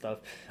that good stuff.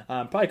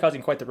 Probably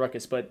causing quite the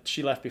ruckus, but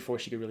she left before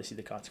she could really see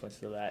the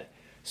consequences of that.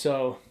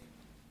 So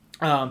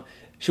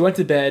she went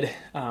to bed,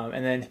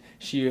 and then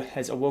she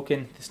has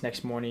awoken this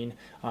next morning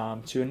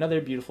to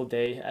another beautiful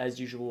day as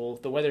usual.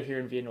 The weather here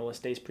in Vianola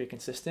stays pretty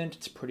consistent.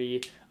 It's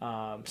pretty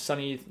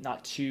sunny,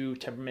 not too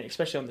temperament,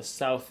 especially on the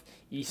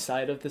southeast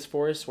side of this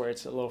forest where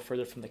it's a little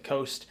further from the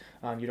coast.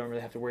 You don't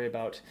really have to worry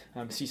about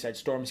seaside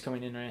storms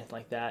coming in or anything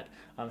like that,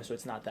 so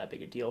it's not that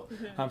big a deal.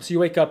 So you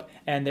wake up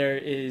and there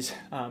is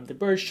the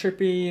birds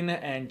chirping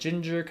and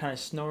Ginger kind of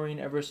snoring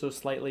ever so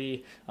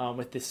slightly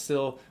with this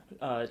still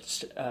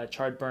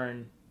charred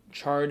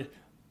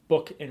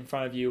book in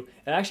front of you.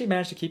 It actually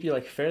managed to keep you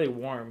like fairly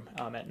warm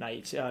at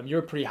night. You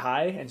were pretty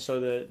high, and so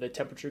the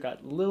temperature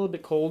got a little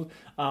bit cold,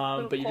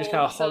 but you just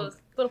kind of hugged.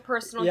 Little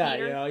personal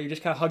heater. Yeah, you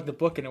just kind of hugged the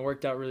book, and it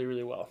worked out really,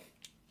 really well.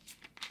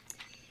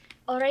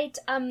 All right.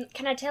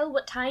 Can I tell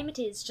what time it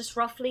is, just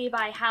roughly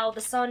by how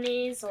the sun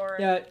is, or?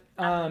 Yeah.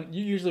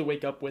 You usually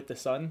wake up with the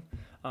sun,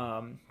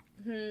 and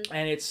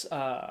it's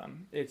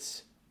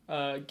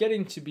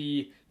getting to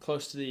be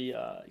close to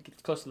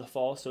the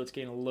fall, so it's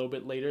getting a little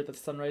bit later that the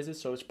sun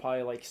rises. So it's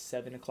probably like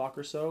 7 o'clock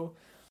or so.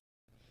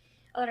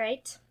 All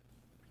right.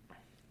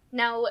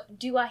 Now,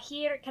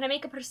 can I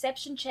make a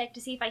perception check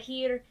to see if I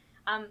hear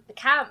the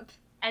camp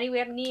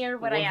anywhere near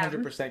where I am?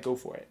 100% go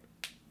for it.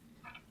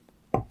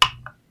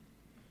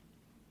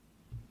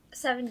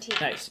 17.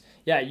 Nice.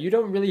 Yeah, you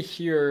don't really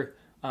hear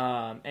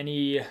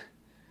any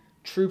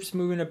troops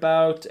moving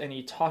about,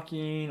 any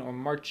talking or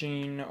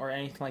marching or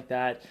anything like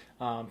that.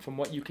 From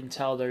what you can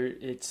tell,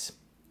 it's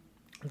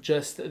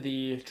just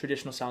the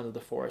traditional sounds of the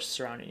forest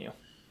surrounding you.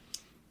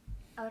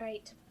 All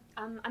right.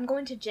 I'm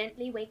going to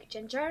gently wake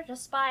Ginger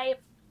just by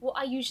what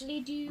I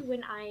usually do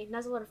when I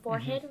nuzzle her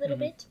forehead a little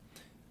bit.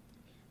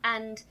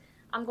 And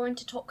I'm going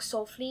to talk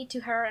softly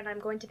to her, and I'm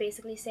going to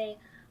basically say,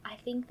 I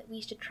think that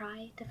we should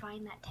try to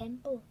find that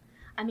temple.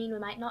 I mean, we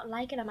might not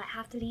like it, I might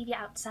have to leave you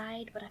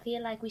outside, but I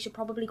feel like we should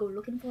probably go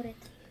looking for it.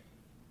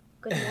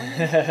 Good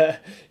morning.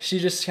 She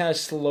just kind of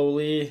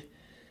slowly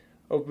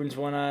opens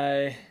one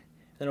eye,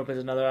 then opens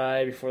another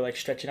eye before like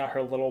stretching out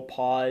her little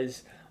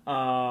paws,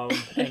 and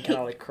kind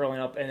of like curling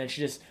up, and then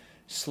she just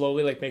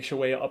slowly like makes her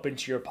way up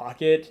into your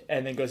pocket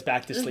and then goes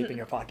back to sleep in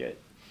your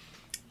pocket.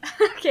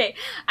 Okay,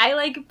 I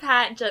like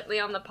pat gently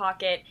on the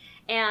pocket,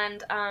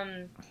 and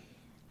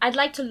I'd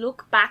like to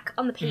look back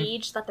on the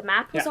page that the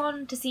map was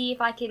on to see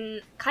if I can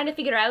kind of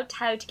figure out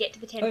how to get to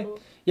the temple.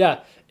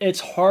 Yeah,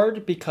 it's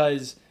hard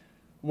because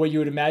what you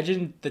would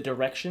imagine the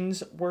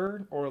directions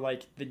were, or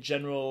like the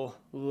general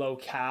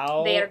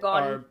locale, They are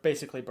gone. are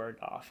basically burned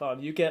off.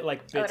 You get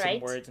like bits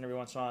and words, and every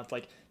once in a while it's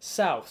like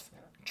south,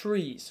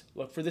 trees,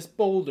 look for this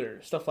boulder,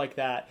 stuff like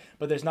that.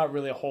 But there's not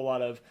really a whole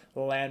lot of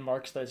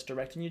landmarks that it's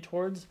directing you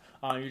towards.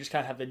 You just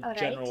kind of have the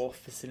general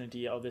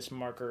vicinity of this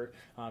marker,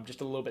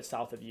 just a little bit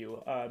south of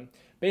you.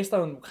 Based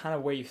on kind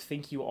of where you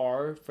think you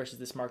are versus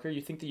this marker,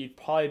 you think that you'd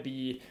probably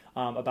be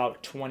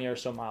about 20 or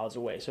so miles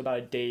away. So about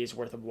a day's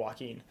worth of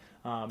walking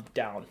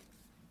down.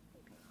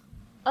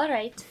 All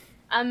right.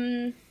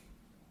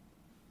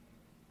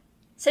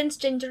 Since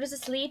Ginger is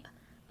asleep,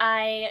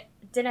 I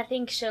didn't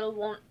think she'll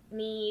want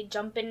me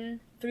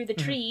jumping through the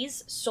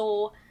trees,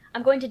 so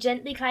I'm going to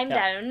gently climb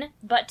down,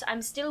 but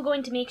I'm still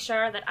going to make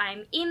sure that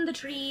I'm in the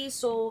trees,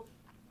 so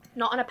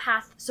not on a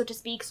path, so to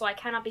speak, so I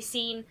cannot be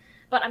seen,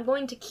 but I'm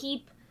going to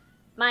keep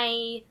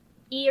my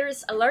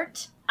ears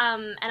alert,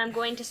 and I'm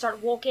going to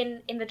start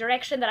walking in the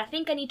direction that I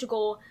think I need to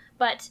go,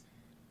 but,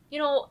 you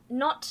know,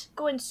 not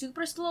going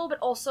super slow, but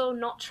also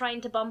not trying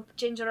to bump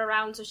Ginger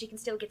around so she can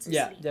still get some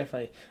sleep. Yeah,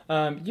 definitely.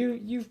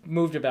 You've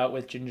moved about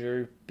with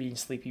Ginger being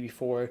sleepy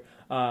before,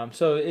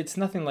 so it's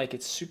nothing like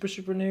it's super,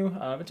 super new.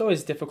 It's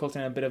always difficult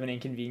and a bit of an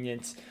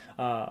inconvenience,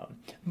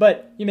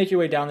 but you make your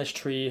way down this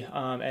tree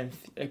and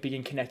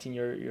begin connecting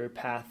your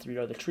path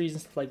through the trees and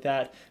stuff like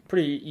that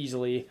pretty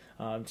easily.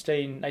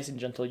 Staying nice and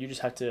gentle, you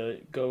just have to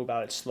go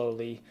about it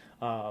slowly.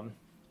 You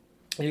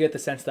get the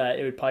sense that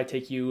it would probably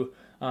take you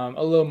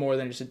a little more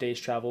than just a day's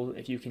travel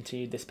if you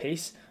continued this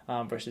pace,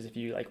 versus if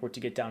you were to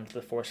get down to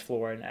the forest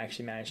floor and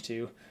actually manage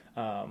to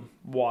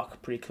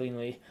walk pretty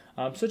cleanly.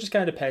 So it just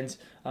kind of depends.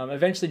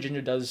 Eventually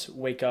Ginger does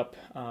wake up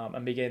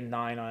and begin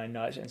gnawing on a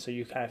nut, and so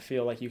you kind of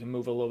feel like you can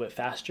move a little bit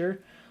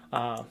faster.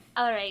 All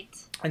right.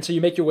 And so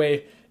you make your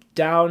way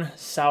down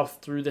south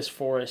through this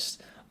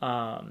forest.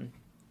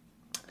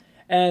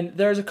 And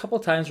there's a couple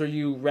times where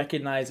you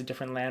recognize a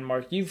different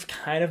landmark. You've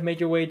kind of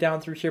made your way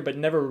down through here, but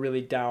never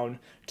really down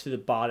to the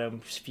bottom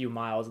few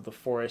miles of the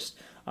forest.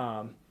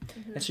 And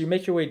so you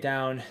make your way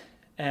down,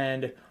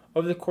 and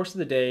over the course of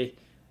the day,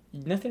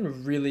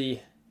 nothing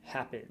really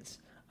happens.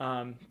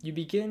 You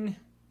begin,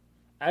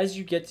 as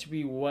you get to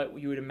be what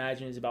you would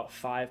imagine is about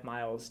 5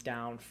 miles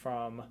down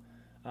from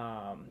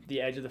the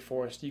edge of the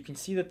forest, you can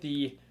see that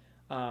the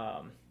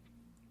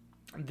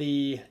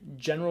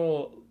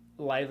general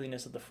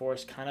liveliness of the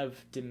forest kind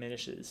of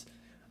diminishes.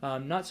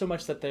 Not so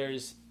much that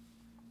there's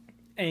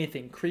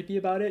anything creepy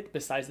about it,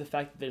 besides the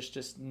fact that there's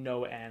just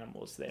no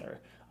animals there.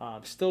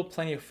 Still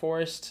plenty of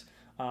forest,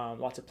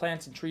 lots of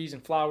plants and trees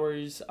and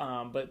flowers,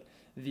 but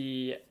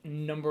the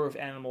number of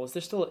animals,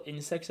 there's still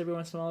insects every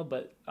once in a while,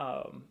 but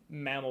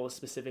mammals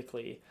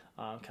specifically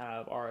kind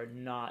of are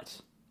not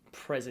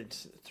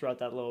present throughout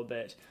that little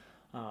bit.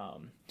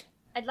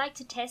 I'd like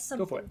to test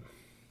something. Go for it.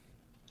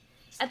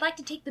 I'd like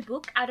to take the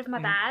book out of my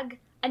bag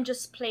and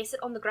just place it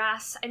on the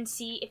grass and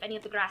see if any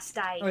of the grass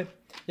died. Okay.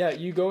 Yeah,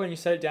 you go and you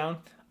set it down,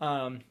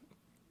 and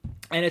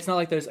it's not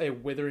like there's a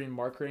withering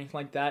mark or anything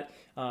like that.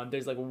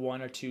 There's like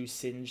 1 or 2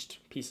 singed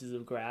pieces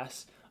of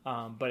grass,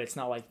 but it's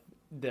not like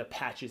the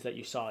patches that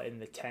you saw in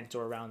the tent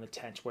or around the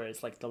tent where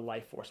it's like the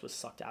life force was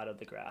sucked out of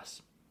the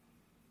grass.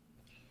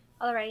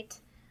 All right.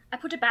 I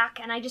put it back,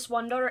 and I just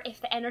wonder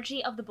if the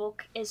energy of the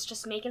book is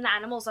just making the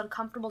animals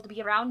uncomfortable to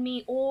be around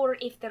me, or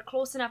if they're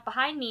close enough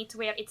behind me to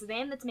where it's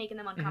them that's making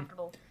them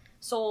uncomfortable.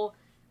 So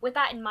with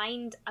that in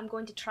mind, I'm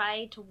going to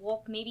try to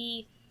walk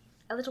maybe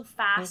a little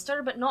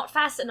faster, but not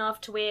fast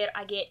enough to where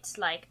I get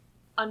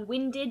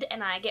unwinded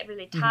and I get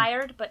really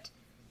tired, but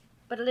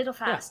a little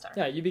faster.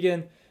 Yeah, you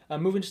begin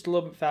moving just a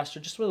little bit faster,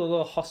 just with a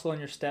little hustle in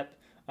your step,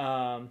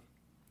 and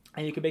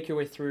you can make your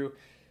way through.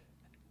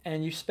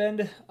 And you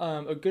spend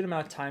a good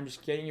amount of time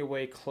just getting your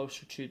way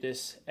closer to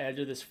this edge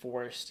of this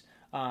forest.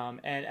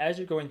 And as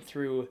you're going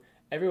through,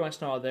 every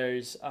once in a while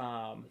there's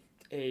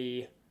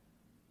a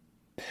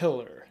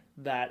pillar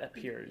that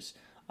appears.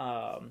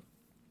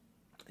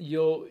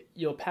 You'll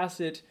pass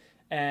it,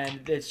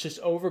 and it's just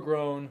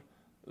overgrown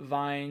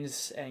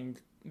vines and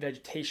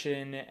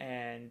vegetation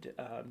and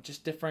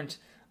just different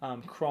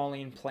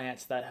crawling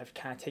plants that have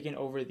kind of taken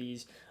over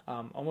these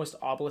almost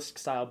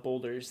obelisk-style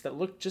boulders that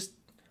look just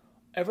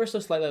ever so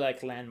slightly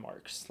like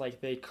landmarks,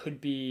 like they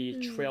could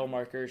be trail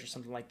markers or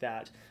something like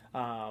that.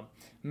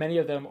 Many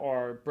of them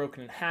are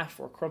broken in half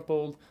or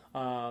crumpled,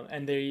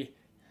 and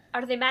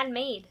are they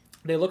man-made?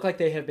 They look like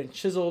they have been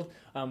chiseled,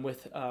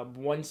 with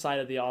one side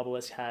of the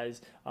obelisk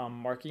has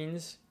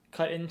markings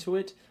cut into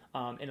it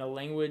in a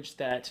language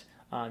that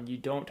you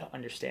don't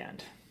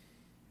understand.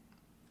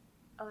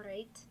 All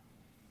right.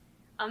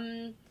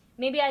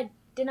 Maybe I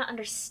didn't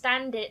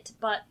understand it,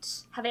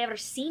 but have I ever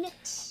seen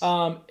it?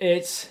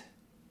 It's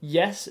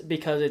yes,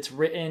 because it's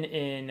written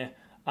in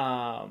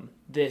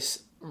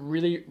this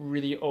really,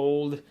 really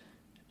old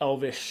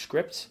Elvish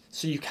script.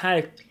 So you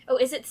kind of... Oh,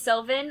 is it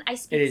Sylvan? I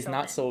speak It is Sylvan.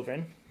 not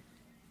Sylvan.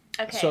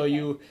 Okay. So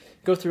you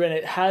go through, and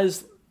it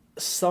has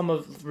some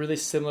of really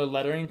similar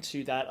lettering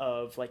to that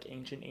of like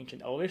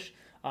ancient Elvish.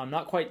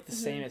 Not quite the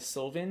same as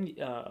Sylvan,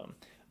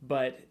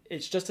 but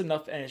it's just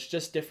enough and it's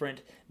just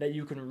different that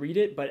you can read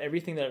it, but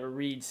everything that it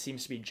reads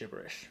seems to be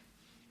gibberish.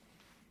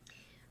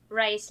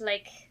 Right,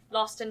 like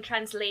lost in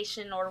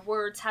translation, or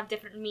words have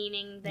different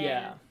meaning than...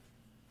 Yeah.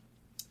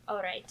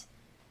 Alright.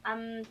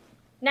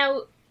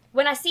 Now,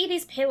 when I see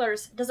these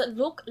pillars, does it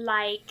look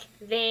like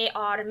they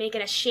are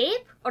making a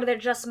shape, or they're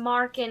just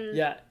marking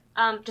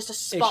just a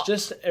spot? It's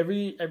just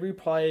every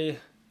probably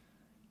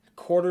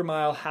quarter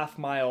mile, half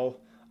mile,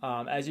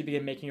 as you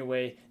begin making your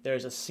way,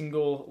 there's a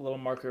single little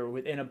marker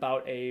within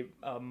about a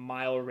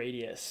mile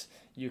radius.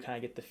 You kind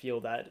of get the feel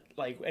that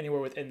like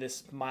anywhere within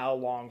this mile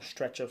long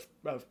stretch of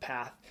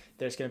path,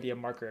 there's going to be a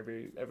marker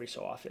every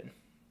so often.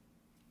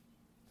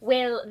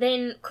 Well,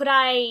 then could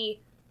I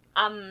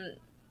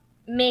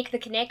make the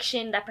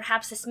connection that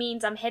perhaps this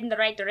means I'm heading the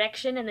right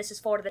direction and this is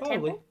for the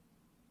temple?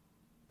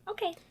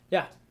 Okay.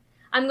 Yeah.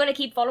 I'm going to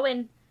keep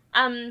following.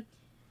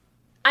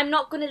 I'm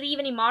not going to leave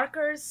any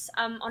markers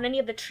on any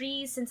of the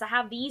trees since I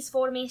have these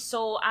for me,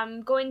 so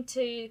I'm going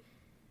to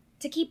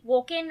keep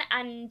walking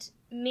and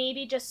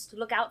maybe just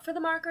look out for the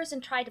markers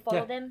and try to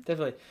follow them.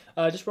 Definitely.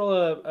 Just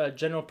roll a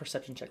general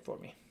perception check for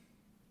me.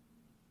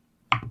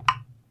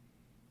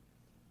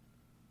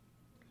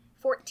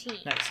 14.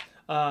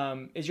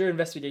 Nice. Is your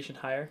investigation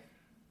higher?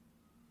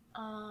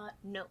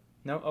 No.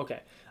 No? Okay.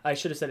 I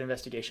should have said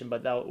investigation,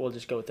 but we'll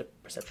just go with the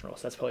perception roll,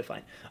 so that's probably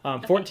fine.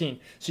 14.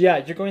 So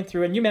yeah, you're going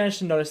through, and you manage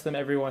to notice them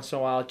every once in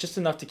a while, just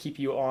enough to keep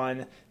you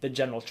on the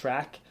general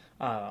track.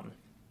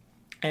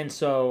 And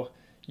so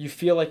you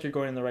feel like you're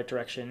going in the right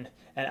direction.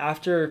 And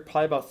after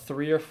probably about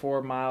 3 or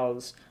 4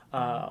 miles,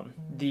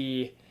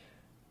 the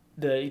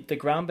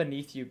ground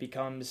beneath you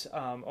becomes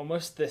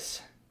almost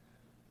this,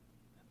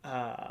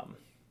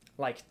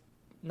 like,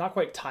 not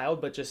quite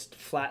tiled, but just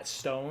flat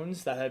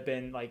stones that have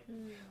been like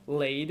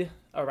laid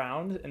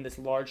around in this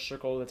large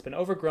circle that's been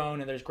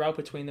overgrown, and there's grout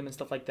between them and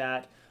stuff like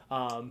that.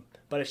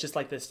 But it's just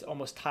like this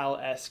almost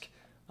tile-esque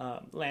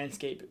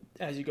landscape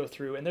as you go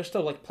through, and there's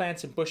still like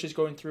plants and bushes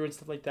going through and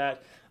stuff like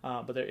that.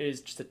 But there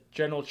is just a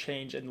general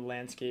change in the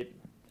landscape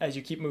as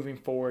you keep moving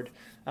forward.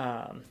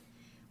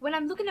 When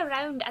I'm looking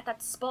around at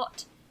that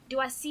spot, do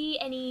I see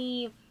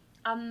any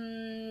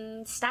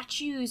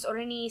statues or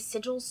any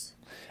sigils?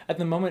 At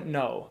the moment,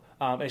 no.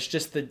 It's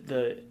just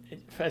the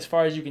as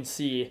far as you can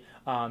see,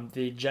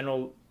 the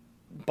general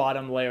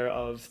bottom layer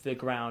of the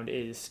ground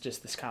is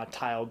just this kind of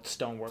tiled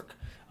stonework.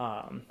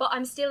 But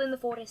I'm still in the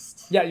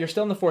forest. Yeah, you're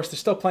still in the forest.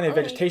 There's still plenty of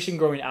vegetation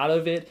growing out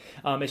of it.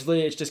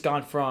 It's just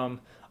gone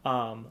from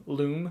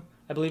loam,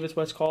 I believe it's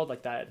what it's called,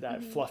 like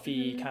that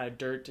fluffy kind of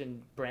dirt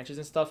and branches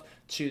and stuff,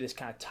 to this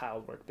kind of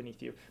tiled work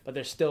beneath you. But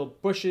there's still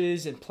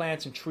bushes and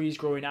plants and trees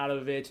growing out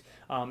of it.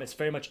 It's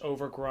very much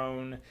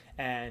overgrown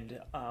and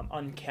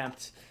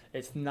unkempt.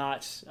 It's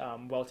not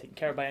well taken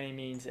care of by any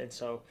means, and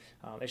so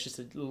it's just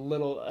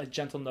a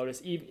gentle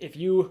notice. If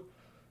you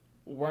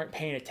weren't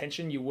paying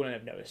attention, you wouldn't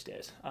have noticed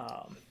it.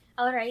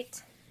 All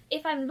right.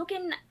 If I'm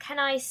looking, can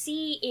I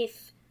see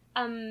if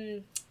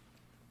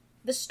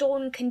the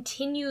stone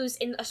continues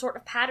in a sort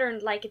of pattern,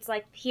 like it's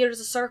like here's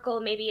a circle,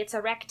 maybe it's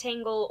a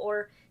rectangle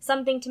or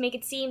something to make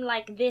it seem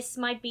like this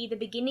might be the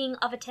beginning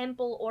of a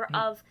temple or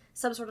of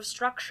some sort of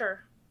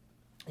structure?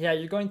 Yeah,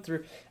 you're going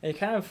through and you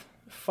kind of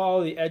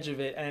follow the edge of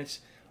it, and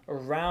it's a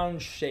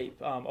round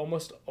shape,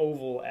 almost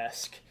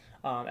oval-esque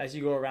as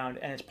you go around,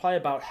 and it's probably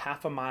about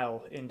half a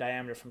mile in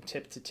diameter from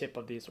tip to tip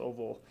of these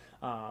oval.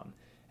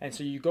 And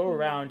so you go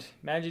around,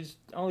 imagine it's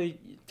only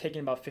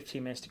taking about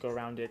 15 minutes to go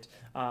around it.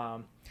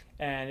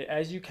 And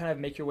as you kind of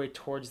make your way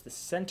towards the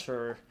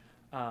center,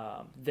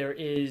 there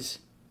is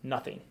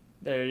nothing.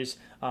 There's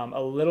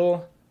a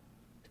little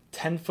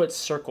 10-foot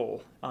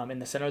circle in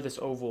the center of this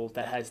oval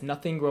that has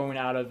nothing growing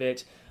out of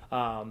it.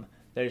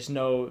 There's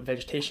no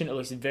vegetation. It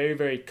looks very,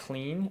 very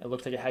clean. It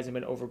looks like it hasn't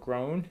been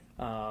overgrown.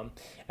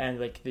 And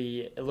like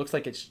it looks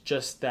like it's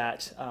just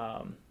that,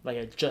 like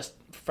a just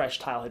fresh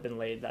tile had been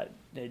laid, that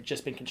it had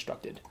just been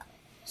constructed.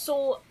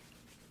 So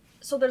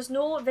there's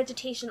no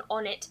vegetation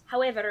on it.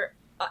 However,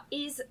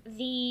 is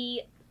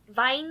the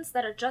vines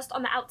that are just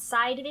on the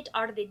outside of it,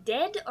 are they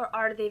dead or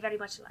are they very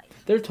much alive?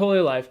 They're totally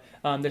alive.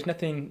 There's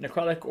nothing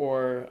necrotic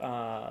or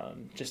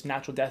just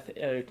natural death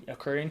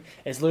occurring.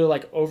 It's literally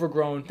like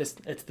overgrown.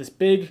 It's this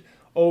big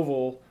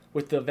oval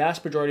with the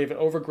vast majority of it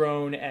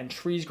overgrown and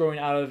trees growing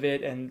out of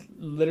it, and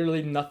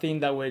literally nothing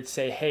that would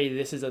say, hey,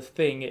 this is a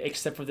thing,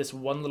 except for this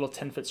one little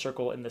 10-foot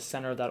circle in the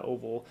center of that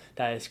oval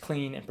that is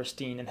clean and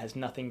pristine and has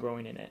nothing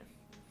growing in it.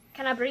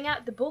 Can I bring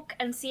out the book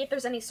and see if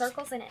there's any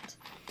circles in it?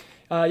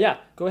 Yeah,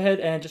 go ahead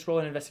and just roll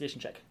an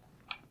investigation check.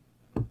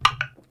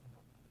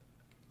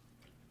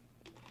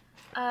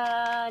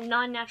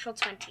 Non-natural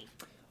 20.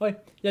 Okay.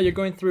 Yeah, you're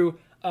going through,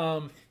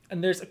 and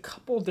there's a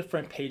couple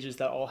different pages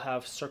that all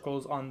have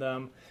circles on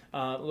them.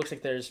 It looks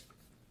like there's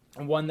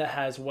one that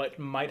has what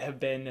might have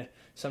been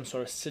some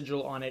sort of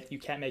sigil on it. You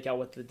can't make out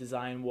what the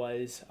design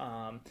was.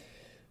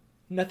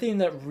 Nothing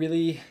that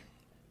really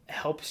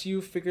helps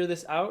you figure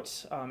this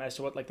out as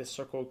to what like the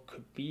circle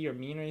could be or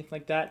mean or anything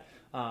like that.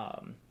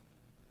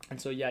 And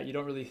so, yeah, you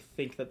don't really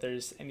think that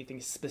there's anything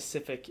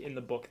specific in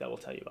the book that will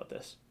tell you about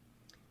this.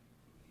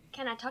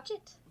 Can I touch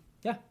it?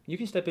 Yeah, you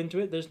can step into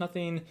it. There's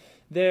nothing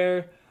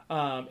there.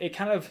 It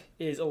kind of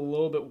is a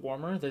little bit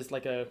warmer. There's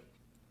like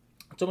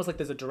it's almost like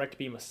there's a direct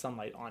beam of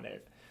sunlight on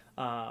it.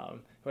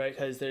 Right?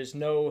 Because there's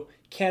no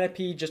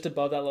canopy just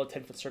above that little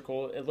 10-foot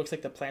circle. It looks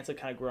like the plants have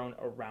kind of grown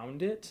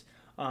around it.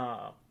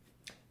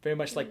 Very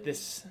much like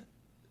this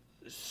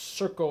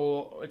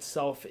circle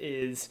itself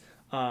is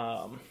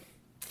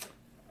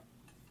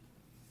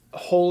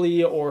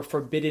holy or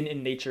forbidden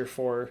in nature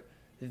for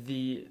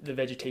the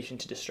vegetation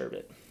to disturb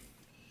it.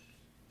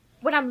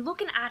 When I'm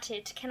looking at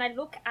it, can I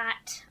look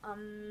at,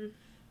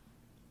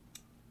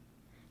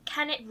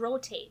 can it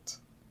rotate?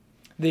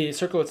 The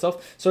circle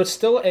itself, so it's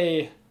still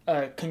a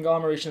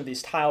conglomeration of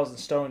these tiles and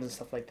stones and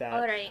stuff like that.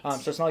 All right.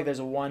 So it's not like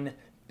there's one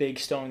big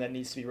stone that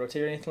needs to be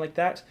rotated or anything like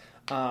that.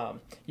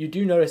 You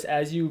do notice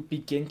as you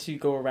begin to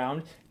go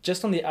around,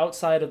 just on the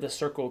outside of the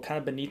circle, kind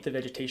of beneath the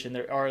vegetation,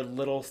 there are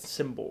little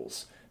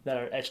symbols that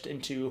are etched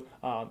into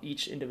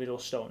each individual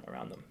stone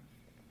around them.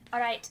 All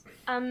right.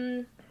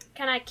 Can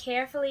I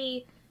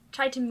carefully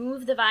try to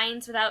move the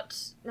vines without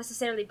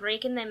necessarily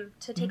breaking them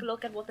to take a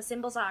look at what the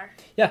symbols are?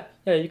 Yeah,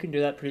 you can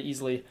do that pretty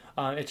easily.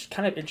 It's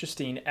kind of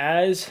interesting.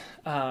 As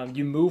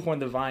you move one of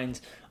the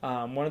vines,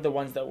 one of the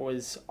ones that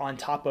was on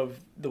top of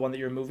the one that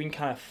you're moving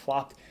kind of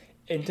flopped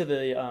into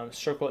the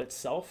circle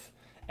itself.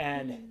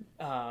 And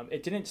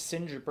it didn't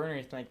singe or burn or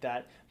anything like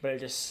that, but it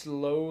just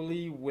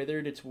slowly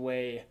withered its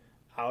way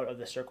out of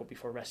the circle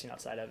before resting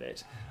outside of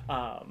it.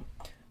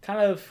 Kind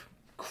of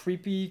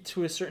creepy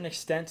to a certain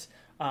extent.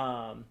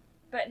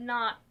 But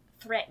not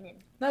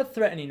threatening. Not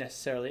threatening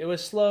necessarily. It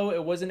was slow.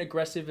 It wasn't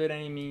aggressive at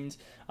any means.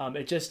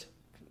 It just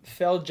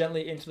fell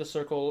gently into the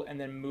circle and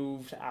then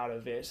moved out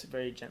of it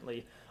very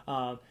gently.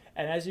 And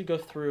as you go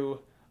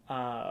through,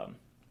 go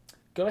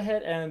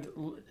ahead and,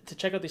 to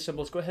check out these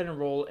symbols, go ahead and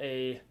roll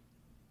a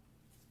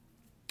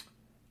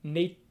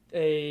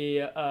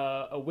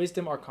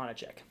Wisdom Arcana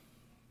check.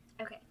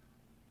 Okay.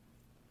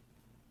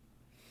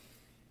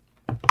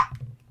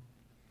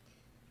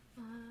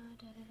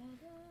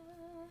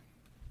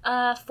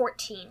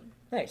 14.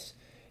 Nice.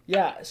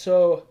 Yeah,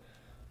 so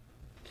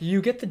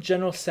you get the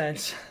general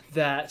sense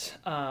that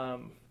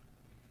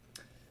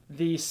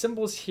the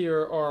symbols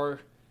here are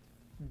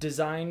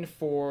designed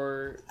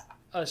for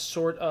a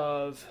sort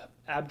of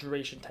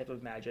abjuration type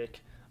of magic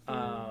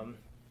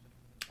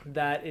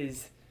that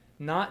is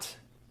not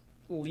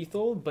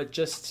lethal, but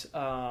just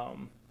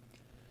kind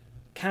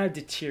of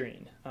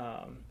deterring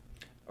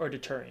or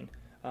deterring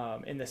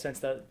in the sense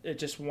that it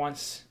just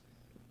wants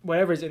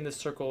whatever's in the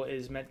circle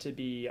is meant to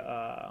be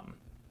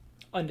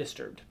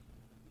undisturbed.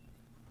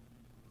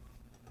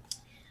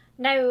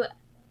 Now,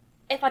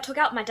 if I took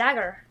out my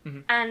dagger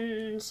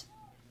and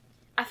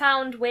I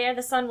found where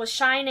the sun was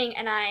shining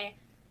and I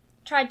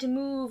tried to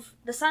move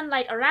the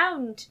sunlight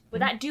around,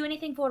 would that do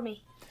anything for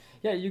me?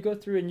 Yeah, you go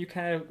through and you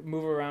kind of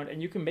move around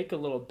and you can make a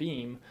little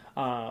beam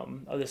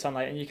of the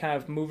sunlight and you kind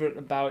of move it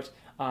about.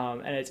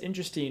 And it's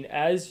interesting,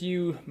 as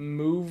you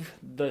move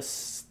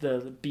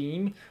the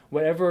beam,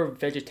 whatever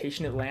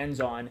vegetation it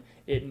lands on,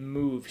 it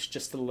moves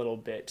just a little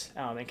bit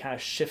and kind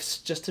of shifts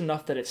just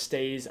enough that it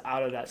stays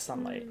out of that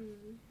sunlight.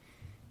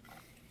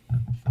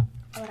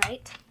 All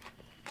right.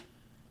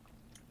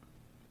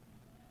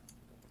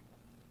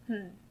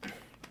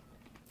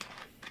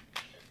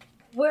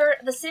 Were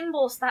the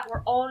symbols that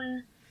were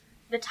on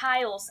the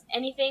tiles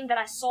anything that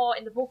I saw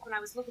in the book when I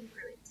was looking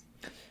through it?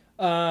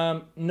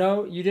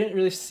 No, you didn't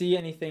really see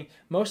anything.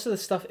 Most of the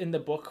stuff in the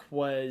book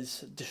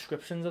was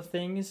descriptions of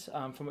things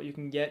from what you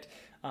can get,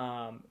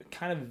 kind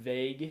of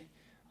vague.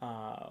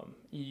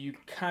 You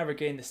kind of are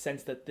getting the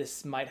sense that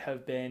this might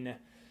have been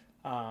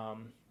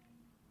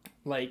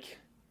like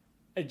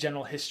a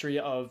general history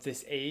of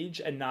this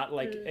age and not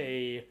like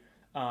a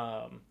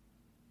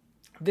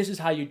this is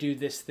how you do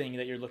this thing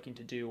that you're looking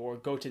to do or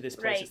go to this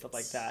place and stuff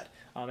like that.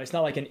 It's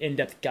not like an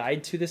in-depth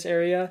guide to this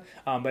area,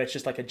 but it's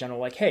just like a general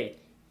like, hey,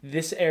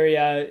 this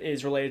area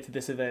is related to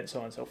this event, so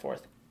on and so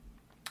forth.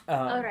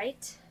 All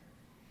right.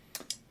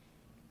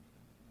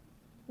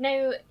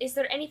 Now, is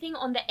there anything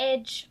on the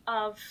edge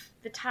of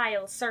the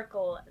tile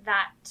circle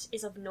that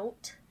is of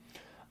note?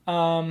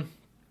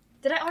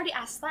 Did I already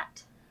ask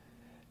that?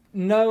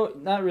 No,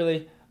 not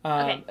really.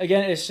 Okay.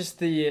 Again, it's just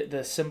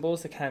the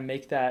symbols that kind of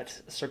make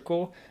that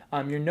circle.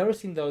 You're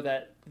noticing, though,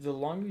 that the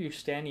longer you're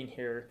standing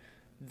here,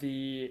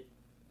 the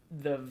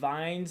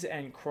vines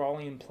and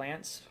crawling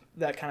plants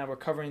that kind of are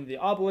covering the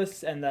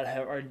obelisks and that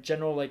are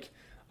general, like,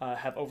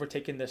 have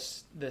overtaken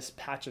this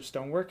patch of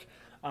stonework,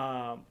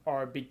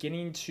 are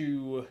beginning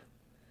to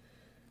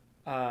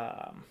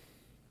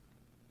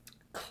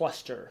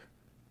cluster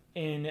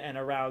in and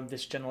around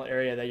this general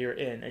area that you're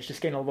in. It's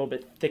just getting a little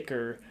bit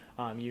thicker,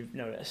 you've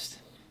noticed.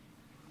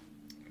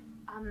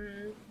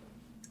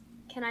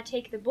 Can I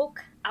take the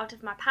book out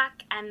of my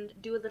pack and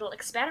do a little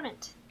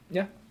experiment?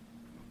 Yeah.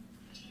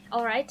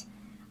 All right.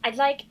 I'd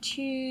like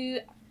to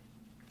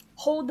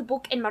hold the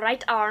book in my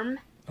right arm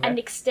and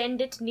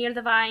extend it near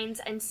the vines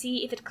and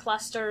see if it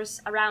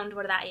clusters around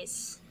where that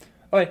is.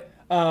 Okay.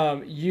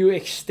 You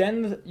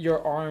extend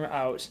your arm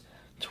out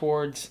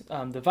towards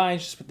the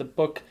vines just with the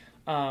book,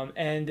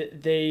 and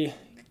they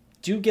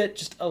do get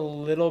just a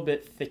little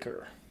bit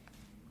thicker.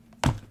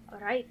 All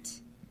right.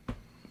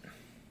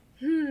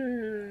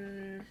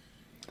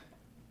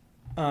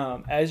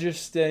 As you're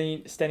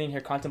standing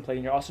here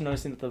contemplating, you're also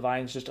noticing that the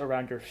vines just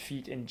around your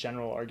feet in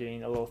general are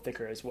getting a little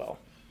thicker as well.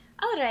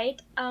 All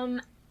right.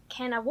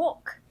 Can I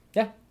walk?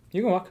 Yeah,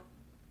 you can walk.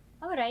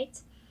 All right.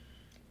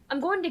 I'm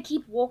going to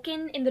keep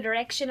walking in the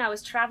direction I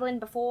was traveling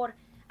before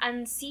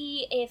and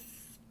see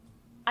if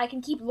I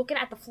can keep looking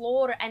at the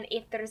floor and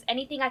if there's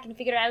anything I can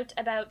figure out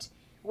about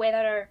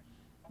whether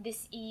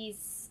this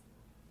is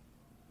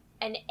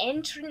an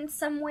entrance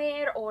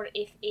somewhere or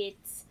if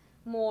it's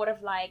more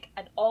of like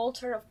an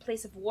altar of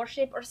place of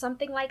worship or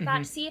something like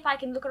that. See if I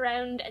can look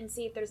around and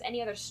see if there's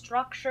any other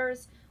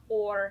structures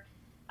or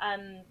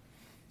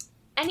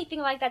anything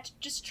like that.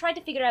 Just try to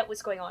figure out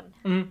what's going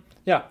on.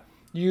 Yeah.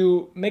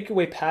 You make your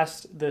way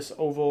past this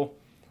oval,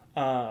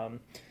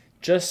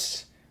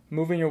 just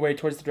moving your way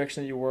towards the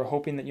direction that you were,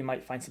 hoping that you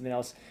might find something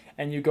else.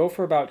 And you go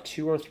for about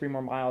 2 or 3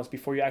 more miles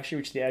before you actually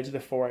reach the edge of the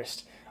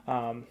forest.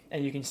 And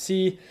you can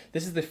see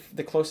this is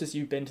the closest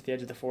you've been to the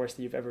edge of the forest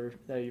that you've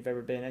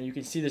ever been. And you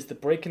can see there's the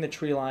break in the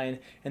tree line,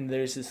 and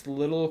there's this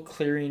little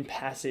clearing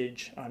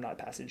pasture,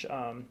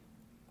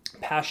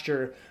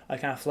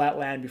 kind of flat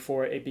land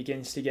before it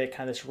begins to get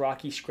kind of this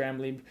rocky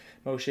scrambling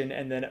motion,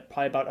 and then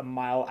probably about a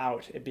mile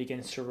out it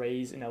begins to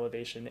raise in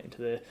elevation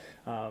into the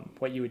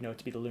what you would know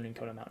to be the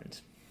Lunankona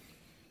Mountains.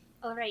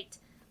 All right.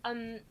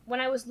 When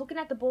I was looking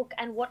at the book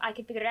and what I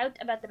could figure out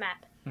about the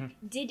map,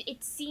 did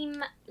it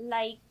seem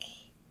like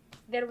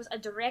there was a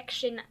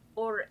direction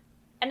or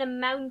an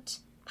amount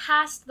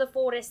past the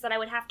forest that I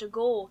would have to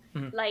go?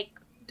 Like,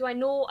 do I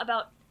know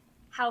about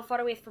how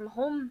far away from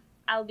home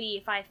I'll be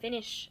if I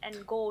finish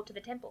and go to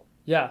the temple?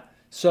 Yeah.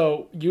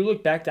 So you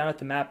look back down at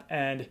the map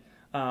and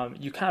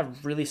you kind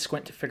of really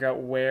squint to figure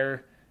out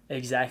where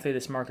exactly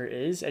this marker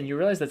is, and you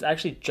realize that's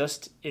actually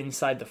just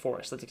inside the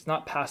forest. It's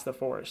not past the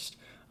forest.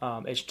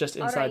 It's just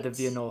inside the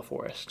Vianola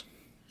forest.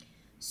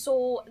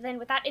 So then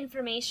with that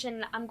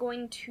information, I'm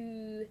going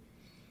to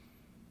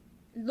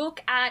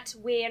look at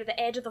where the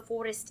edge of the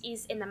forest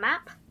is in the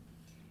map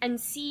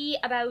and see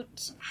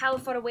about how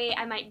far away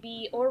I might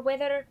be, or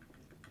whether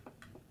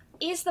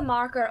is the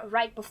marker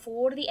right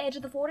before the edge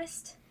of the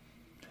forest?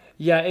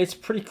 Yeah, it's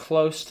pretty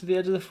close to the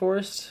edge of the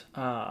forest.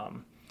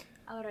 All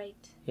right.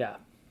 Yeah.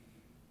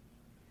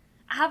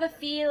 I have a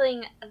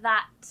feeling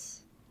that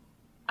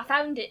I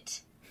found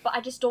it, but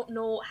I just don't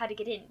know how to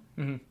get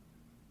in.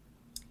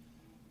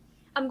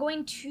 I'm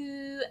going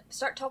to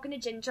start talking to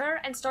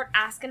Ginger and start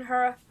asking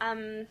her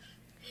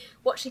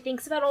what she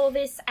thinks about all of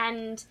this,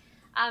 and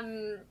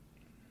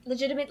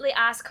legitimately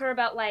ask her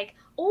about, like,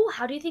 oh,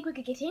 how do you think we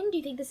could get in? Do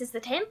you think this is the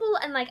temple?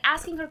 And, like,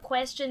 asking her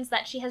questions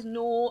that she has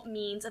no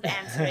means of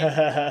answering,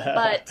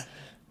 but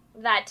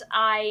that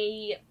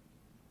I'm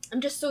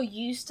just so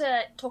used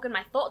to talking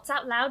my thoughts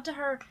out loud to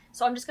her,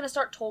 so I'm just going to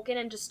start talking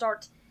and just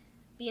start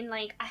being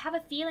like, I have a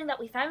feeling that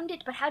we found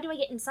it, but how do I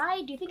get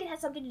inside? Do you think it has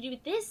something to do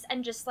with this?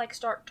 And just, like,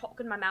 start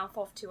talking my mouth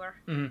off to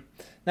her.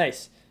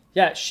 Nice.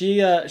 Yeah,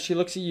 she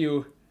looks at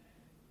you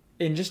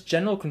in just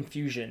general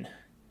confusion,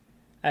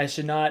 as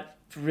to not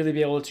really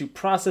be able to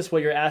process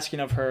what you're asking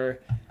of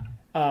her.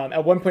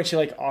 At one point, she,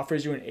 like,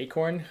 offers you an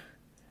acorn.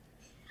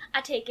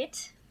 I take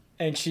it.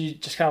 And she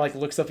just kind of, like,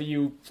 looks up at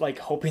you, like,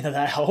 hoping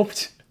that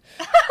helped.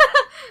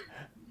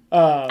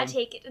 I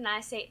take it and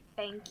I say,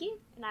 thank you,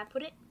 and I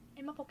put it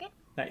in my pocket.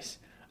 Nice.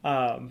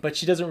 But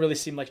she doesn't really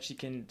seem like she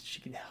can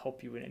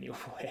help you in any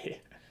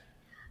way.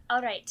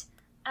 All right.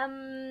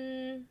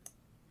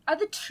 Are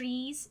the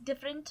trees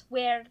different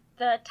where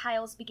the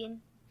tiles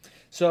begin?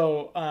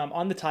 So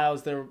on the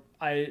tiles,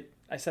 I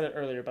said it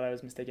earlier, but I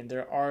was mistaken.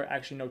 There are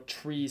actually no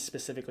trees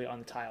specifically on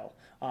the tile.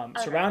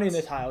 Surrounding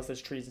the tiles,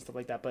 there's trees and stuff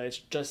like that, but it's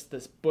just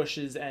this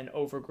bushes and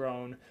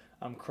overgrown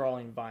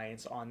crawling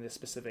vines on this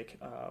specific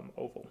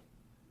oval.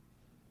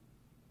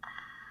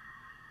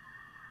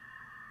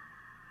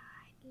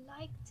 I'd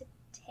like to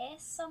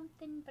test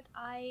something, but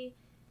I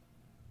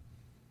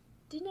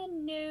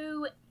didn't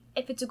know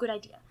if it's a good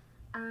idea.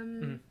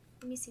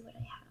 Let me see what I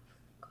have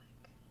quick.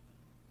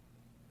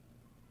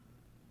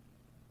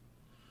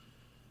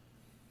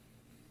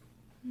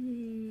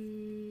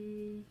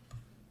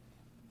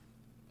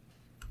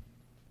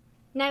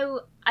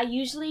 Now, I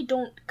usually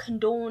don't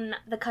condone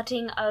the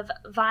cutting of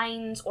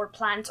vines or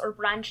plants or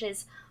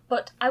branches,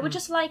 but I would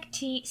just like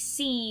to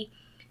see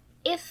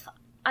if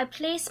I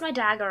place my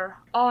dagger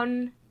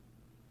on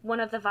one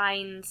of the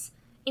vines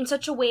in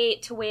such a way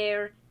to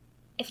where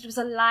if it was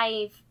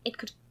alive, it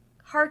could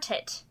hurt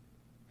it.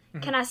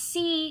 Can I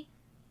see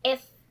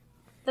if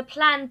the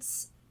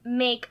plants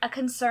make a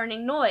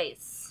concerning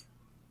noise?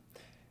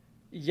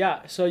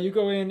 Yeah, so you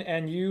go in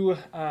and you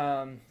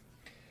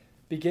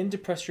begin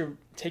to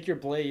take your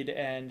blade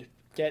and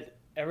get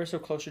ever so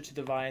closer to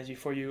the vines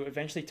before you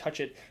eventually touch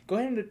it. Go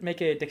ahead and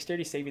make a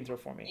dexterity saving throw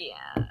for me.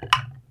 Yeah.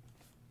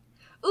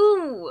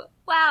 Ooh,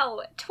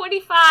 wow,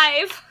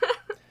 25.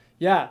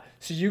 Yeah,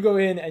 so you go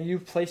in and you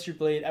place your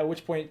blade, at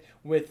which point,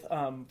 with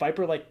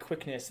viper-like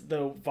quickness,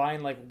 the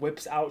vine like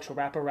whips out to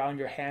wrap around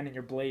your hand and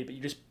your blade, but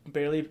you just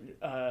barely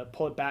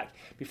pull it back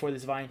before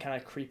this vine kind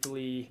of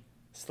creepily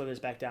slithers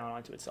back down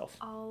onto itself.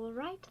 All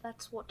right,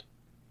 that's what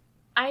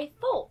I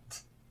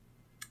thought.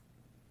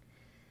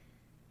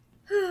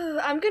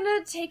 I'm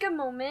gonna take a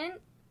moment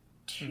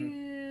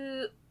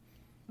to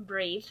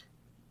breathe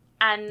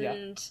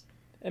and,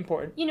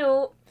 important.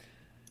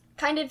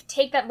 Kind of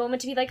take that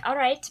moment to be like, all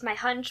right, my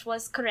hunch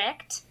was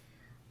correct,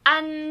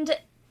 and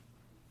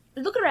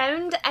look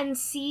around and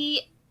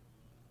see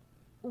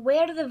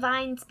where the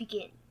vines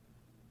begin.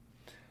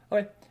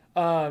 Okay.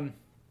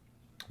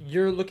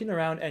 You're looking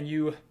around and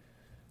you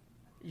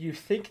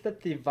think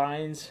that the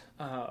vines,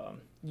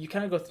 you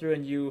kind of go through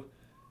and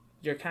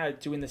you're kind of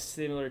doing the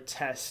similar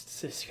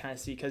tests to kind of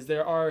see, because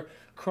there are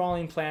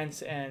crawling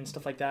plants and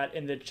stuff like that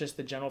in just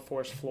the general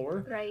forest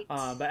floor. Right.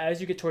 But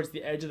as you get towards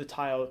the edge of the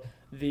tile,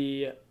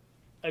 the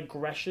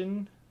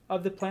aggression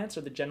of the plants,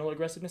 or the general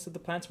aggressiveness of the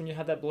plants when you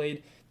have that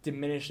blade,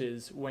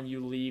 diminishes when you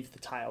leave the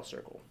tile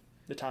circle.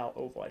 The tile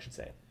oval, I should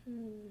say.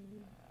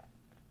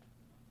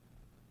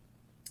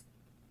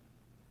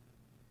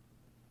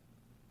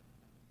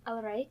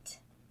 All right.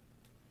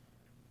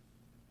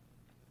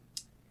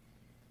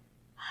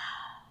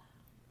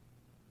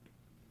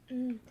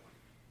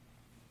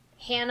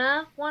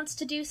 Hannah wants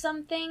to do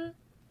something,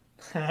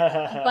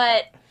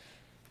 but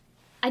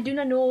I do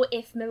not know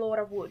if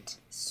Melora would,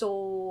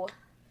 so...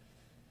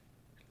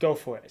 Go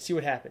for it. See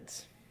what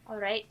happens.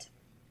 Alright.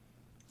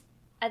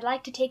 I'd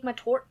like to take my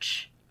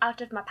torch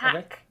out of my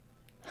pack.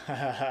 Okay.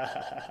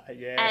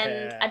 Yeah.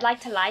 And I'd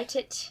like to light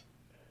it.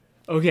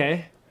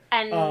 Okay.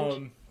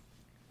 And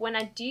when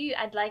I do,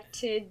 I'd like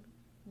to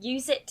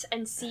use it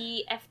and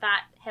see if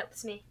that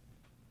helps me.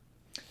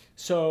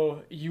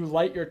 So you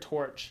light your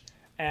torch,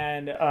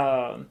 and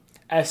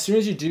as soon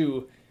as you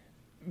do,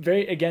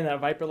 that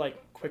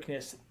viper-like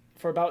quickness,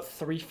 for about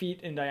 3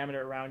 feet in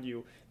diameter around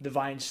you, the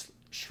vines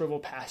shrivel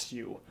past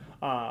you,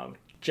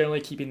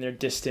 generally keeping their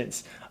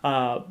distance.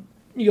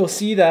 You'll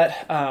see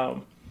that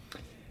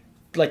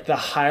like the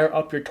higher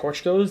up your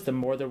torch goes, the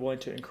more they're willing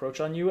to encroach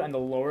on you, and the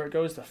lower it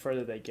goes, the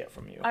further they get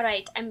from you.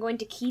 Alright, I'm going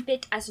to keep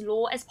it as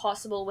low as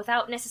possible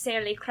without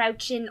necessarily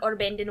crouching or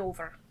bending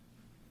over.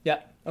 Yeah,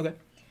 okay.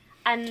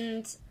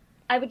 And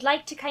I would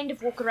like to kind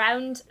of walk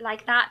around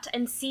like that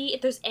and see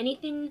if there's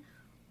anything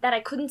that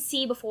I couldn't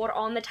see before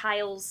on the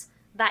tiles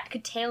that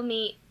could tell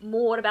me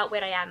more about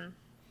where I am.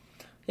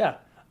 Yeah.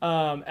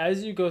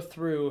 As you go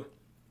through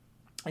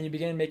and you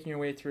begin making your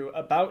way through,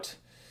 about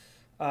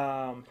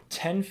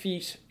 10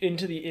 feet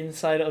into the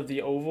inside of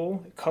the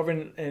oval,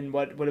 covered in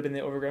what would have been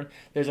the overgrown,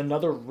 there's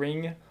another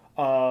ring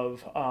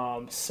of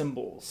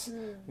symbols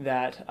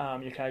that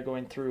you're kind of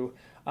going through.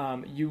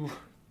 You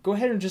go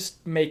ahead and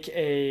just make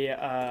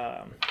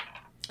a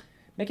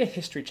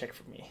history check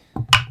for me.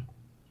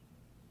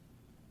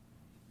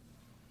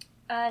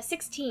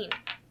 16.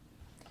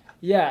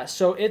 Yeah,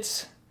 so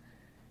it's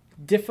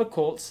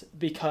difficult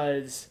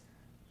because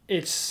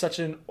it's such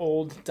an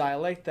old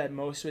dialect that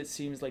most of it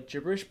seems like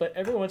gibberish, but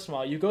every once in a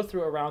while you go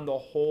through around the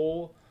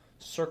whole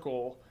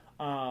circle,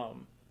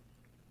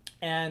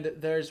 and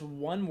there's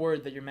one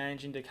word that you're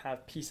managing to kind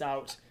of piece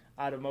out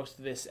of most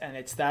of this, and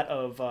it's that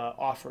of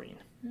offering.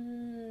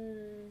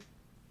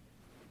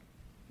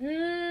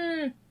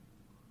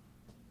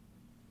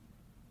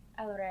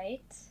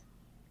 Alright.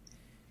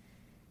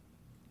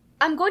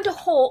 I'm going to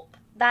hope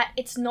that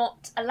it's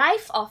not a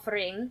life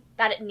offering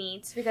that it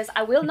needs, because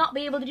I will not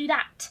be able to do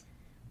that.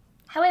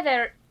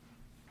 However,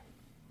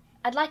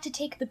 I'd like to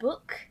take the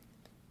book,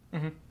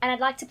 and I'd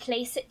like to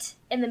place it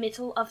in the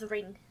middle of the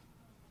ring.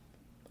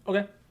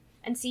 Okay.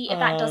 And see if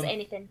that does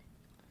anything.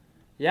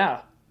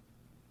 Yeah.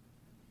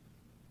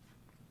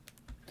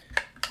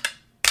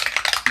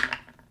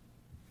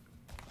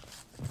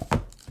 I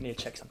need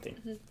to check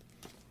something.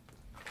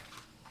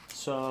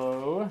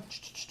 So...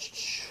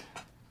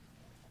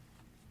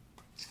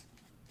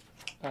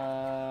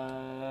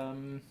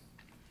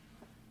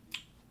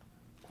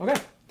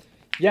 okay.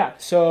 Yeah,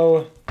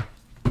 so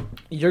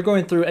you're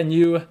going through and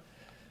you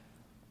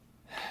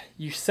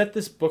set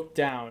this book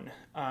down,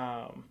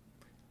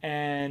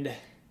 and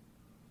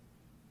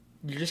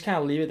you just kind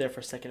of leave it there for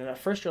a second. And at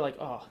first you're like,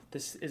 oh,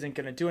 this isn't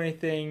going to do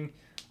anything.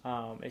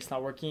 It's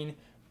not working.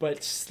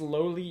 But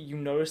slowly you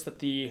notice that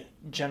the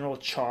general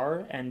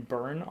char and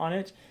burn on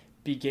it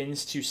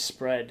begins to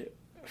spread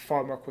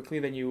far more quickly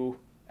than you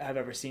have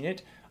ever seen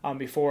it.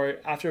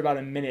 After about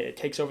a minute, it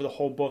takes over the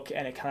whole book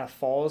and it kind of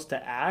falls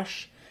to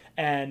ash.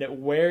 And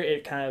where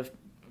it kind of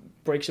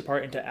breaks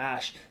apart into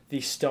ash,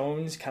 the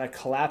stones kind of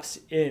collapse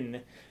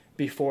in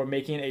before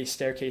making a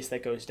staircase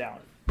that goes down.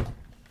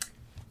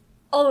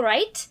 All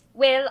right.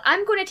 Well,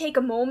 I'm going to take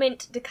a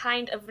moment to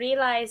kind of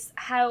realize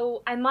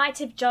how I might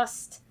have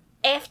just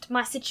effed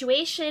my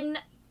situation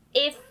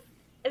if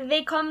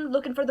they come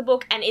looking for the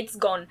book and it's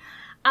gone.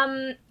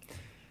 I'm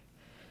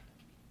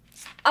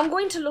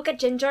going to look at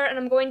Ginger and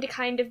I'm going to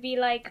kind of be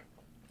like,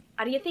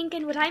 are you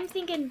thinking what I'm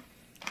thinking?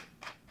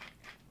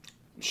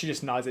 She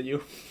just nods at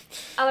you.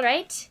 All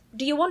right.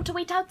 Do you want to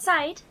wait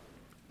outside?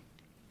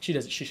 She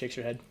doesn't. She shakes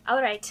her head.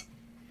 All right.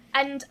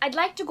 And I'd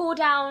like to go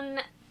down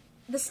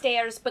the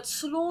stairs, but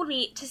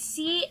slowly, to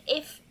see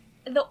if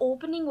the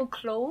opening will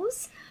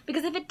close.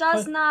 Because if it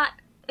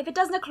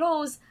doesn't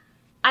close,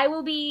 I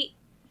will be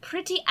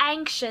pretty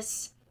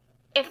anxious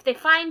if they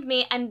find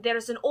me and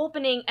there's an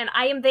opening and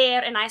I am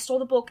there and I stole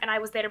the book and I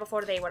was there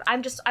before they were.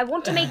 I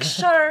want to make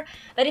sure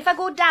that if I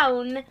go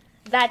down,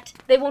 that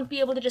they won't be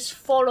able to just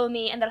follow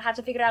me and they'll have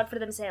to figure it out for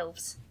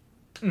themselves.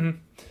 Mm-hmm.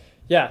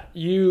 Yeah,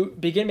 you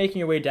begin making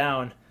your way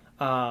down,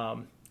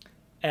 and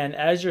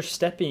as you're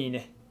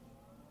stepping,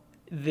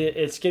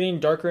 it's getting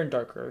darker and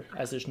darker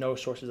as there's no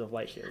sources of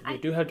light here. You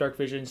do have dark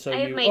vision, so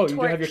you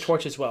do have your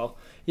torch as well.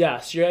 Yeah,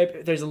 so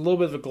there's a little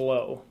bit of a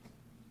glow,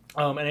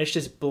 and it's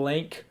just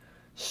blank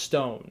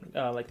stone,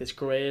 like this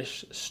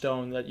grayish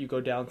stone that you go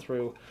down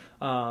through,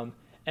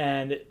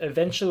 and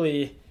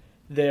eventually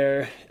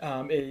there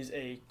is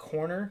a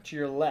corner to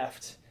your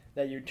left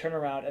that you turn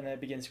around and then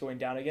it begins going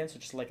down again, so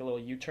just like a little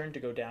U-turn to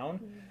go down.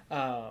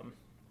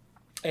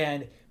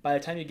 And by the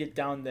time you get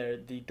down there,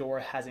 the door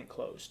hasn't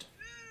closed.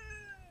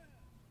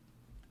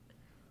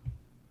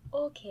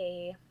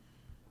 Okay.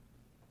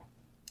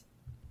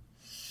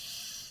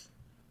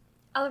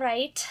 All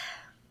right.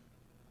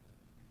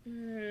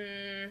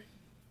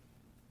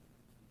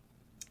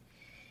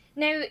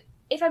 Now,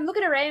 if I'm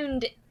looking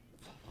around...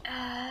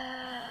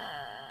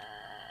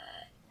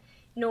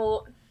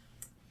 no.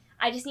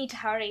 I just need to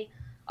hurry.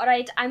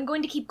 Alright, I'm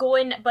going to keep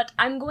going, but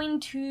I'm going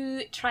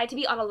to try to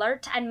be on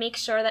alert and make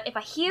sure that if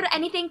I hear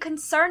anything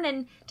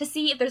concerning, to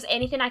see if there's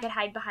anything I could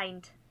hide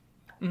behind.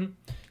 Mm-hmm.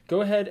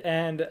 Go ahead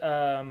and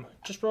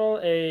just roll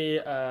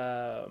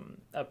a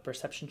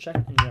perception check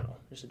in general.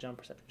 Just a general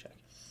perception check.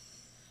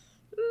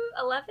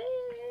 11.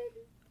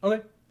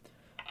 Okay.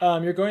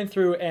 You're going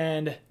through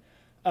and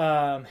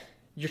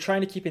you're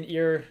trying to keep an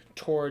ear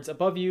towards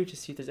above you to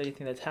see if there's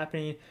anything that's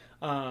happening,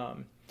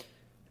 while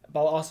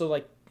also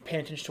like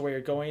paying attention to where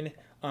you're going.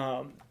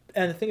 And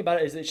the thing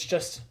about it is it's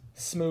just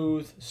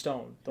smooth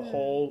stone the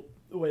whole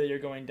way that you're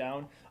going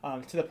down,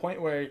 to the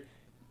point where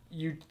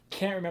you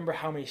can't remember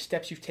how many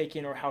steps you've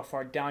taken or how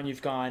far down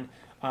you've gone,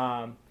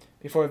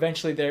 before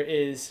eventually there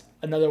is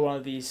another one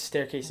of these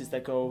staircases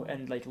that go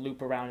and like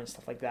loop around and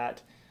stuff like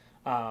that.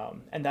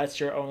 And that's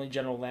your only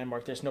general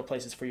landmark. There's no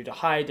places for you to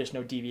hide. There's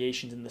no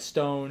deviations in the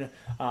stone.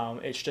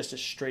 It's just a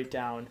straight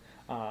down.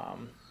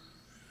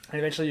 And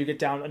eventually you get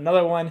down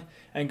another one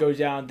and go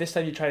down. This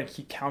time you try to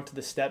keep count of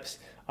the steps.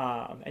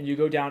 And you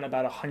go down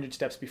about 100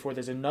 steps before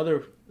there's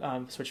another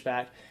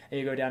switchback. And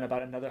you go down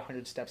about another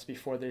 100 steps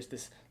before there's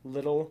this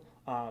little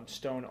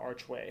stone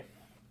archway.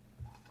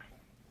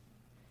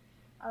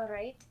 All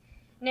right.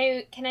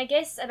 Now, can I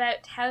guess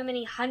about how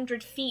many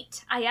 100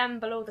 feet I am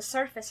below the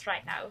surface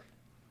right now?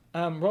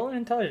 Roll an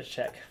intelligence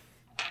check.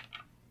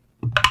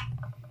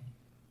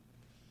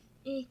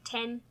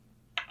 10.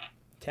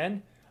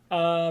 10?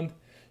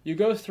 You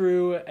go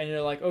through and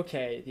you're like,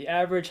 okay, the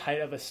average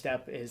height of a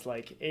step is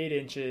like 8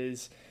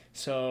 inches.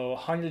 So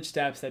 100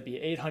 steps, that'd be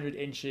 800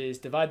 inches.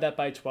 Divide that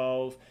by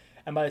 12.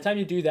 And by the time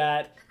you do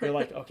that, you're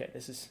like, okay,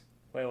 this is...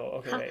 Wait.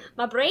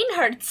 My brain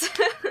hurts.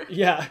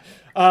 Yeah.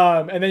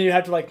 And then you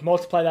have to like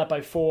multiply that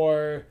by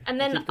 4.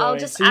 And then I'll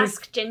just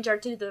ask Ginger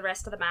to do the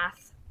rest of the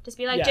math. Just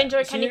be like, yeah.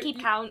 Ginger, can you keep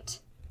count?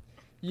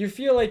 You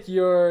feel like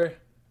you're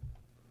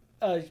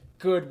a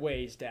good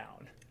ways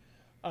down.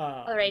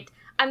 All right.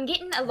 I'm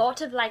getting a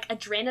lot of like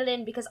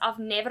adrenaline because I've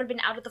never been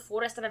out of the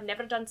forest and I've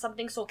never done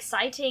something so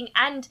exciting.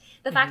 And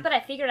the fact that I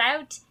figured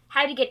out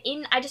how to get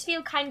in, I just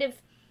feel kind of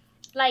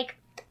like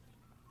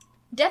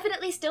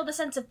definitely still the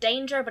sense of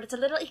danger, but it's a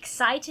little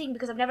exciting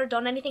because I've never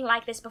done anything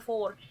like this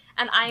before.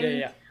 And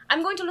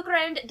I'm going to look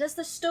around. Does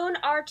the stone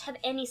art have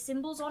any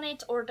symbols on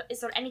it, or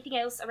is there anything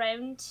else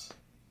around?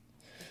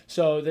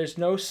 So there's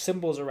no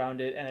symbols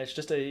around it, and it's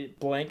just a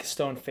blank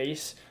stone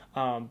face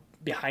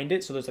behind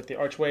it. So there's like the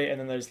archway, and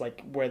then there's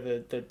like where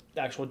the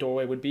actual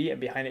doorway would be, and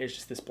behind it is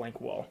just this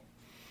blank wall.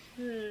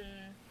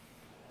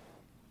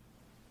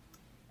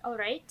 All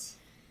right.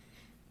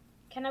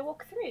 Can I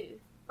walk through,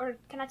 or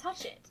can I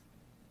touch it?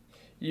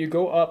 You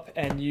go up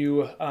and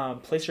you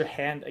place your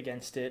hand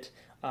against it,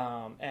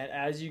 and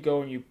as you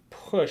go and you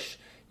push,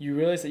 you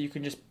realize that you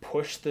can just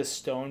push the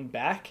stone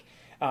back.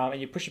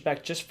 And you push it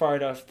back just far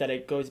enough that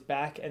it goes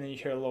back, and then you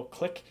hear a little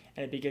click,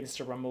 and it begins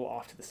to rumble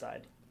off to the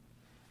side.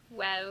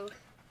 Wow.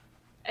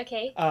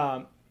 Okay.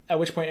 At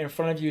which point, in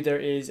front of you, there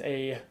is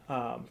a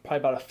probably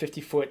about a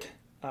 50-foot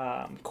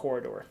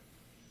corridor.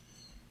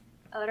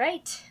 All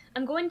right.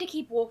 I'm going to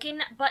keep walking,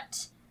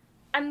 but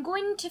I'm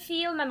going to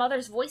feel my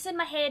mother's voice in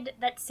my head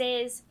that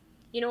says,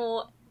 you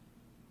know,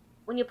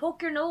 when you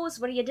poke your nose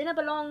where you didn't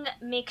belong,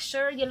 make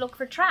sure you look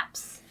for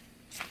traps.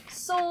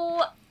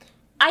 So...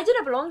 I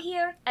didn't belong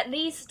here, at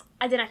least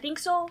I didn't think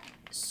so.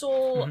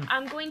 So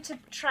I'm going to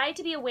try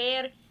to be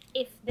aware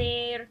if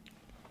there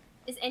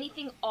is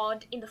anything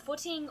odd in the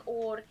footing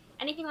or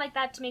anything like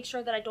that to make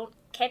sure that I don't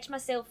catch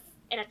myself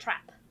in a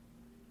trap.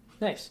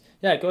 Nice.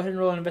 Yeah, go ahead and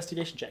roll an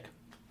investigation check.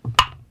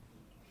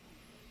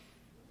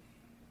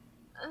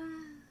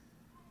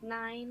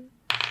 9.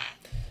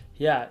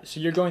 Yeah, so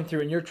you're going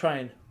through and you're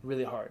trying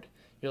really hard.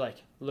 You're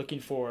like looking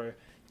for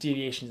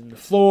deviations in the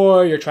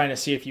floor. You're trying to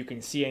see if you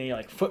can see any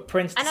like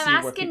footprints to And I'm see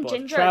where asking people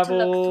Ginger have to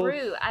look traveled.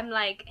 through. I'm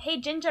like, hey,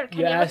 Ginger,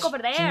 can you ask look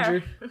over there?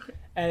 Ginger,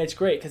 and it's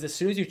great because as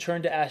soon as you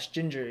turn to ask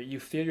Ginger, you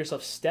feel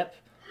yourself step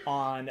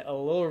on a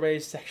little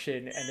raised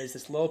section, and there's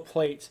this little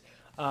plate.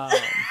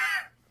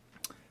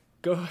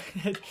 Go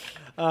ahead.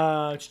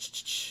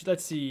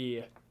 Let's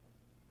see.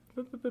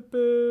 Okay,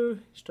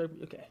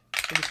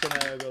 I'm just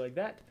gonna go like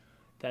that.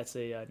 That's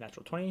a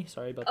natural 20.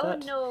 Sorry about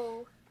that.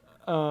 Oh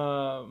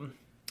no.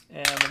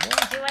 And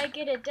do I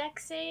get a deck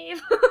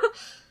save?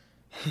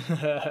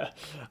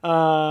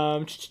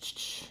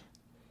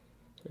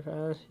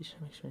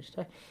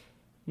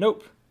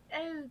 Nope.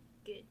 Oh,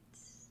 good.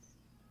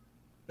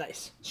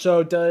 Nice.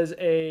 So does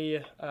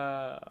a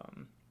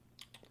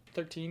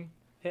 13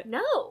 hit?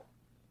 No.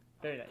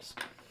 Very nice.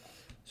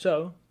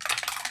 So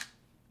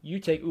you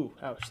take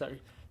ouch,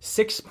 sorry.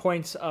 6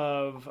 points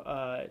of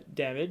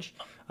damage,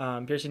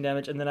 piercing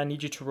damage, and then I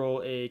need you to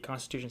roll a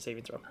Constitution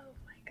saving throw. Oh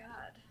my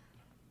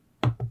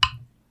god.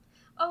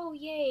 Oh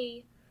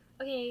yay.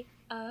 Okay.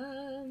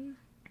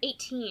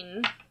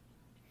 18.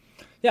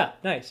 Yeah,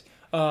 nice.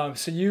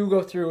 So you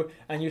go through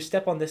and you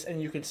step on this,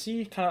 and you can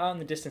see kind of out in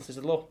the distance there's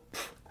a little,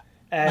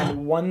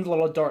 and one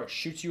little dart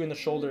shoots you in the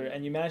shoulder,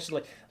 and you manage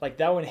to like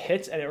that one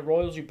hits, and it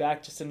rolls you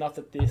back just enough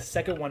that the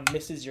second one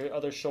misses your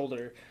other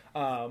shoulder,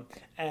 and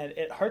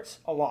it hurts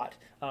a lot.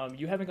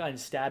 You haven't gotten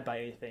stabbed by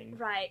anything,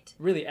 Right.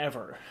 really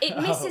ever. It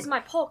misses my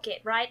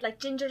pocket, right? Like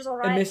Ginger's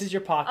alright. It misses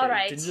your pocket.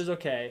 Alright. Ginger's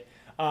okay,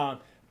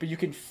 but you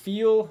can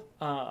feel.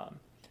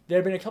 There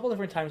have been a couple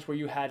different times where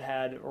you had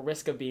a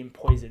risk of being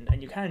poisoned,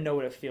 and you kind of know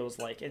what it feels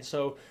like. And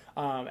so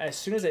as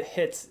soon as it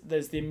hits,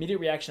 there's the immediate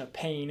reaction of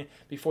pain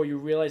before you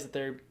realize that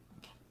there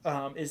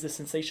is the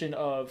sensation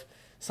of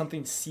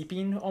something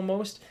seeping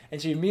almost.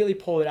 And so you immediately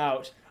pull it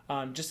out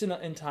just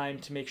in time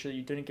to make sure that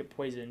you didn't get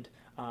poisoned.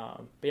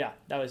 But yeah,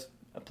 that was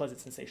a pleasant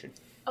sensation.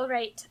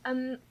 Alright.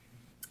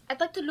 I'd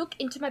like to look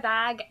into my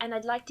bag, and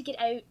I'd like to get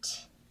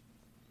out...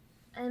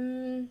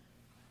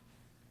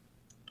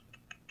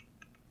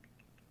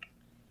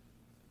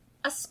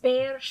 a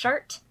spare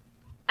shirt,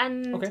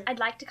 and Okay. I'd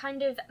like to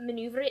kind of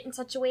maneuver it in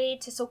such a way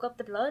to soak up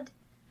the blood,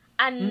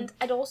 and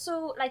I'd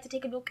also like to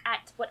take a look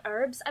at what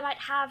herbs I might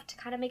have to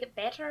kind of make it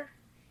better.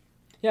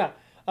 Yeah,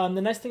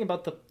 the nice thing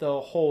about the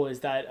hole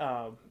is that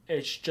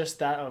it's just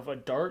that of a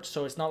dart,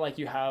 so it's not like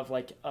you have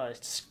like a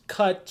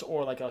cut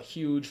or like a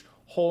huge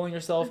hole in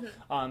yourself.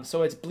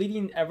 So it's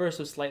bleeding ever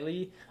so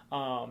slightly.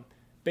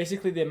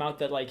 Basically the amount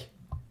that like,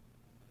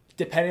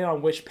 depending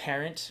on which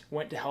parent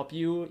went to help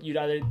you, they'd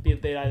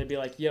either be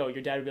like, yo,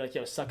 your dad would be like,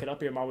 yo, suck it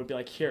up. Your mom would be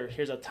like,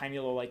 here's a tiny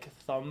little like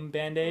thumb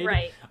band-aid.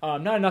 Right.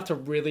 Not enough to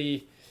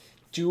really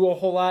do a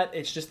whole lot.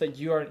 It's just that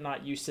you are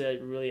not used to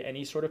really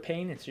any sort of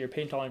pain, and so your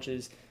pain tolerance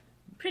is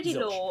Pretty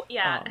zilch. low,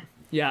 yeah.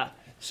 Yeah.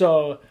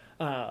 So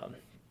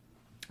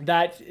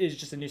that is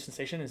just a new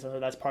sensation, and so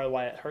that's part of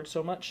why it hurts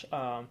so much.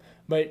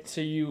 But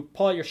so you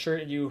pull out your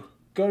shirt and you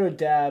go to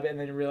dab, and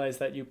then you realize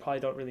that you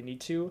probably don't really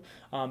need to.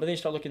 But then you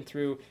start looking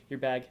through your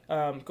bag.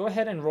 Go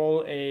ahead and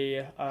roll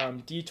a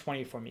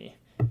D20 for me.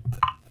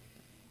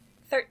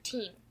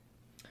 13.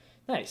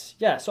 Nice.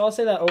 Yeah. So I'll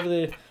say that over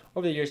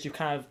the years, you've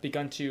kind of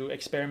begun to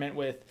experiment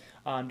with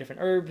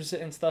different herbs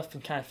and stuff,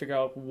 and kind of figure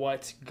out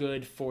what's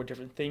good for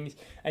different things.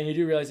 And you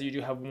do realize that you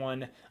do have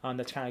one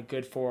that's kind of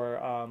good for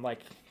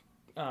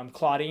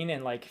clotting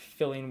and like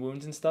filling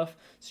wounds and stuff,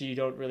 so you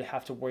don't really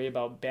have to worry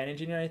about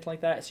bandaging or anything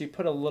like that. So you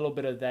put a little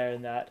bit of there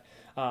in that.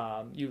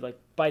 You like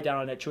bite down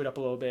on it, chew it up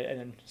a little bit, and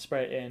then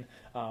spray it in,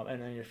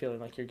 and then you're feeling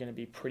like you're going to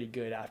be pretty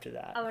good after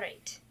that. All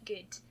right,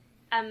 good.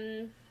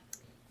 I'm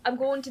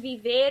going to be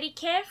very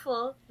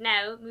careful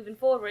now, moving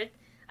forward.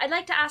 I'd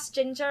like to ask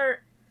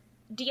Ginger,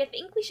 do you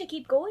think we should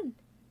keep going?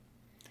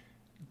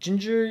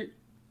 Ginger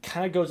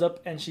kind of goes up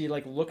and she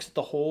like looks at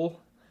the hole,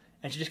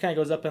 and she just kind of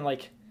goes up and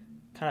like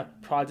kind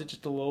of prods it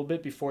just a little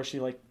bit before she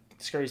like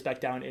scurries back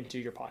down into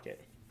your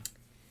pocket.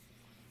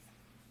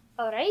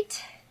 All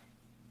right.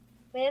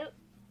 Well,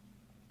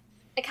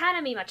 it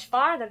can't be much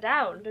farther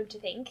down, don't you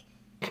think?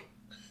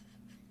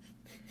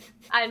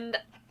 And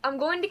I'm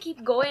going to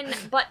keep going,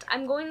 but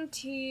I'm going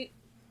to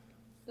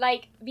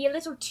like be a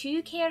little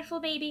too careful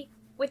maybe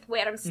with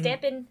where I'm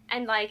stepping,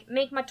 and like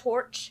make my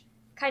torch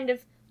kind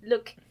of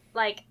look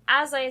like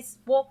as I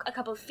walk a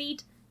couple of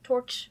feet,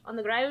 torch on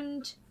the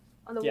ground,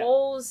 on the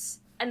walls,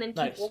 and then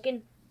keep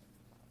walking.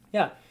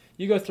 Yeah,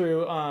 you go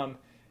through.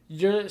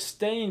 You're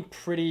staying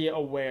pretty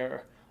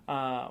aware,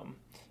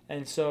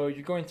 and so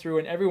you're going through,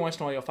 and every once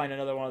in a while you'll find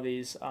another one of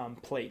these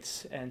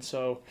plates, and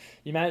so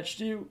you manage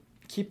to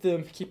keep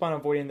on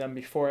avoiding them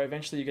before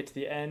eventually you get to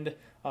the end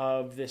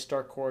of this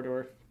dark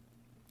corridor,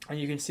 and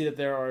you can see that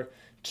there are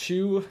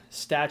two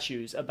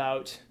statues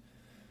probably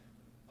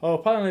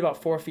only about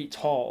 4 feet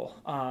tall,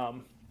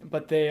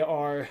 but they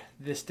are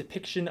this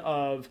depiction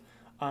of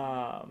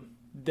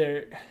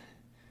they're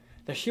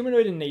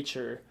humanoid in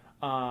nature,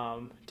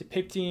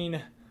 depicting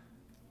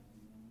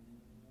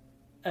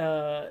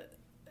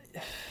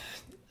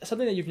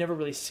something that you've never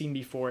really seen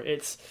before.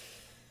 It's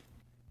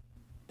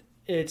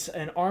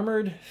an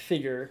armored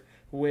figure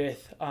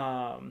with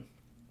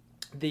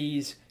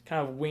these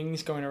kind of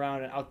wings going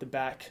around and out the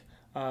back.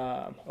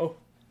 I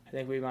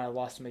think we might have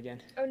lost him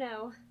again. Oh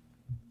no.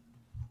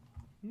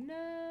 No.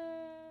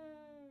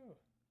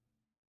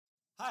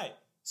 Hi.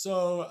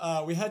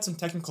 So we had some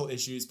technical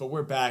issues, but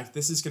we're back.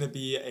 This is going to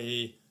be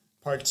a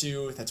part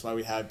 2. That's why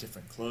we have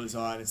different clothes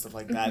on and stuff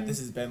like that. Mm-hmm. This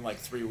has been like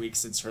 3 weeks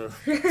since her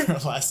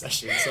last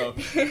session. So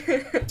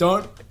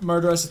don't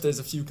murder us if there's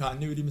a few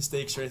continuity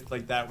mistakes or anything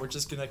like that. We're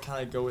just going to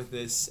kind of go with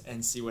this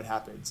and see what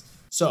happens.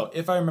 So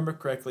if I remember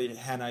correctly,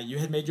 Hannah, you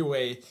had made your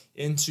way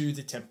into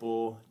the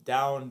temple,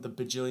 down the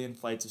bajillion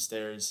flights of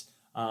stairs,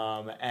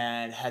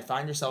 and had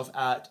found yourself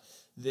at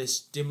this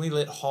dimly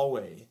lit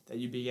hallway that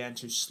you began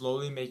to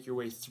slowly make your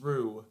way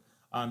through,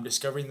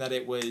 discovering that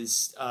it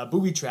was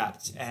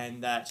booby-trapped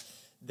and that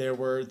there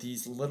were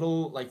these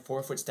little, like,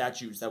 4-foot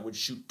statues that would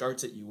shoot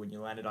darts at you when you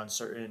landed on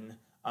certain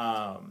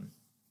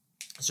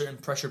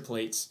pressure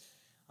plates.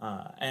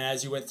 And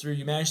as you went through,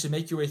 you managed to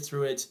make your way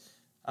through it,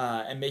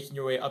 and making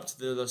your way up to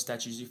those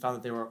statues, you found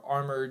that they were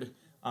armored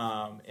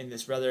in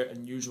this rather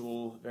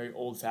unusual, very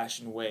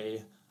old-fashioned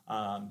way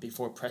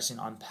before pressing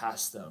on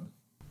past them.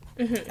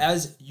 Mm-hmm.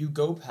 As you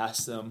go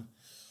past them,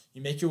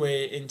 you make your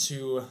way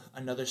into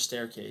another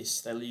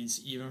staircase that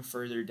leads even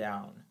further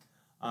down.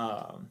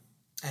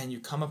 And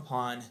you come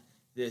upon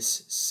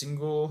this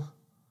single...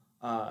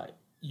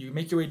 you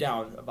make your way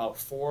down about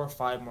 4 or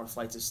 5 more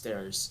flights of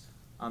stairs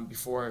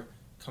before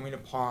coming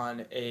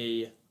upon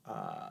a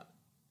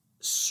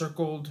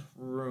circled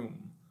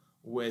room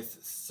with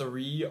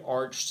 3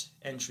 arched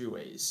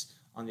entryways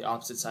on the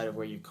opposite side of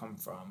where you come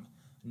from.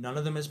 None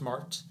of them is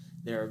marked.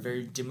 They are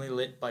very dimly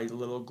lit by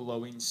little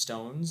glowing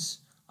stones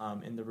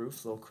in the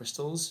roof, little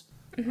crystals.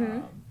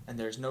 Mm-hmm. And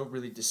there's no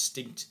really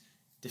distinct,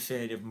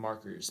 definitive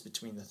markers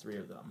between the 3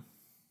 of them.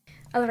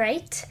 All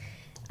right.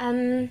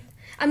 I'm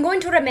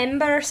going to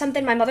remember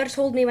something my mother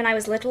told me when I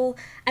was little,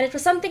 and it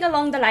was something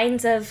along the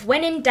lines of,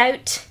 when in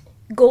doubt,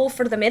 go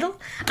for the middle.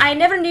 I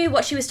never knew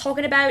what she was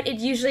talking about. It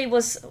usually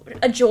was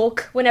a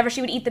joke whenever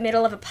she would eat the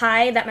middle of a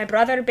pie that my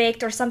brother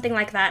baked or something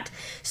like that.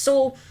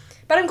 So,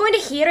 but I'm going to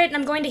hear it, and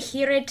I'm going to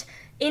hear it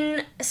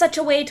in such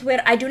a way to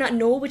where I do not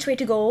know which way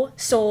to go,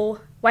 so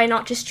why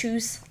not just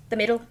choose the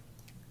middle?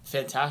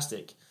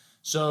 Fantastic.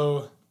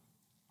 So,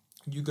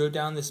 you go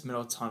down this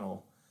middle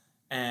tunnel,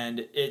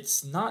 and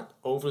it's not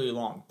overly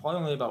long,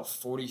 probably only about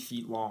 40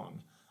 feet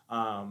long.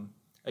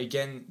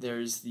 Again,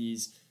 there's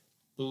these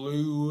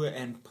blue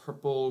and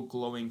purple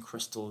glowing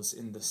crystals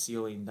in the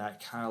ceiling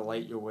that kind of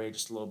light your way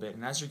just a little bit.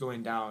 And as you're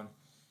going down,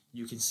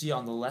 you can see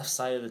on the left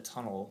side of the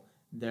tunnel,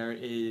 there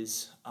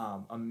is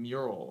a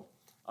mural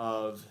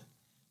of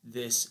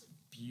this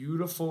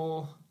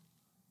beautiful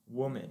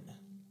woman.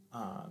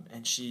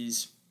 And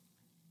she's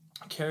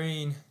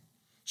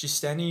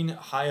standing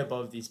high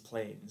above these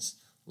plains,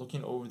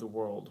 looking over the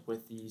world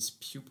with these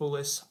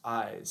pupilless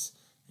eyes.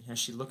 And as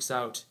she looks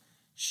out,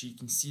 she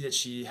can see that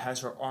she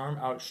has her arm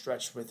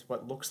outstretched with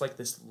what looks like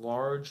this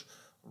large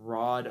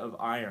rod of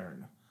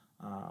iron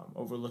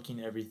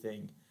overlooking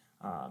everything.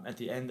 At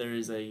the end, there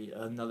is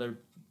another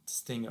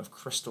thing of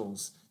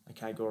crystals that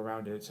kind of go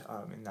around it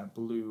in that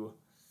blue.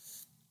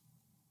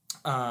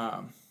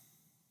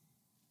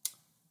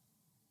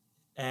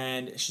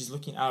 And she's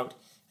looking out,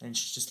 and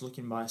she's just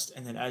looking must.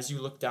 And then as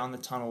you look down the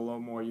tunnel a little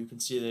more, you can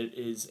see that it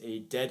is a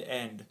dead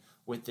end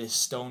with this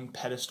stone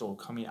pedestal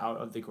coming out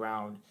of the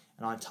ground.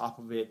 And on top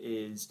of it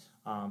is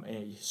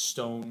a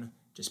stone,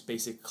 just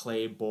basic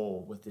clay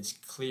bowl with this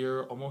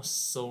clear,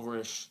 almost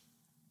silverish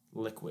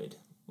liquid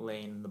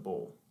laying in the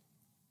bowl.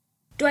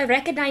 Do I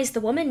recognize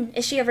the woman?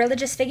 Is she a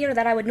religious figure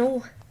that I would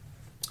know?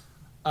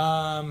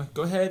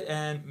 Go ahead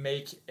and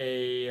make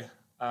a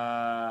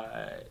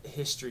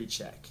history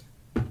check.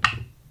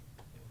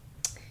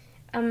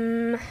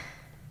 It's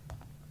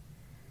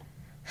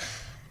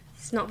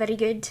not very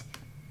good.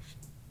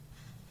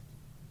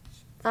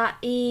 That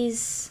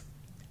is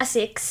a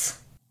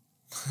 6.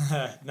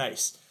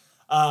 Nice.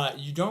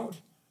 You don't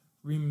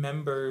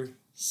remember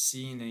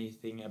seeing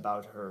anything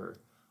about her.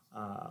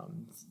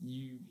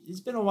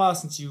 It's been a while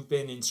since you've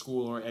been in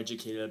school or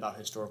educated about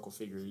historical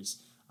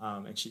figures,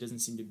 and she doesn't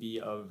seem to be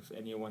of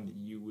anyone that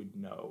you would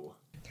know.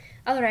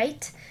 All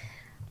right.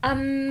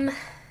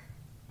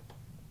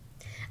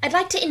 I'd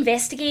like to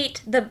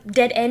investigate the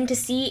dead end to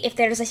see if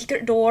there's a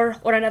secret door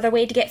or another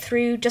way to get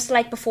through, just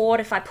like before,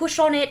 if I push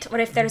on it, or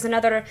if there's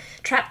another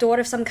trap door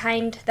of some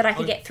kind that I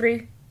could get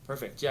through.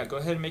 Perfect. Yeah, go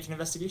ahead and make an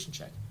investigation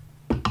check.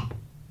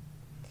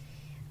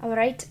 All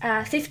right,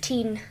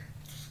 15.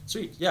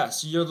 Sweet. Yeah,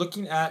 so you're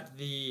looking at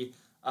the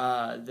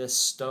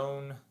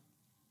stone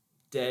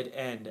dead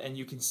end, and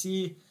you can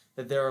see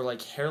that there are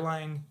like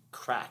hairline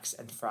cracks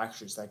and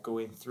fractures that go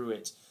in through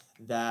it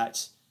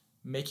that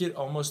make it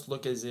almost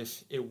look as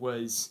if it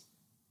was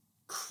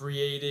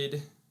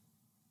created,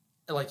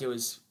 like it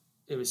was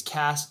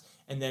cast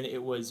and then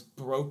it was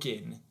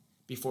broken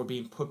before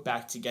being put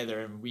back together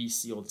and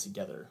resealed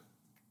together.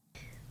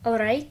 All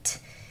right.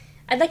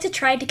 I'd like to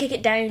try to kick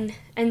it down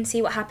and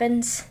see what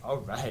happens. All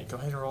right, go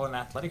ahead and roll an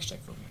athletics check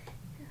for me.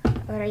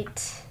 All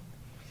right.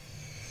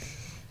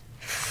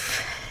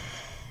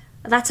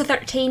 That's a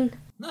 13.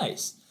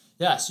 Nice.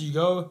 Yeah, so you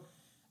go,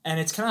 and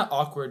it's kind of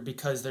awkward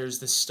because there's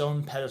this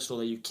stone pedestal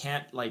that you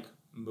can't, like,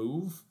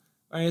 move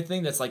or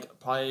anything. That's, like,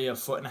 probably 1.5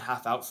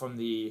 feet out from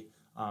the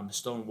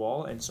stone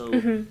wall. And so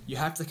you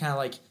have to kind of,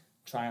 like,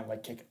 try and,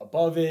 like, kick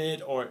above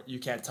it, or you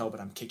can't tell, but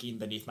I'm kicking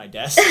beneath my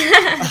desk.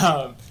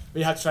 But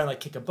you have to try and,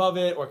 like, kick above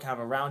it or kind of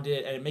around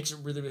it, and it makes it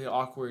really, really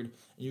awkward.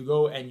 And you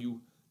go and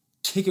you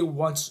kick it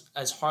once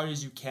as hard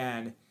as you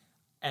can,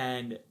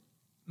 and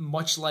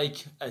much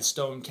like a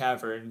stone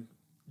cavern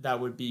that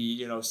would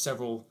be,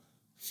 several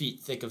feet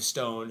thick of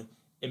stone,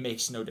 it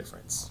makes no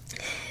difference.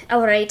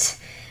 All right.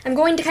 I'm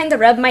going to kind of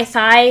rub my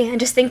thigh and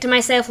just think to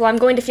myself, well, I'm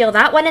going to feel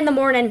that one in the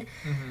morning.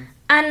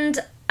 And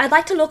I'd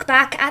like to look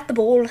back at the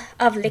bowl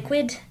of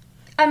liquid.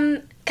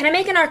 Can I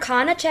make an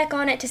Arcana check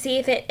on it to see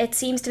if it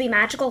seems to be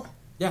magical?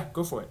 Yeah,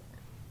 go for it.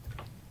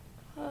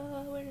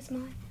 Where is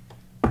mine?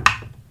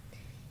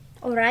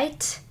 All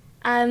right.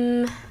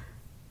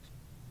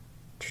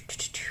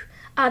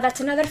 That's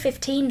another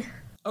 15.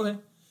 Okay.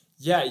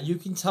 Yeah, you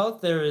can tell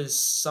that there is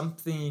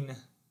something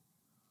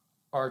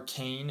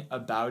arcane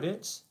about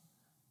it,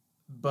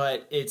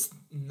 but it's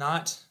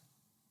not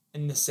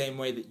in the same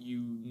way that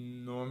you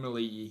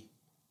normally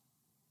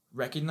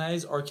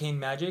recognize arcane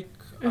magic.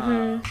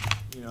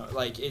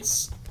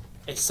 It's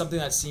something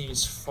that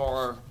seems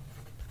far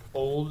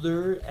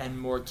older and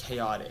more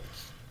chaotic.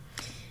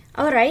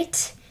 All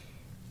right.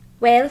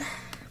 Well,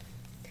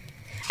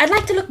 I'd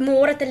like to look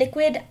more at the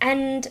liquid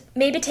and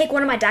maybe take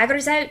one of my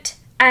daggers out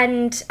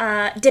and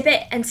dip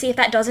it and see if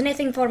that does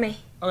anything for me.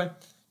 Okay.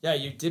 Yeah,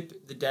 you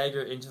dip the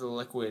dagger into the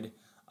liquid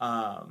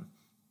and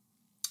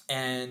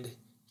kind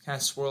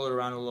of swirl it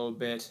around a little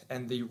bit,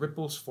 and the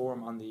ripples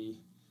form on the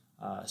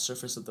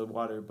surface of the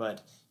water,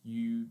 but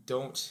you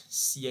don't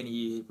see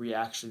any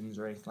reactions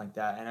or anything like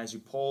that. And as you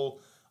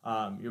pull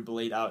your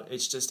blade out,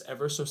 it's just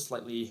ever so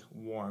slightly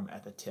warm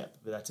at the tip,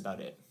 but that's about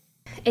it.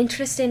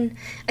 Interesting.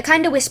 I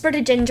kind of whispered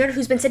to Ginger,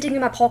 who's been sitting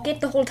in my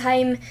pocket the whole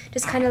time,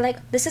 just kind of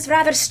like, this is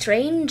rather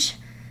strange.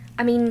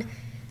 I mean,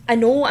 I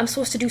know I'm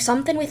supposed to do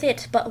something with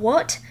it, but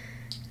what?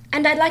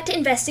 And I'd like to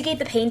investigate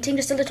the painting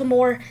just a little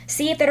more,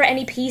 see if there are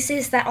any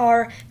pieces that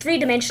are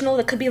three-dimensional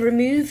that could be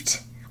removed,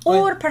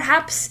 or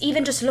perhaps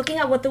even just looking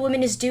at what the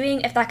woman is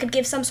doing, if that could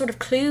give some sort of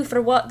clue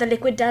for what the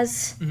liquid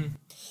does.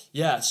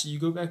 Yeah, so you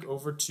go back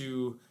over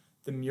to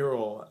the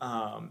mural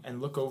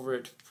and look over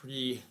it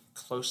pretty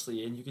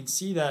closely, and you can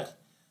see that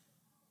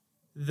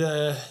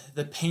the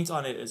paint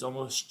on it is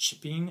almost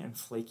chipping and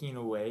flaking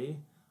away,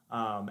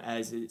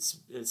 as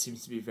it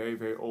seems to be very,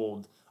 very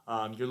old.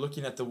 You're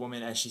looking at the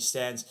woman as she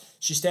stands.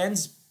 She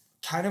stands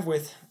kind of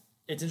with,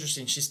 it's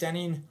interesting, she's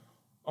standing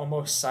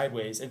almost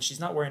sideways, and she's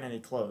not wearing any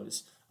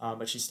clothes,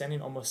 but she's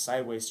standing almost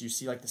sideways. You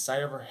see like the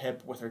side of her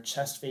hip with her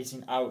chest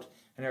facing out,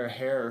 and her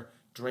hair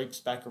drapes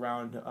back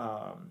around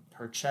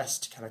her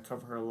chest to kind of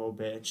cover her a little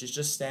bit. And she's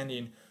just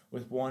standing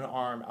with one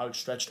arm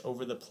outstretched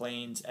over the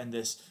plains and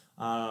this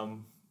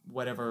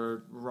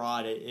whatever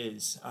rod it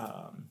is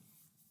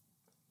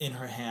in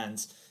her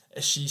hands.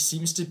 She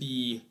seems to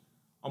be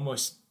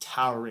almost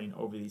towering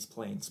over these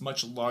plains,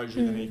 much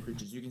larger than any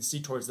creatures. You can see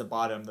towards the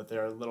bottom that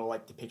there are little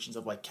like depictions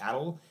of like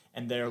cattle,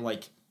 and they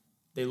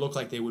look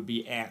like they would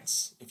be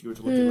ants if you were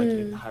to look at like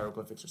in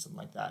hieroglyphics or something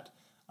like that.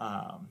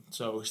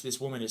 So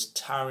this woman is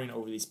towering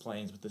over these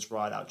plains with this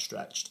rod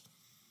outstretched.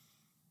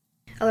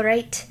 All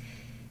right.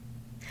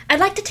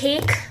 I'd like to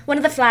take one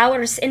of the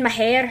flowers in my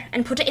hair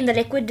and put it in the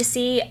liquid to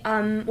see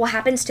what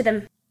happens to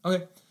them.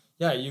 Okay.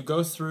 Yeah, you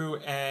go through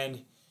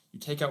and you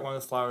take out one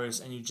of the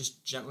flowers and you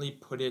just gently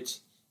put it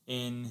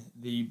in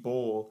the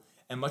bowl.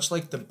 And much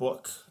like the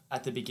book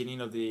at the beginning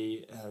of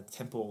the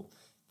temple,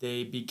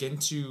 they begin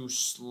to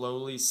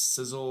slowly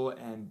sizzle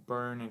and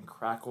burn and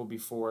crackle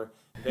before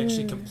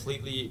eventually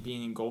completely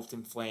being engulfed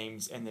in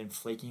flames and then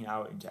flaking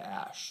out into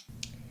ash.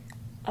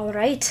 All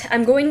right.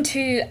 I'm going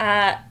to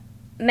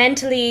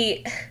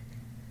mentally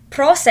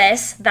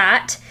process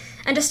that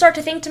and just start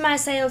to think to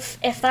myself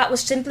if that was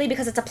simply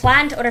because it's a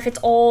plant or if it's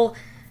all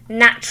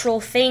natural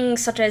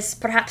things such as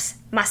perhaps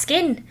my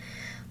skin.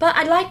 But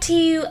I'd like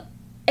to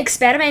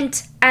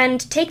experiment and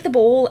take the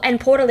bowl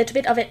and pour a little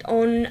bit of it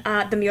on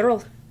the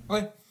mural.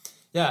 Okay.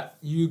 Yeah,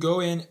 you go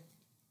in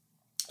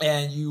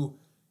and you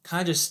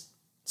kind of just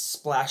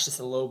splash this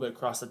a little bit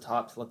across the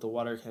top to let the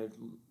water kind of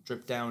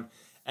drip down.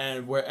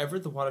 And wherever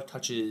the water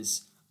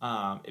touches,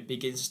 it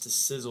begins to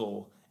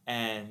sizzle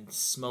and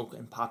smoke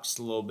and pop just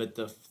a little bit,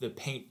 the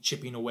paint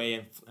chipping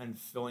away and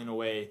filling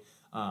away.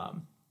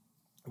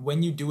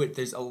 When you do it,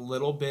 there's a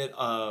little bit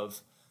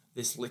of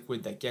this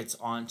liquid that gets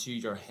onto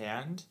your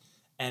hand,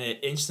 and it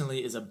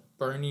instantly is a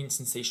burning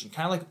sensation,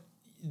 kind of like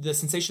the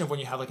sensation of when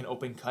you have like an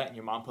open cut and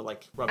your mom put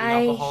like rubbing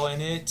alcohol in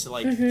it to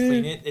like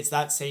clean it. It's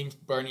that same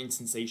burning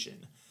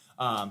sensation.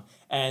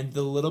 And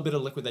the little bit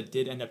of liquid that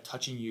did end up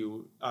touching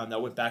you,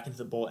 that went back into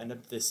the bowl, ended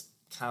up this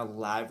kind of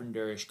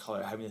lavenderish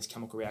color, having this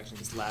chemical reaction,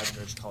 this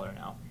lavenderish color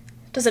now.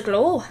 Does it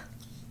glow?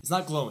 It's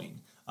not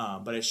glowing.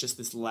 but it's just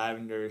this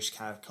lavenderish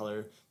kind of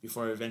color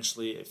before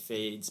eventually it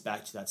fades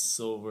back to that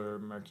silver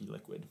murky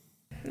liquid.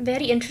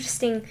 Very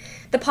interesting.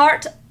 The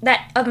part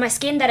that of my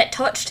skin that it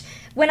touched,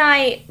 when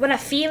I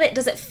feel it,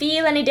 does it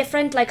feel any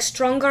different, like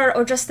stronger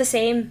or just the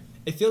same?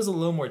 It feels a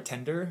little more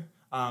tender,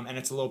 and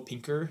it's a little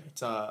pinker.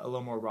 It's a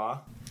little more raw.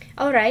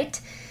 All right.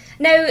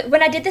 Now,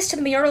 when I did this to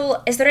the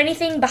mural, is there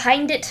anything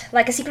behind it,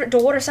 like a secret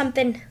door or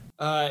something?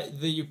 Now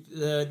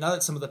that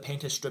some of the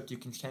paint is stripped, you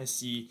can kind of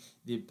see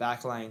the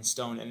backline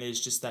stone, and it's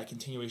just that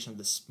continuation of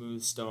the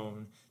smooth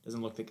stone.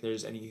 Doesn't look like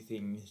there's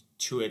anything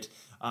to it.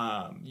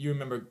 You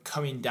remember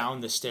coming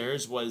down the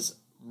stairs was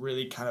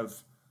really kind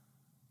of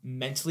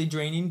mentally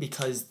draining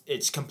because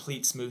it's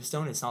complete smooth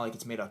stone. It's not like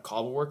it's made of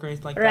cobblework or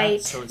anything like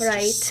that. So it's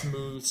just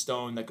smooth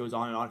stone that goes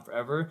on and on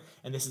forever.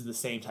 And this is the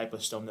same type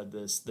of stone that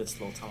this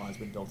little tunnel has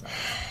been built on.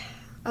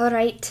 All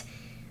right.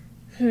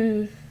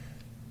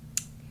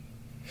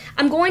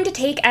 I'm going to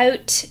take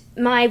out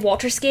my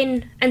water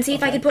skin and see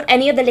if I could put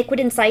any of the liquid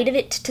inside of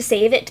it to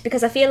save it,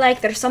 because I feel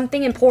like there's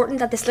something important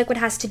that this liquid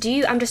has to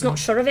do. I'm just not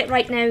sure of it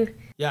right now.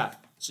 Yeah,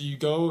 so you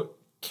go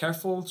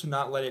careful to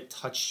not let it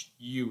touch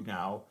you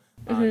now.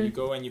 You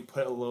go and you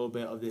put a little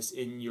bit of this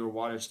in your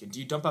water skin. Do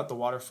you dump out the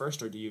water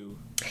first, or do you?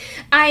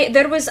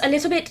 There was a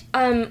little bit,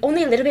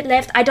 only a little bit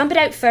left. I dump it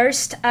out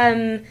first.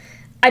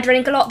 I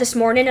drank a lot this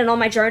morning and on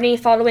my journey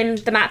following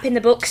the map in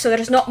the book, so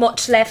there's not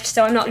much left,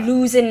 so I'm not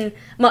losing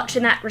much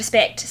in that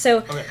respect.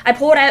 So I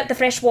pour out the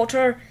fresh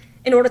water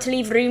in order to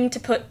leave room to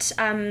put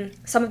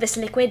some of this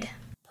liquid.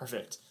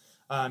 Perfect.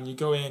 You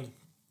go in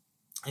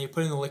and you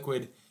put in the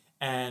liquid,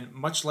 and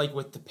much like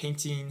with the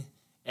painting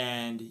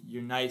and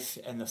your knife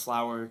and the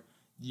flour,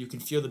 you can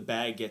feel the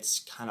bag gets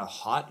kind of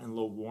hot and a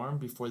little warm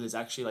before there's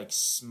actually like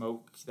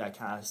smoke that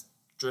kind of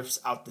drifts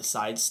out the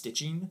side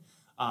stitching.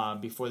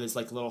 Before there's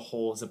like little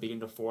holes that begin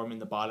to form in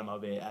the bottom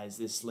of it as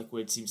this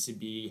liquid seems to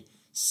be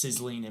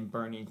sizzling and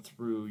burning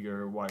through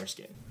your water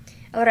skin.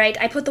 All right,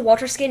 I put the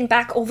water skin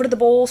back over the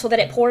bowl so that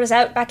it pours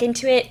out back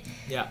into it.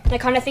 Yeah. And I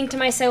kind of think to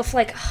myself,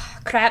 like, oh,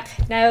 crap,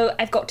 now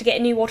I've got to get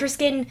a new water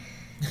skin.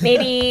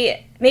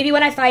 Maybe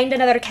when I find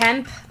another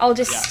camp, I'll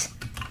just...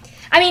 Yeah.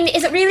 I mean,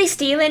 is it really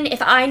stealing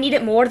if I need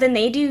it more than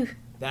they do?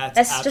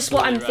 That's just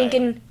what I'm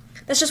thinking.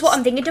 That's just what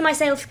I'm thinking to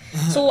myself.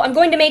 So I'm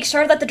going to make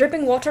sure that the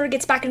dripping water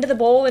gets back into the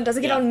bowl and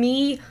doesn't get on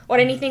me or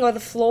anything or the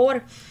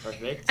floor.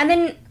 Perfect. And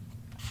then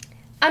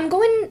I'm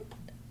going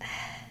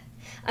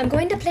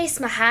to place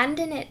my hand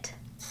in it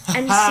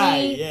and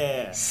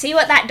see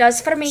what that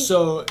does for me.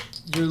 So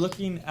you're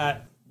looking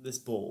at this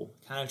bowl,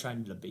 kind of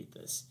trying to debate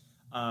this.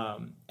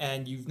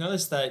 And you've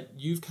noticed that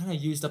you've kind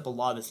of used up a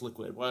lot of this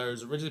liquid.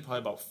 Whereas originally probably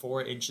about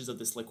 4 inches of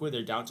this liquid,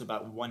 they're down to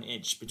about 1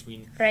 inch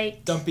between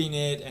dumping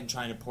it and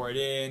trying to pour it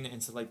in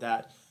and stuff like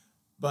that.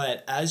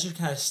 But as you're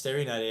kind of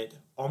staring at it,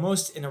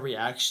 almost in a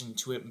reaction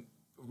to it,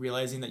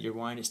 realizing that you're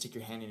wanting to stick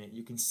your hand in it,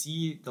 you can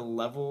see the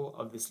level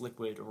of this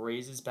liquid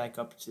raises back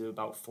up to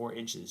about 4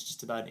 inches,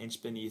 just about 1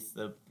 inch beneath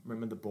the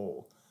rim of the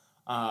bowl.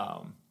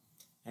 And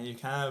you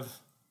kind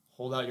of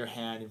hold out your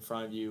hand in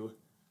front of you,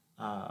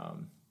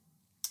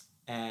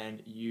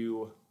 and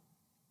you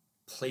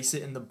place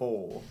it in the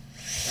bowl,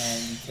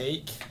 and you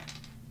take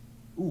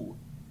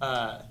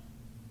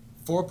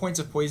 4 points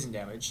of poison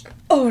damage.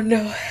 Oh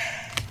no.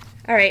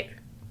 Alright.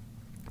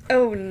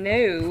 Oh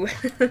no.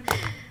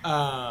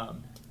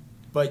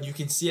 But you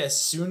can see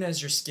as soon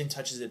as your skin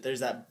touches it,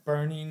 there's that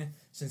burning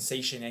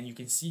sensation, and you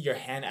can see your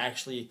hand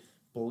actually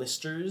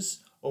blisters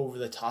over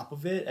the top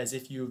of it as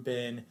if you've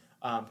been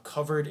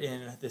covered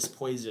in this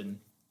poison.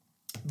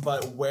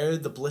 But where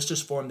the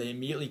blisters form, they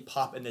immediately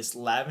pop, and this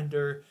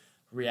lavender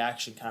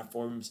reaction kind of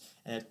forms,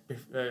 and it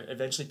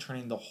eventually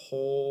turning the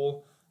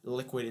whole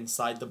liquid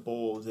inside the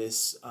bowl,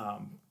 this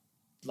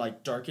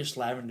like darkish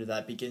lavender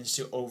that begins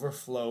to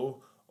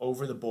overflow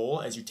over the bowl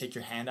as you take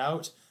your hand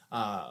out,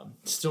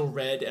 still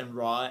red and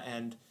raw,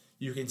 and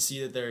you can see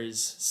that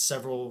there's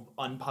several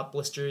unpopped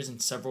blisters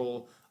and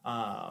several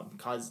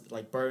cause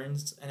like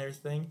burns and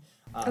everything.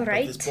 But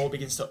this bowl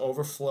begins to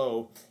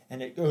overflow,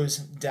 and it goes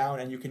down,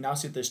 and you can now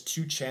see that there's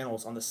 2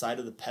 channels on the side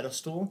of the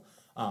pedestal.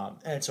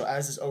 And so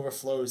as this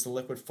overflows, the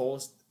liquid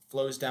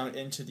flows down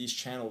into these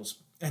channels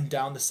and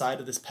down the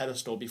side of this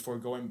pedestal before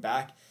going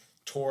back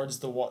towards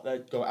the wall,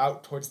 go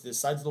out towards the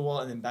sides of the wall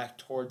and then back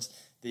towards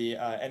the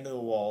end of the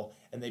wall,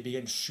 and they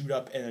begin to shoot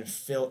up and then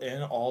fill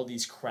in all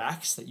these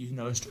cracks that you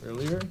noticed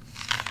earlier.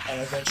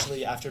 And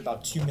eventually, after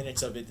about 2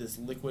 minutes of it, this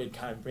liquid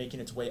kind of making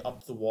its way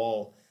up the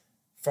wall,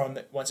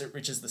 once it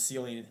reaches the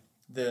ceiling,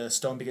 the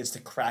stone begins to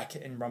crack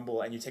and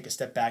rumble, and you take a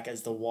step back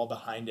as the wall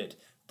behind it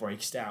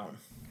breaks down.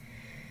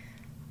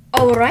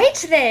 All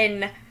right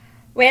then.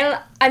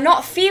 Well, I'm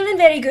not feeling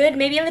very good,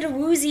 maybe a little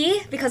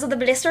woozy because of the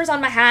blisters on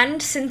my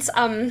hand since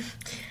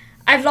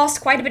I've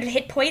lost quite a bit of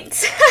hit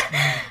points.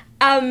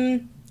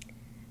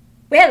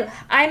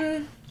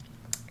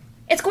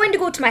 It's going to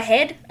go to my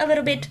head a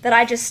little bit that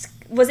I just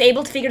was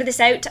able to figure this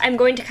out. I'm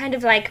going to kind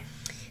of like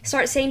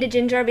start saying to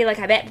Ginger, I'll be like,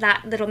 I bet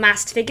that little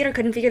masked figure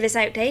couldn't figure this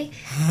out, eh?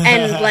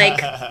 And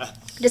like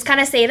Just kind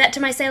of say that to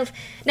myself.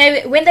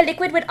 Now, when the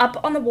liquid went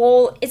up on the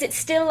wall, is it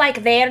still,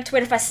 like, there to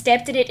where if I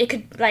stepped in it, it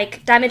could,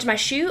 like, damage my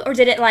shoe? Or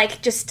did it,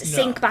 like, just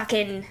sink back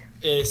in?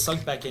 It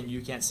sunk back in.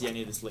 You can't see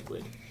any of this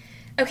liquid.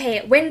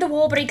 Okay, when the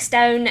wall breaks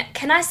down,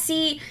 can I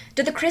see...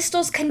 Do the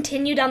crystals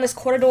continue down this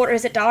corridor, or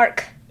is it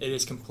dark? It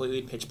is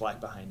completely pitch black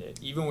behind it.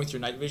 Even with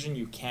your night vision,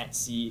 you can't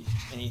see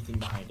anything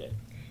behind it.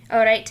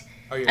 Alright.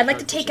 I'd like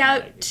to take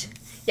out...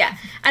 Yeah.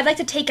 I'd like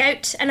to take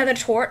out another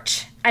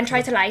torch and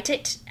try to light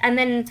it. And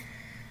then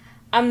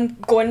I'm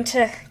going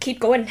to keep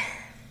going.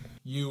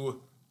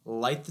 You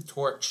light the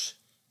torch,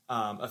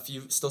 a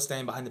few still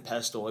standing behind the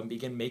pedestal, and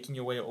begin making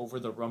your way over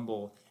the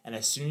rumble. And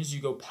as soon as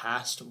you go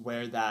past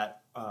where that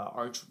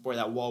where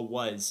that wall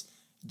was,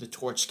 the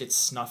torch gets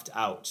snuffed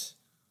out,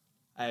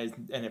 and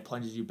it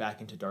plunges you back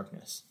into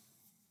darkness.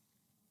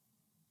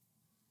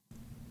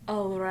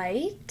 All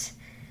right.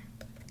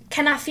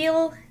 Can I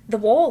feel the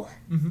wall?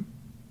 Mm-hmm.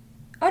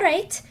 All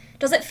right.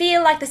 Does it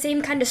feel like the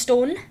same kind of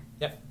stone?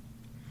 Yep.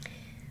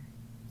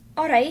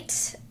 All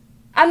right.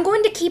 I'm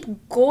going to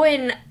keep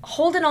going,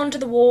 holding on to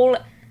the wall,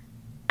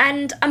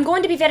 and I'm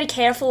going to be very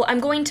careful. I'm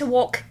going to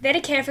walk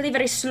very carefully,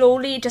 very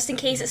slowly, just in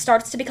case it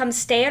starts to become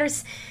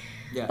stairs.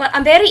 Yeah. But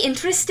I'm very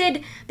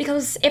interested,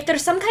 because if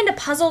there's some kind of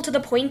puzzle to the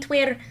point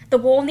where the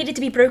wall needed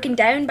to be broken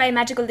down by a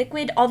magical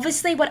liquid,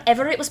 obviously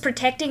whatever it was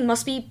protecting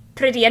must be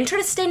pretty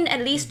interesting,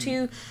 at least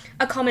to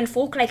a common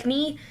folk like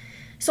me.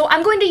 So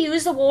I'm going to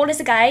use the wall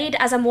as a guide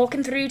as I'm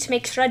walking through to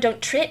make sure I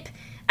don't trip.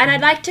 And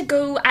I'd like to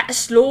go at a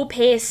slow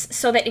pace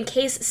so that in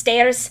case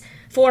stairs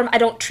form, I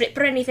don't trip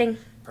or anything.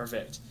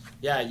 Perfect.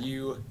 Yeah,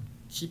 you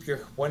keep your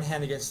one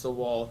hand against the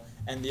wall,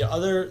 and the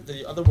other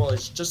wall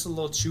is just a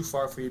little too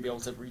far for you to be able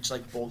to reach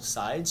like both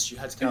sides. You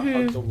had to kind of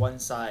hug the one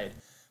side,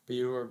 but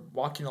you were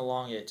walking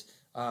along it,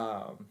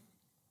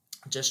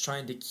 just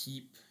trying to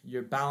keep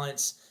your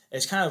balance.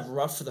 It's kind of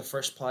rough for the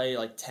first probably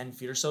like 10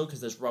 feet or so because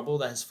there's rubble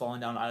that has fallen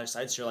down either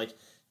side. So you're like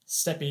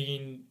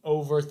stepping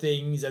over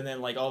things, and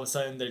then like all of a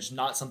sudden there's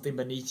not something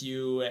beneath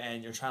you,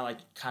 and you're trying to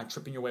like kind of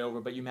tripping your way over,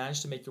 but you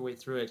manage to make your way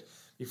through it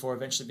before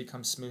eventually it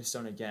becomes smooth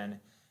stone again.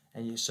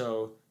 And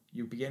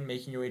you begin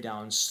making your way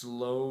down,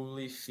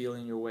 slowly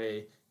feeling your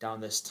way down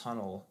this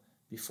tunnel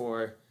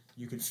before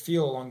you can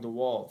feel along the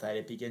wall that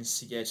it begins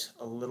to get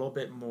a little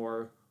bit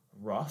more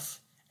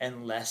rough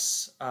and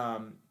less,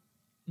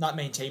 not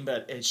maintained,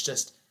 but it's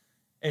just,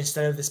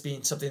 instead of this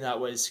being something that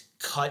was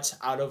cut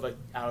out of the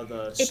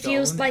stone. It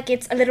feels like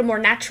it's a little more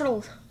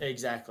natural.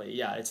 Exactly,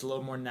 yeah. It's a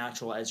little more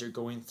natural as you're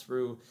going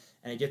through,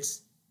 and it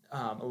gets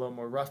a little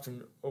more rough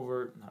and a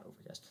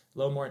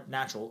little more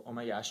natural, oh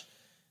my gosh.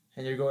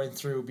 And you're going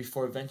through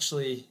before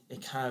eventually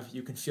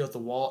you can feel that the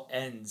wall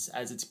ends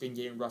as it's been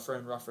getting rougher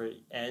and rougher. It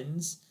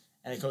ends,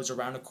 and it goes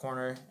around a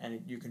corner,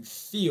 and you can't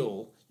see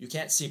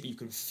it, but you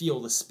can feel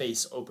the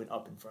space open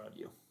up in front of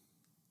you.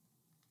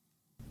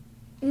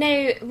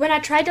 Now, when I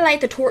tried to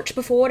light the torch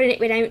before and it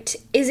went out,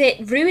 is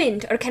it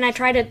ruined, or can I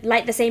try to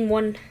light the same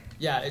one?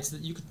 Yeah,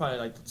 you could probably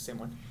light the same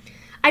one.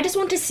 I just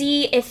want to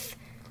see if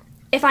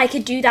I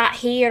could do that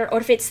here, or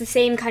if it's the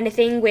same kind of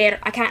thing where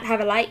I can't have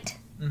a light.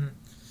 Mm-hmm.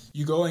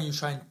 You go and you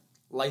try and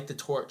light the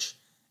torch,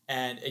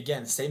 and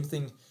again, same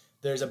thing.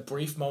 There's a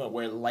brief moment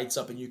where it lights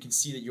up, and you can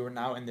see that you're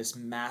now in this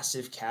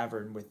massive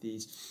cavern with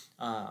these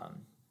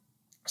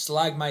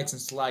stalagmites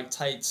and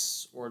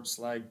stalactites, or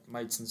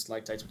stalagmites and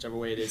stalactites, whichever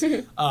way it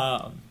is.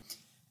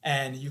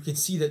 And you can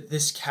see that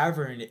this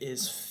cavern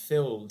is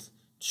filled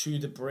to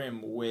the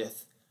brim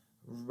with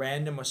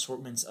random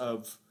assortments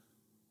of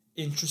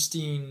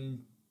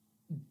interesting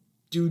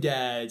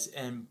doodads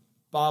and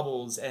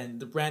baubles and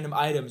the random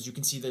items. You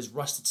can see there's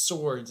rusted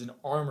swords and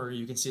armor.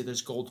 You can see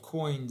there's gold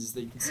coins.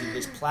 You can see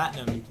there's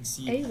platinum. You can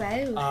see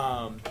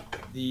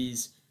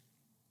these.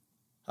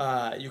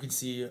 You can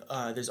see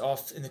there's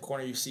off in the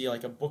corner. You see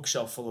like a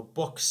bookshelf full of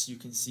books. You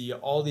can see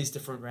all these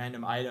different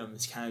random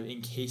items kind of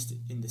encased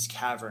in this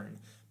cavern.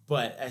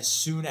 But as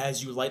soon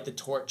as you light the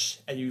torch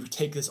and you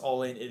take this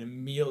all in, it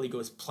immediately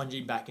goes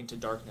plunging back into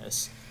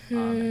darkness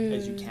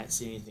as you can't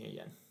see anything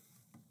again.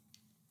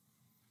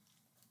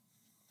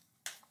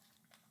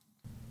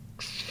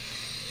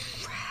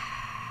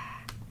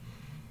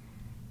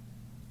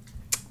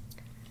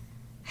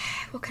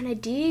 What can I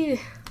do?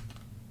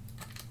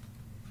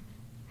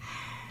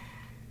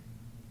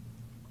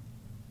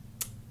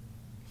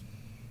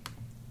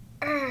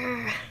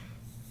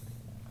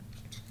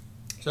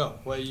 So,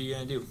 what are you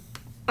going to do?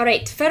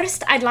 Alright,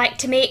 first I'd like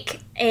to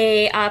make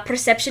a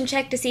perception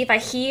check to see if I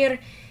hear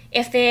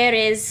if there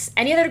is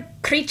any other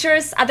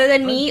creatures other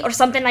than me or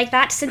something like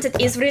that, since it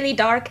is really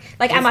dark.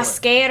 Like, am I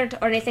scared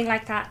or anything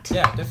like that?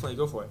 Yeah, definitely,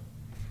 go for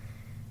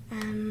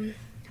it.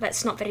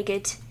 That's not very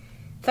good.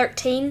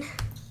 13.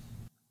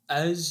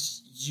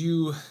 As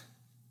you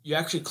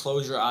actually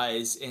close your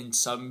eyes in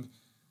some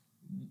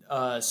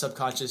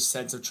subconscious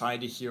sense of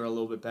trying to hear a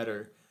little bit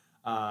better,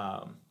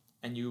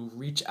 and you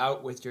reach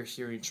out with your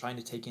hearing, trying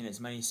to take in as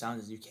many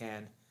sounds as you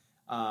can.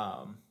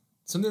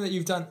 Something that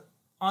you've done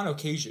on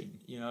occasion.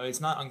 You know, it's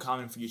not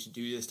uncommon for you to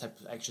do this type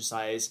of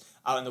exercise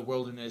out in the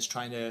wilderness,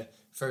 trying to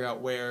figure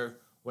out where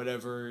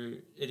whatever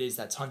it is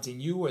that's hunting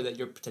you or that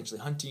you're potentially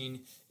hunting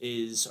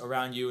is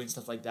around you and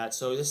stuff like that.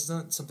 So this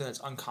isn't something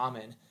that's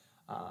uncommon.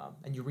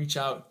 And you reach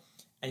out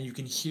and you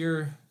can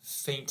hear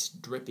faint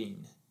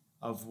dripping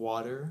of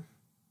water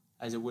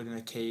as it would in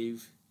a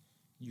cave.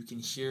 You can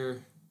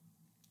hear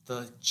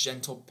the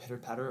gentle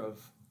pitter-patter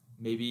of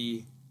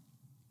maybe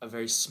a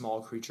very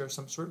small creature of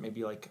some sort,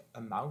 maybe like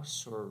a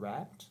mouse or a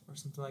rat or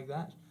something like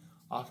that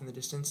off in the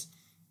distance.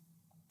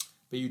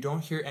 But you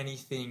don't hear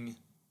anything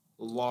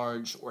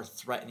large or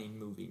threatening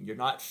moving. You're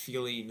not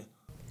feeling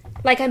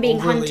like I'm being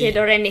hunted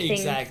or anything.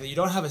 Exactly. You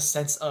don't have a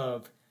sense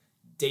of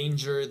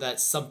danger that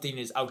something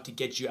is out to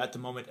get you at the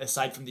moment,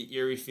 aside from the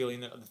eerie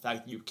feeling of the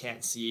fact that you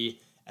can't see,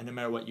 and no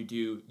matter what you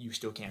do, you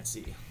still can't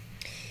see.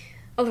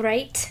 All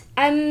right.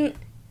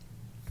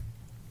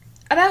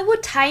 About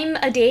what time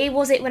of day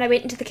was it when I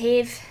went into the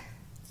cave?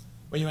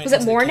 When you went Was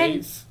into it morning? the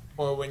cave,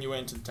 or when you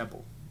went into the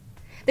temple?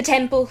 The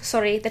temple.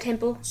 Sorry, the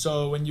temple.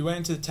 So when you went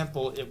into the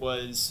temple, it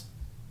was,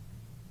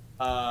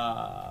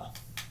 I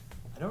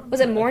don't remember. Was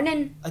it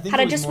morning? I think Had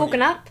it I was just morning.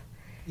 woken up?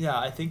 Yeah,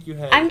 I think you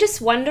had. I'm just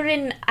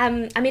wondering, I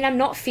mean, I'm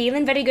not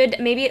feeling very good.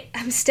 Maybe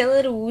I'm still a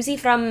little woozy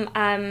from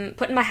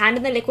putting my hand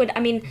in the liquid. I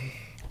mean,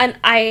 and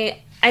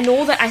I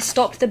know that I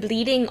stopped the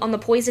bleeding on the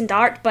poison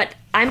dart, but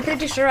I'm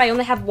pretty sure I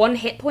only have 1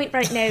 hit point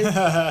right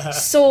now.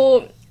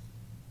 So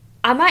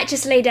I might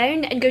just lay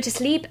down and go to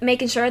sleep,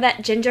 making sure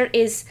that Ginger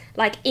is,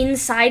 like,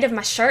 inside of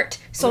my shirt,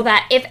 so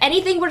that if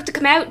anything were to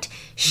come out,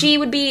 she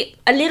would be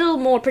a little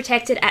more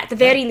protected at the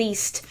very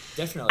least.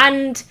 Definitely.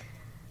 And,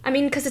 I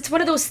mean, because it's one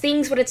of those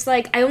things where it's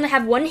like, I only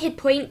have 1 hit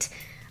point,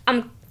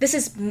 this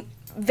is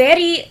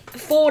very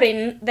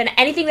foreign than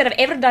anything that I've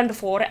ever done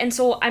before, and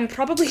so I'm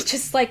probably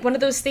just, like, one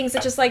of those things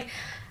that just, like,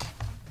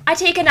 I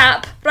take a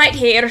nap right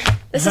here,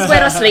 this is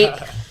where I sleep,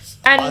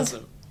 and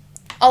Awesome.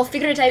 I'll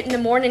figure it out in the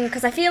morning,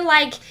 because I feel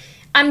like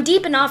I'm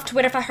deep enough to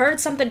where if I heard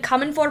something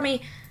coming for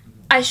me,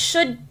 I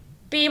should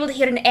be able to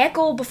hear an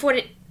echo before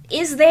it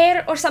is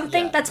there or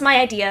something. Yeah. That's my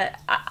idea.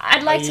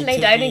 I'd like to lay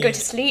down and go to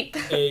sleep.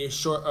 A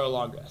short or a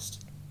long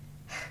rest?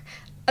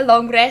 A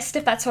long rest,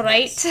 if that's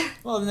alright. Nice.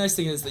 Well, the nice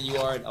thing is that you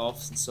are an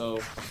elf, and so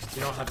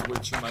you don't have to worry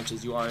too much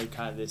as you are in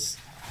kind of this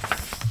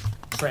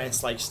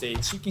trance-like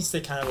state. So you can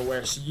stay kind of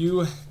aware. So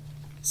you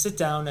sit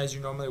down as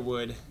you normally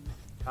would,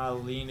 kind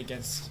of lean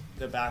against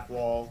the back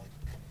wall,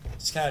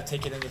 just kind of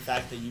take it in the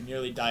fact that you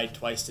nearly died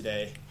twice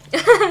today.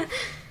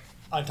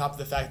 On top of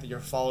the fact that you're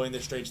following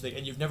this strange thing,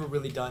 and you've never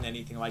really done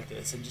anything like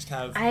this, and just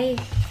kind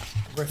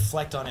of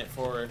reflect on it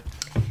for.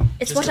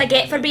 It's just what a I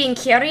get for moment, being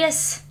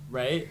curious.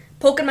 right?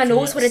 Poking my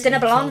nose where it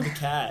didn't belong. You killed the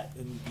cat,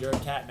 and you're a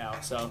cat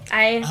now. So.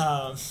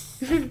 I.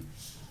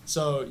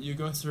 So you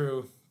go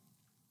through,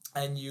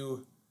 and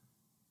you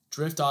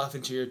drift off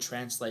into your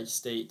trance-like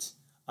state,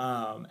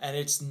 and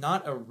it's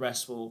not a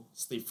restful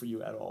sleep for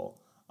you at all.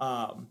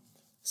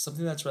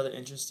 Something that's rather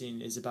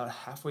interesting is about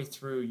halfway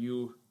through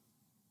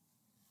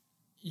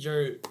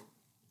you're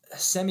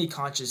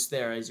semi-conscious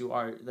there as you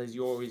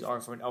always are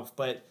for an elf,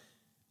 but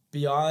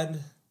beyond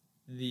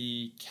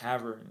the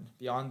cavern,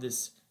 beyond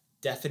this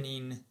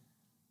deafening,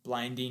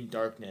 blinding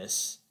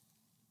darkness,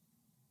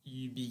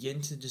 you begin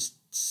to just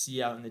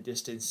see out in the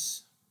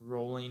distance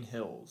rolling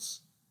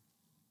hills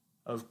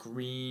of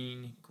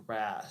green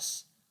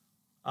grass,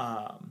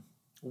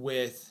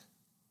 with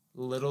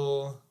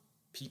little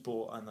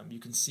people on them. You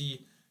can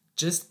see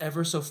just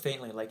ever so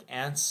faintly, like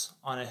ants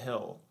on a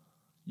hill,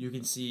 you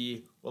can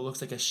see what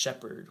looks like a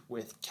shepherd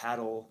with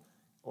cattle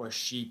or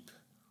sheep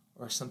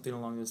or something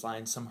along those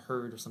lines, some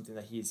herd or something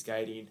that he is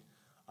guiding.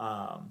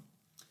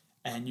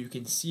 And you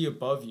can see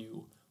above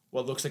you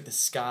what looks like the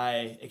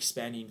sky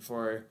expanding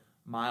for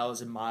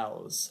miles and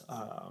miles,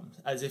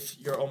 as if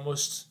you're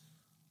almost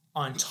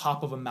on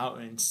top of a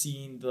mountain,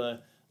 seeing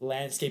the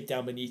landscape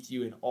down beneath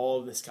you and all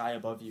of the sky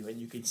above you.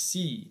 And you can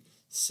see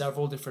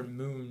several different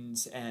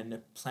moons and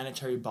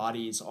planetary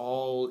bodies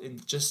all in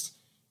just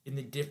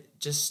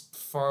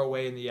far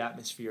away in the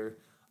atmosphere.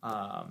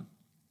 And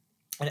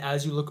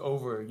as you look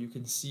over, you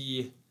can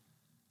see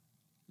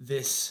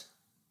this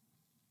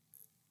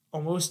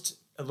almost,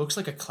 it looks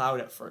like a cloud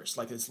at first,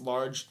 like this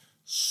large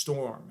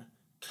storm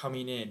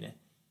coming in.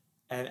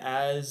 And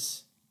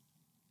as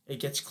it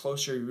gets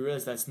closer, you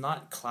realize that's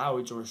not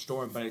clouds or a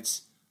storm, but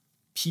it's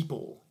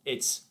people.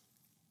 It's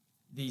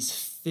these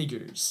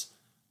figures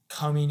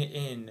coming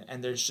in,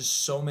 and there's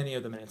just so many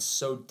of them, and it's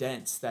so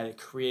dense that it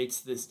creates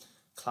this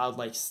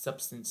cloud-like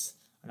substance,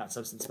 or not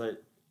substance,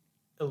 but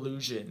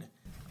illusion.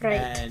 Right.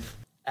 And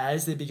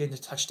as they begin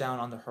to touch down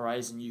on the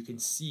horizon, you can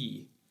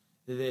see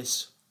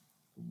this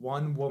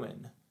one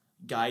woman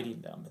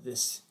guiding them,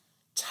 this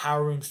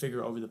towering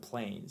figure over the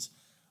plains,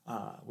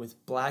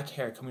 with black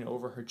hair coming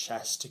over her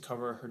chest to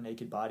cover her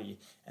naked body,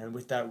 and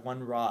with that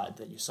one rod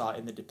that you saw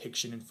in the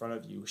depiction in front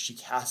of you, she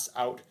casts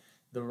out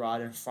the rod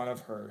in front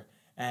of her,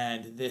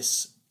 and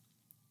this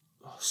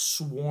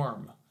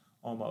swarm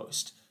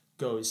almost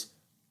goes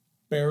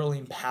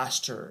barreling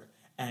past her,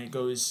 and it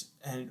goes,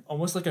 and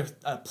almost like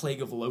a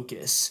plague of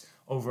locusts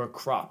over a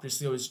crop,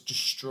 just goes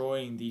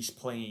destroying these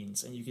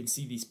plains, and you can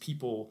see these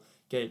people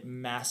get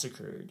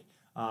massacred.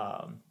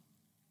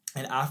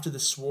 And after the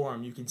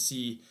swarm, you can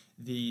see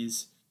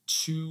these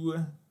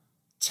two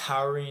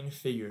towering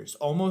figures,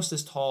 almost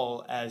as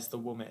tall as the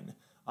woman.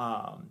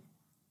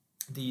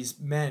 These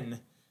men,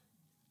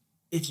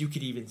 if you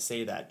could even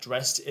say that,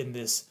 dressed in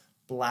this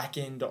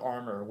blackened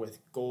armor with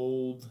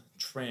gold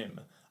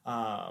trim.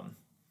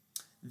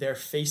 Their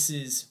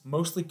faces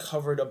mostly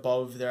covered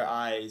above their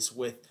eyes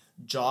with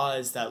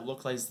jaws that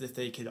look like as if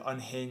they could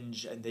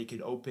unhinge and they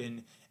could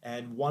open.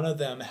 And one of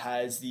them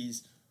has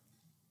these,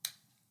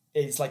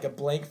 it's like a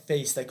blank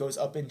face that goes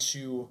up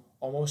into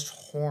almost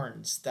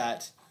horns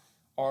that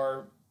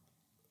are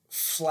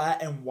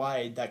flat and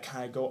wide that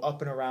kind of go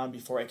up and around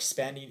before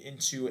expanding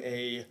into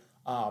a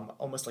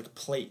almost like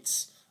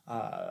plates.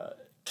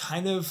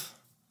 Kind of,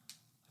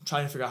 I'm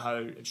trying to figure out how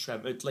to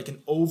describe it. It's like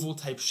an oval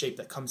type shape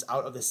that comes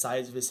out of the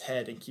sides of his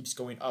head and keeps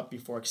going up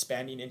before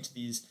expanding into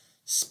these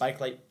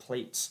spike-like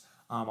plates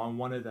on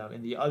one of them.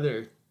 And the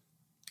other,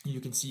 you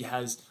can see,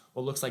 has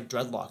what looks like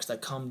dreadlocks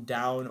that come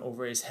down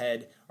over his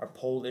head, are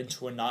pulled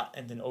into a knot,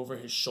 and then over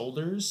his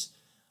shoulders.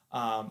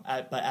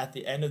 But at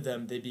the end of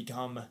them, they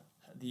become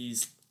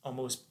these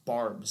almost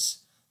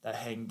barbs that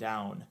hang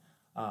down.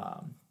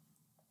 And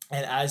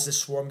as the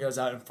swarm goes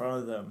out in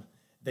front of them,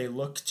 they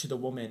look to the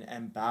woman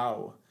and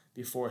bow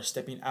before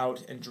stepping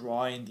out and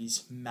drawing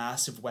these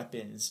massive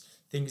weapons,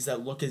 things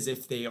that look as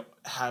if they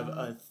have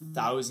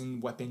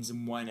 1,000 weapons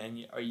in one,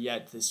 and are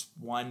yet this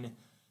one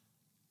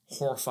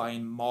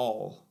horrifying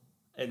maul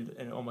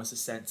in almost a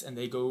sense. And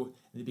they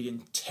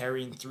begin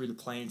tearing through the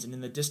plains, and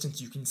in the distance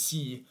you can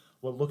see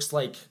what looks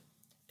like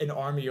an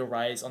army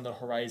arise on the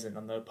horizon,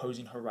 on the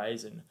opposing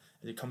horizon,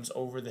 as it comes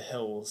over the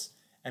hills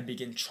and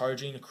begin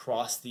charging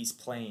across these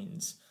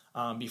plains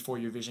before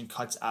your vision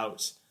cuts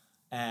out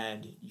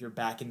and you're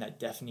back in that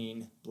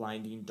deafening,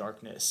 blinding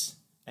darkness,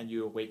 and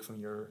you awake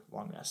from your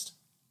long rest.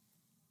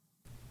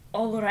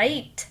 All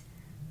right.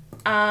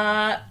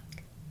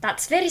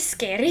 That's very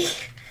scary.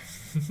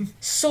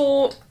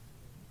 So,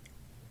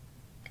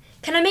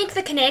 can I make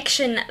the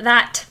connection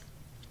that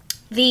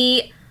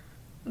the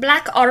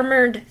black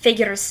armored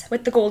figures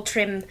with the gold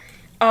trim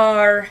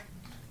are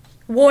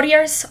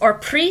warriors or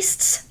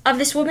priests of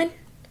this woman?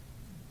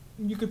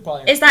 You could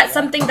probably... Is that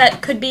something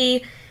that could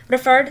be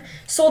referred?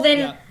 So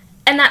then,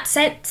 in that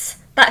sense,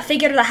 that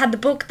figure that had the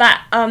book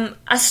that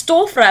I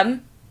stole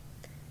from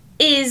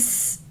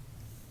is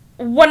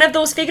one of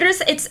those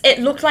figures? It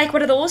looked like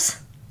one of those?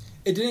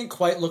 It didn't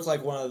quite look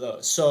like one of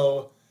those.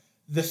 So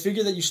the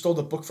figure that you stole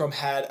the book from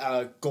had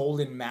a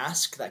golden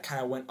mask that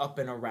kind of went up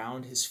and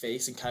around his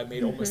face and kind of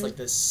made almost like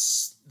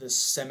this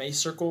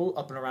semicircle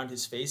up and around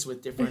his face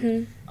with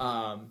different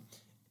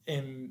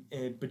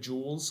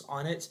bejewels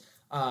on it.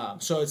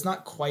 So it's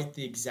not quite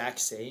the exact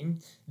same.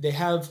 They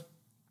have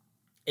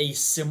a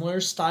similar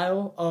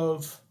style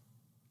of...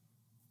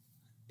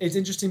 It's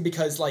interesting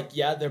because,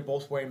 they're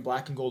both wearing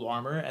black and gold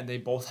armor, and they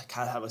both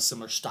kind of have a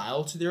similar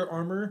style to their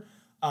armor,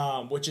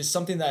 which is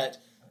something that...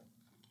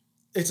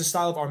 It's a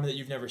style of armor that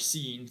you've never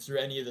seen through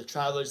any of the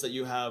travelers that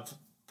you have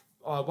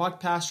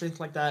walked past or anything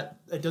like that.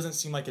 It doesn't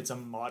seem like it's a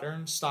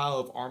modern style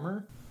of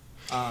armor.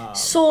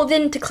 So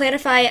then, to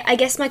clarify, I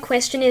guess my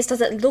question is, does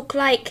it look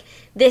like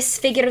this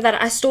figure that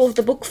I stole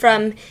the book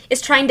from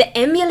is trying to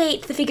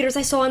emulate the figures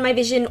I saw in my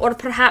vision, or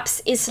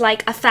perhaps is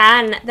like a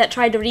fan that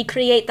tried to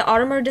recreate the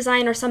armor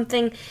design or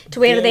something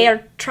to where they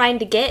are trying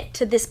to get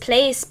to this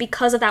place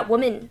because of that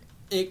woman?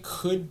 It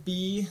could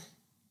be.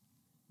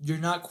 You're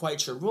not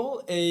quite sure.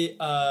 Roll a...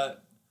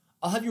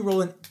 I'll have you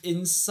roll an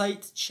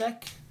insight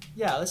check.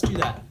 Yeah, let's do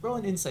that. Roll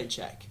an insight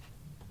check.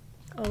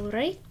 All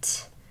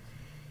right.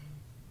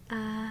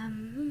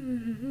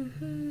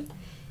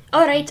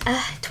 All right,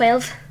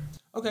 12.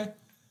 Okay.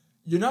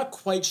 You're not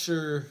quite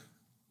sure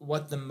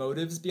what the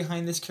motives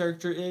behind this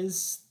character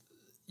is.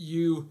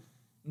 You,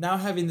 now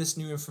having this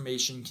new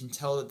information, can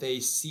tell that they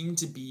seem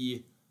to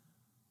be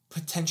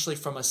potentially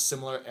from a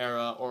similar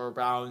era or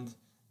around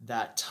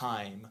that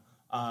time.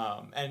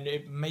 And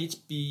it might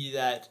be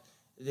that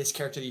this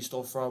character that you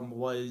stole from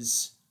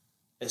was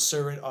a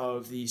servant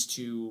of these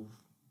two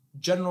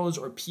generals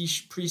or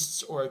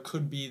priests, or it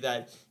could be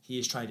that he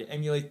is trying to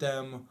emulate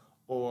them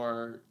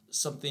or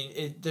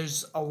something.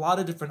 There's a lot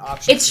of different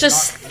options. It's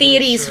just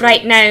theories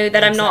right now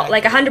that I'm not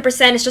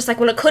 100%. It's just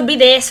well, it could be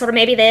this or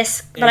maybe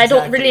this, but I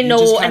don't really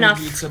know you just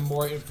enough. Need some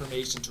more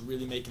information to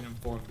really make an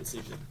informed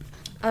decision.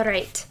 All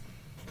right.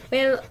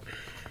 Well,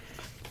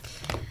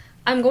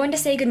 I'm going to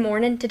say good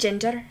morning to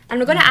Ginger.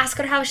 I'm going to ask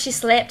her how she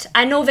slept.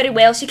 I know very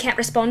well she can't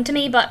respond to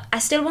me, but I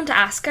still want to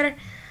ask her.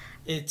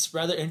 It's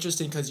rather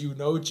interesting because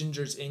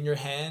Ginger's in your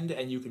hand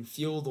and you can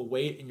feel the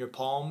weight in your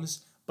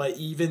palms, but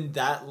even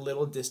that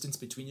little distance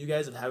between you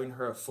guys of having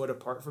her a foot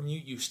apart from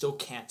you, you still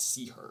can't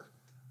see her.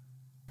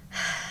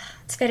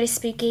 It's very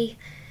spooky.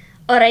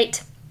 All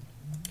right.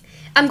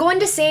 I'm going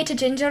to say to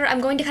Ginger,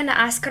 I'm going to kind of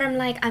ask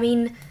her,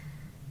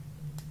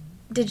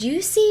 did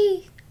you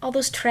see all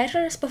those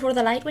treasures before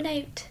the light went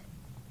out?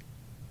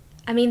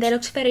 They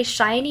looked very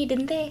shiny,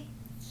 didn't they?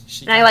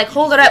 And I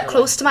hold her up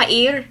close to my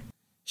ear.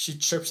 She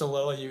chirps a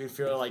little and you can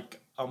feel her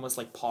almost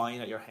pawing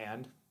at your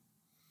hand.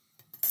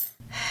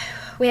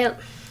 Well,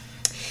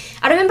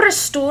 I remember a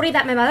story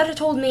that my mother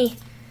told me.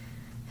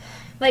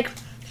 Like,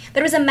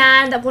 there was a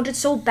man that wanted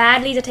so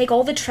badly to take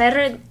all the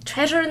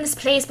treasure in this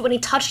place, but when he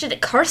touched it,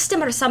 it cursed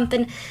him or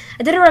something.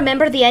 I didn't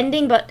remember the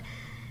ending, but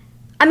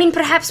I mean,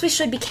 perhaps we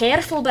should be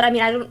careful, but I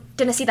mean,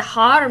 didn't see the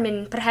harm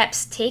in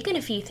perhaps taking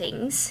a few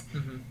things.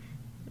 Mm-hmm.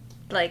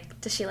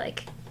 Like, does she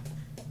like...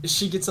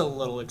 She gets a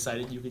little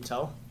excited, you can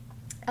tell.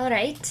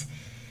 Alright.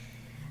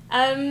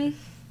 I'd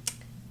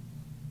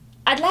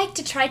like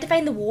to try to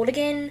find the wall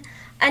again,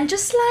 and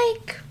just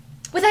like,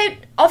 without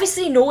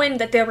obviously knowing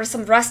that there were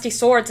some rusty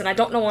swords, and I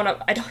didn't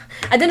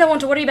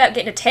want to worry about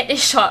getting a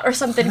tetanus shot or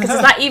something, because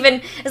is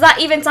that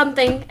even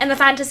something in the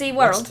fantasy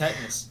world? What's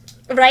tetanus?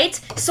 Right?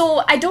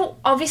 So I don't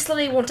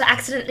obviously want to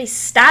accidentally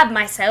stab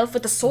myself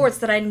with the swords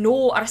that I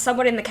know are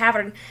somewhere in the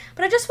cavern,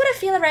 but I just want to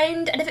feel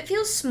around, and if it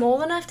feels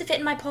small enough to fit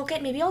in my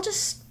pocket, maybe I'll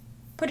just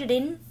put it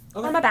in,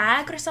 or my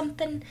bag or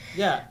something.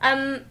 Yeah.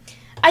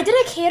 I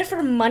didn't care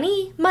for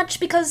money much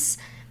because,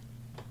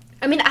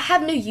 I mean, I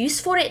have no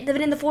use for it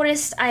living in the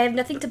forest. I have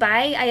nothing to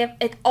buy.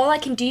 All I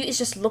can do is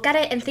just look at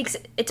it and think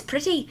it's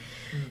pretty.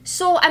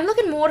 So I'm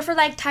looking more for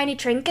like tiny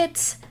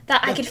trinkets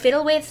that I could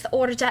fiddle with,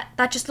 or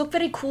that just look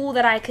very cool,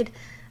 that I could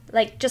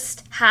like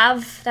just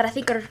have, that I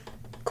think are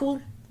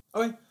cool.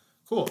 Okay,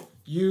 cool.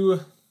 You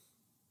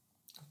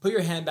put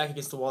your hand back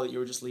against the wall that you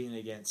were just leaning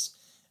against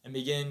and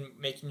begin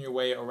making your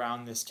way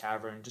around this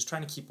cavern, just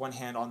trying to keep one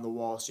hand on the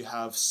wall so you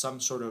have some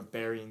sort of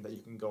bearing that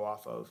you can go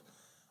off of.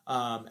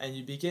 And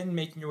you begin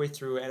making your way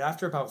through, and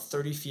after about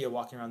 30 feet of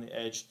walking around the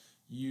edge,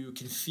 you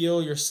can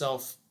feel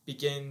yourself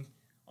begin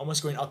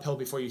almost going uphill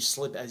before you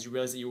slip, as you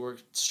realize that you were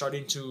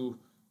starting to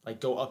like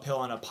go uphill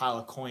on a pile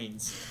of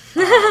coins.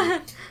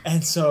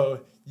 And so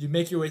you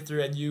make your way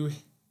through, and you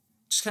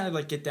just kind of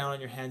like get down on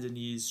your hands and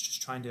knees,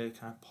 just trying to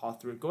kind of paw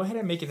through it. Go ahead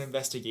and make an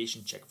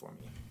investigation check for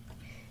me.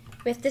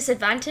 With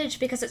disadvantage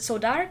because it's so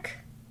dark?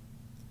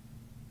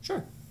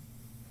 Sure.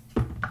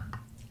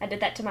 I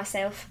did that to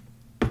myself.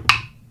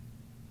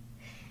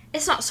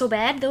 It's not so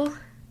bad though.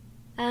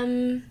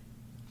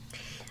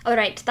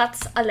 Alright,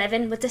 that's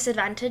 11 with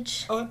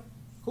disadvantage. Okay,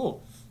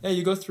 cool. Yeah,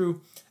 you go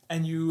through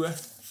and you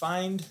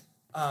find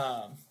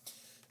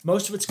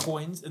most of its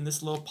coins in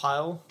this little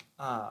pile,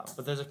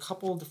 but there's a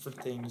couple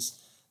different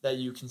things that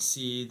you can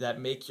see that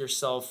make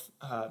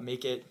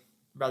it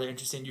rather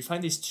interesting. You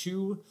find these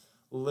two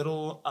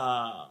little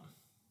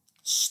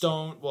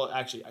stone, well,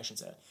 actually, I shouldn't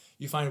say that.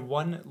 You find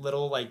one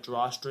little like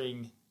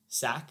drawstring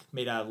sack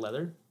made out of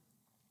leather,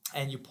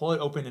 and you pull it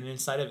open, and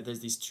inside of it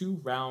there's these two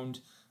round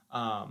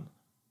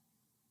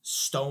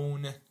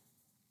stone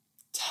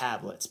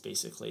tablets,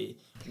 basically,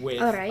 with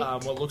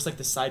what looks like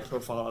the side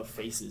profile of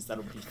faces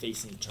that'll be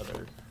facing each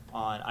other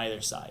on either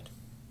side.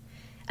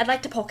 I'd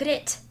like to pocket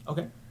it.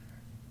 Okay.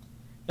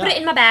 Put it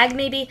in my bag,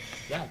 maybe.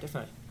 Yeah,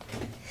 definitely.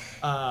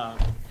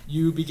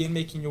 You begin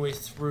making your way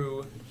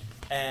through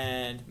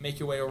and make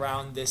your way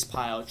around this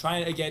pile,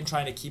 trying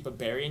to keep a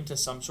bearing to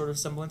some sort of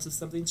semblance of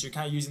something. So you're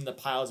kind of using the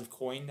piles of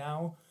coin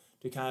now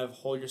to kind of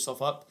hold yourself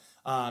up.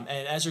 And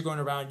as you're going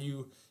around,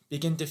 you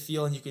begin to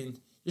feel, and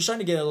you're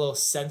starting to get a little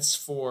sense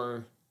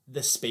for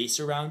the space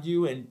around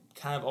you, and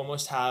kind of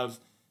almost have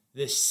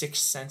this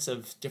sixth sense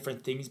of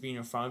different things being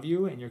in front of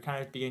you, and you're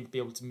kind of beginning to be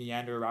able to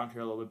meander around here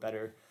a little bit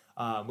better,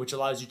 which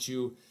allows you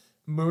to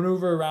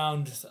maneuver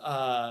around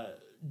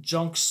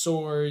junk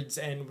swords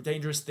and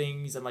dangerous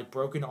things and like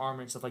broken armor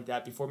and stuff like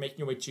that before making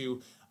your way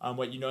to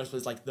what you noticed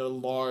was like the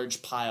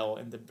large pile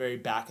in the very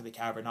back of the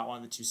cavern, not one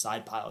of the two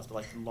side piles, but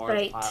like the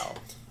large pile.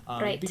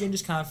 You begin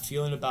just kind of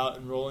feeling about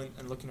and rolling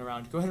and looking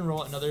around. Go ahead and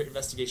roll another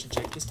investigation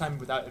check, this time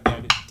without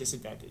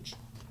disadvantage.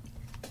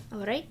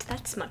 Alright,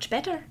 that's much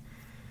better.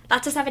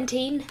 That's a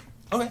 17.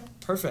 Okay,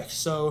 perfect.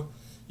 So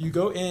you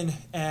go in,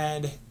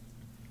 and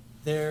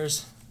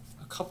there's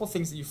a couple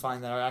things that you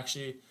find that are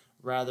actually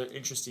rather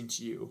interesting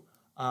to you.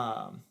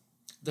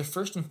 The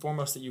first and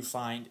foremost that you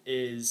find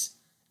is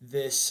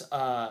this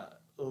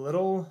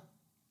little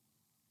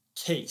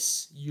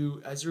case.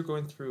 As you're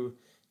going through,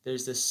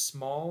 there's this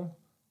small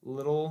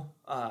little,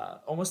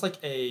 almost like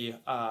a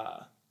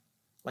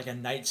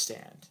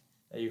nightstand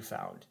that you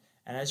found.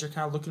 And as you're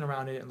kind of looking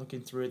around it and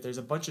looking through it, there's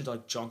a bunch of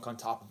like junk on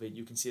top of it.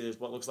 You can see there's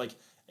what looks like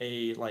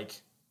a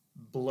like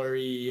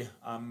blurry,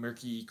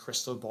 murky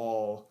crystal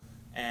ball,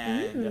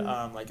 and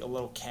like a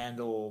little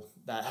candle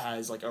that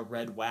has like a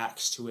red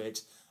wax to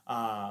it.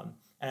 And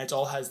it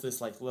all has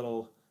this like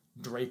little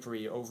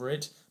drapery over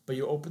it. But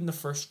you open the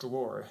first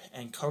drawer,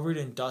 and covered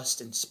in dust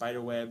and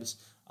spider webs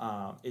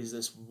is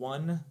this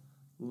one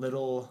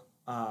little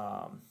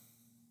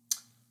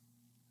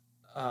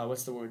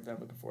what's the word that I'm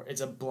looking for?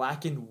 It's a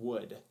blackened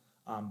wood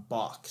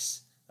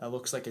box that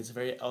looks like it's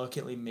very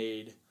elegantly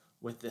made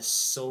with this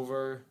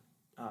silver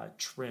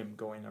trim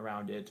going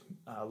around it.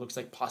 Looks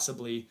like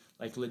possibly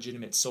like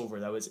legitimate silver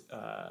that was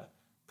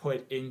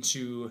put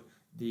into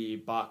the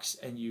box,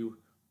 and you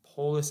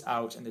pull this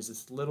out, and there's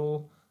this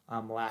little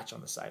latch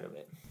on the side of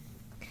it.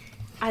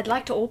 I'd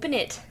like to open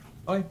it.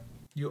 Okay,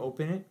 you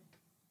open it,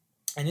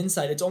 and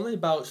inside it's only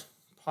about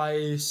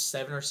probably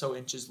 7 or so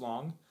inches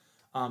long,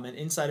 and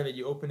inside of it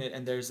you open it,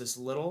 and there's this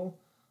little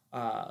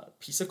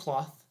piece of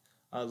cloth.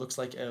 Looks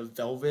like a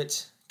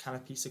velvet kind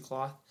of piece of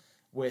cloth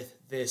with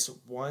this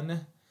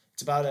one.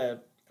 It's about a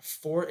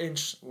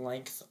 4-inch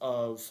length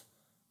of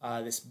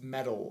this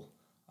metal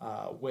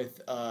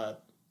with a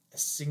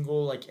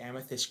single like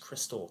amethyst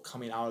crystal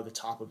coming out of the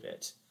top of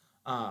it.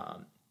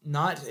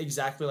 Not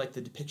exactly like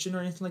the depiction or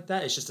anything like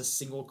that. It's just a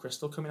single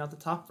crystal coming out the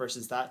top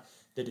versus the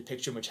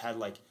depiction which had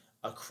like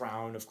a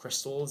crown of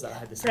crystals that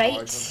had this large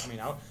one coming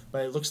out.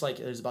 But it looks like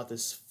there's about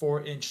this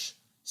 4-inch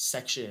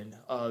section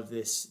of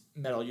this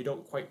metal. You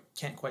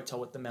can't quite tell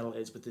what the metal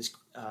is, but this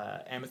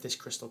amethyst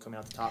crystal coming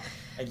out the top,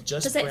 and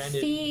just Does branded.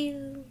 It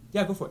feel?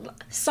 Yeah, go for it.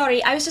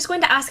 Sorry, I was just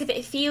going to ask if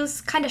it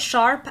feels kind of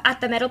sharp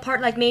at the middle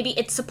part, like maybe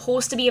it's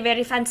supposed to be a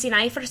very fancy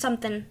knife or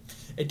something.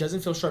 It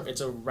doesn't feel sharp.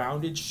 It's a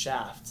rounded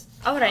shaft.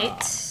 All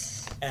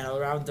right. And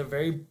around the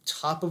very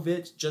top of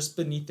it, just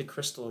beneath the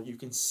crystal, you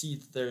can see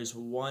that there's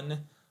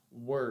one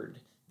word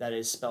that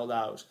is spelled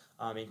out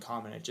in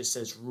common. It just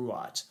says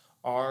Ruat.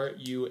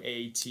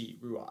 R-U-A-T,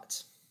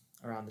 Ruat,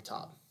 around the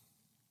top.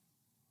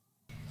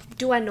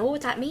 Do I know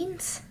what that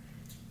means?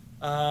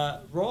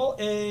 Roll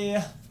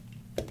a...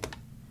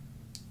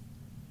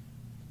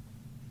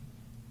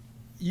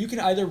 You can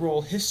either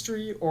roll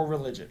history or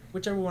religion,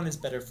 whichever one is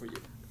better for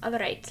you. All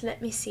right, let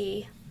me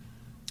see.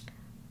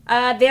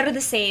 They're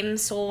the same,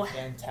 so...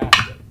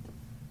 Fantastic.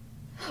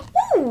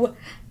 Ooh!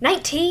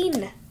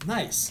 19!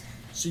 Nice.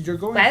 So you're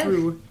going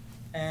through,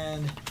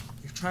 and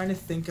you're trying to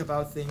think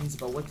about things,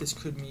 about what this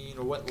could mean,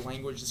 or what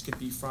language this could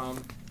be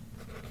from,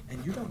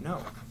 and you don't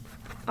know.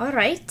 All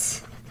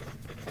right.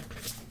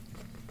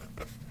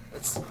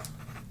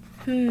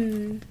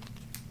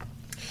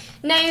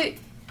 Now,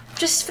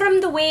 just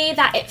from the way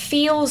that it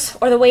feels,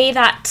 or the way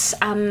that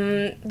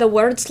the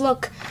words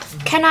look,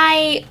 can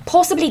I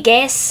possibly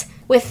guess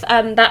with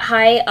that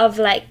high of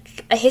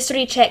like a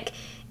history check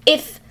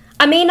if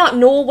I may not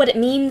know what it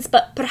means,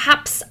 but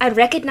perhaps I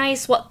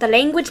recognize what the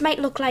language might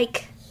look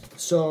like?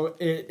 So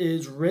it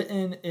is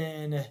written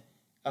in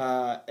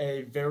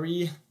a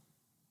very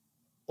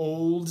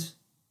old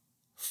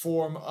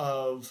form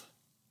of...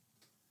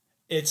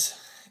 It's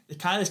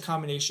kind of this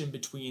combination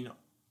between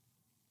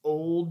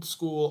old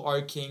school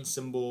arcane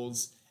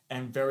symbols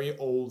and very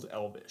old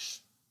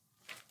Elvish.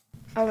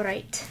 All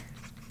right.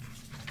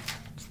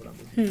 That's what I'm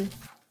looking for.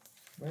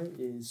 Where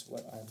is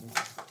what I'm looking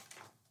for?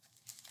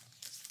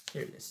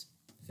 Here it is.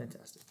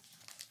 Fantastic.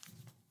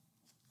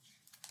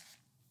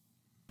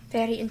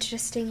 Very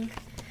interesting.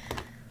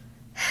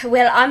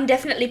 Well, I'm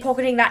definitely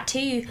pocketing that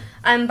too.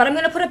 But I'm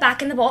going to put it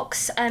back in the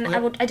box. I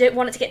don't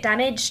want it to get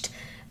damaged.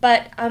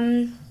 But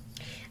I'm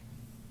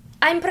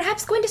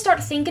perhaps going to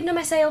start thinking to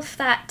myself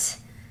that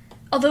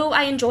although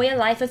I enjoy a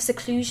life of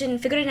seclusion,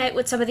 figuring out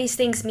what some of these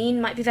things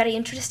mean might be very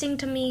interesting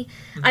to me.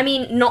 Mm-hmm. I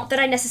mean, not that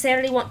I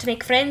necessarily want to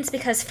make friends,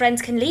 because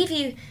friends can leave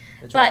you.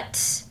 That's but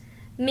right.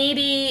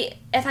 Maybe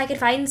if I could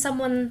find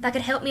someone that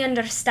could help me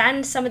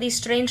understand some of these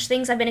strange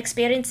things I've been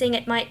experiencing,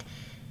 it might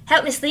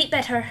help me sleep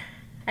better,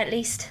 at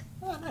least.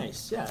 Oh,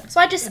 nice, yeah. So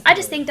I just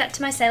think that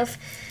to myself.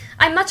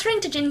 I'm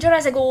muttering to Ginger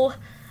as I go,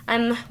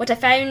 what I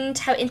found,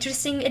 how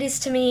interesting it is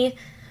to me,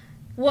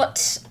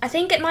 what I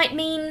think it might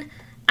mean,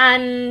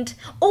 and...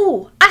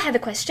 Oh, I have a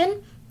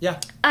question. Yeah.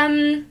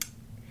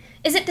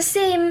 Is it the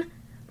same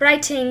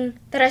writing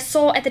that I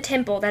saw at the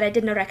temple that I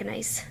did not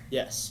recognize?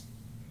 Yes.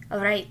 All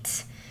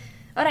right.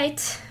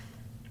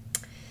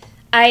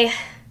 I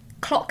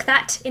clock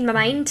that in my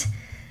mind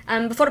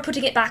before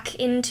putting it back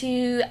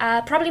into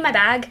probably my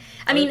bag.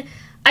 I mean,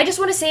 I just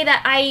want to say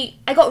that I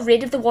got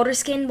rid of the water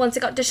skin once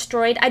it got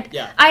destroyed.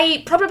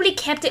 I probably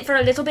kept it for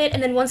a little bit,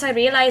 and then once I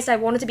realised I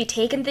wanted to be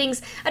taking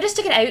things, I just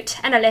took it out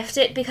and I left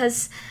it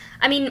because,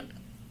 I mean,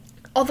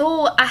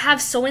 although I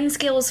have sewing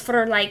skills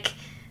for, like,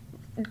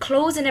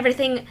 clothes and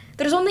everything,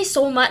 there's only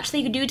so much that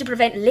you can do to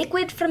prevent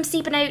liquid from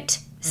seeping out.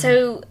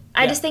 So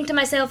I just think to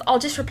myself, I'll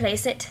just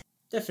replace it.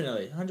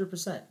 Definitely,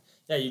 100%.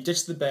 Yeah, you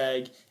ditch the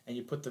bag and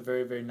you put the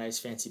very, very nice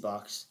fancy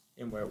box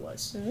in where it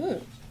was.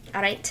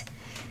 All right.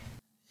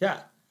 Yeah.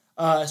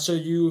 So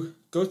you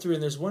go through,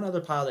 and there's one other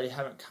pile that you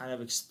haven't kind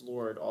of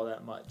explored all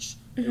that much.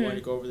 You want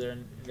to go over there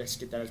and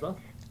investigate that as well?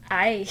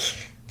 Aye.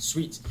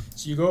 Sweet.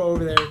 So you go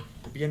over there,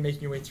 you begin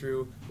making your way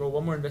through. Roll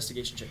one more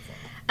investigation check for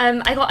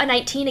me. I got a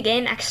 19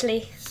 again,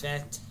 actually.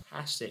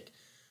 Fantastic.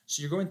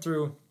 So you're going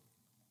through,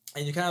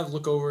 and you kind of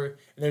look over, and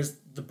there's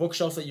the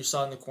bookshelf that you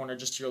saw in the corner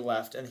just to your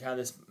left, and kind of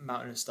this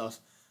mountain of stuff.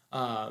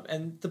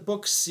 And the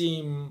books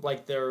seem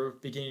like they're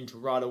beginning to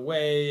rot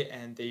away,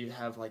 and they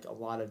have like a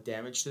lot of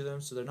damage to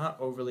them, so they're not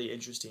overly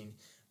interesting.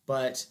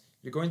 But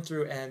you're going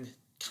through, and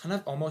kind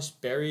of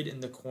almost buried in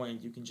the coin,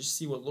 you can just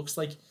see what looks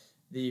like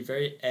the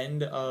very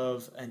end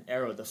of an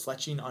arrow, the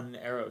fletching on an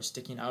arrow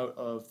sticking out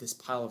of this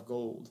pile of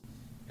gold.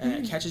 And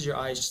it catches your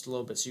eyes just a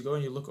little bit. So you go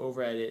and you look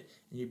over at it,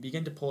 and you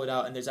begin to pull it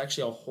out, and there's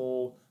actually a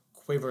whole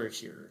quiver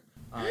here.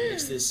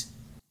 It's this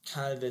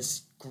kind of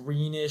this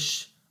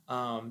greenish,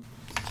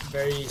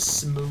 very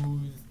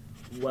smooth,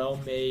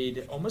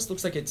 well-made, almost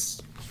looks like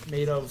it's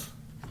made of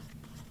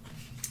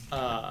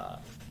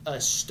a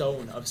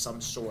stone of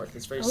some sort.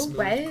 This very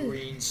smooth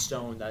green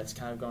stone that's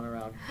kind of going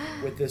around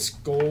with this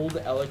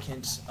gold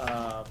elegant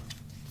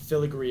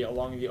filigree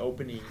along the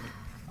opening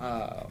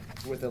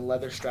with a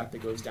leather strap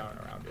that goes down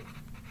around it.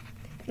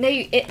 Now,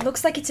 it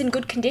looks like it's in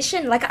good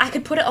condition. Like, I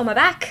could put it on my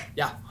back.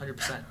 Yeah,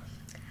 100%.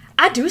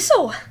 I do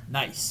so.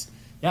 Nice.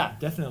 Yeah,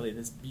 definitely.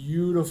 This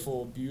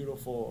beautiful,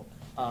 beautiful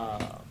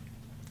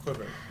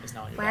quiver is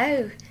now on your back.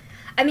 Wow.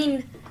 I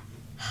mean,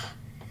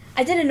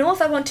 I didn't know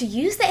if I want to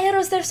use the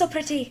arrows. They're so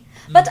pretty.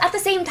 But at the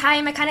same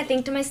time, I kind of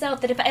think to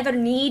myself that if I ever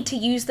need to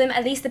use them,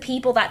 at least the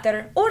people that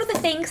or the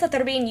things that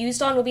they're being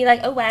used on will be like,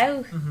 oh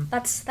wow,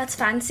 that's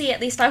fancy. At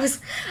least I was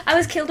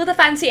killed with a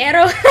fancy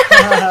arrow.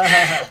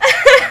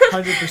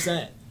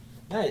 100%.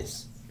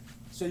 Nice.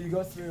 So you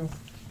go through.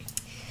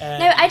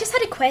 Now, I just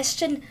had a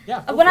question.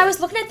 Yeah. When I was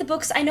looking at the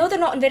books, I know they're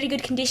not in very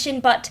good condition,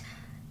 but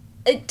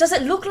does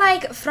it look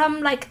like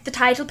from like the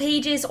title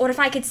pages, or if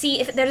I could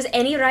see if there's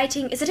any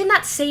writing, is it in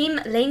that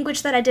same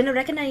language that I didn't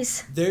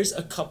recognize? There's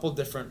a couple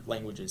different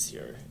languages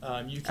here.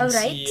 You can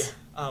see.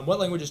 What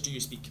languages do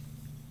you speak?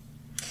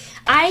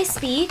 I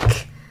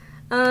speak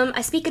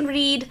and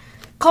read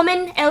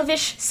Common,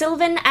 Elvish,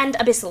 Sylvan, and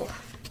Abyssal.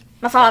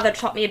 My father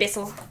taught me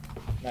Abyssal.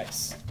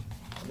 Nice.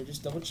 Let me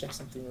just double check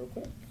something real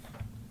quick.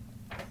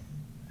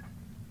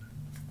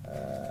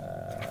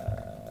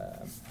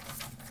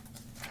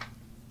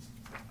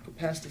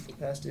 Get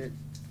past it.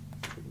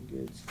 Pretty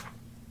good.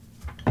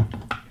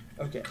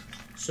 Okay,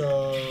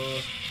 so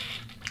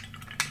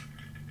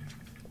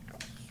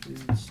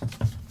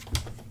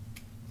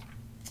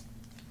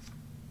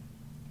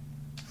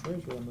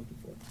where's what I'm looking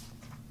for?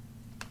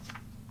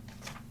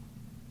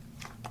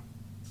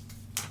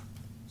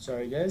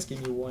 Sorry guys,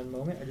 give me one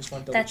moment. I just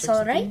want to double check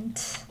something.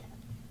 That's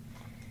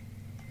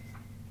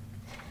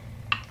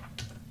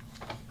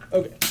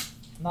all right. Okay,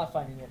 not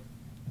finding it.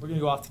 We're going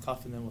to go off the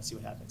cuff and then we'll see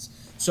what happens.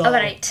 So, all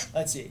right.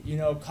 Let's see. You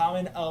know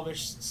Common,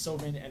 Elvish,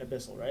 Sylvan, and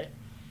Abyssal, right?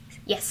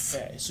 Yes.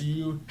 Okay, so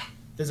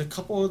there's a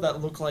couple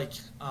that look like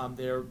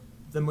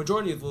the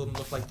majority of them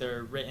look like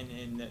they're written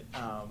in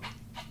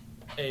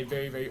a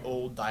very, very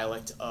old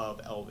dialect of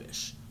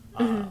Elvish.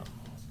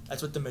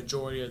 That's what the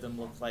majority of them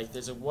look like.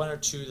 There's one or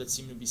two that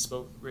seem to be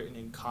written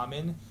in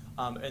Common,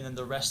 and then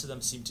the rest of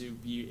them seem to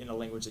be in a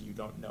language that you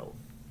don't know.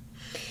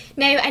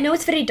 Now, I know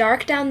it's very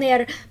dark down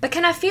there, but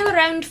can I feel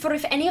around for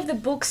if any of the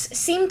books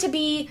seem to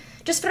be,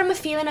 just from a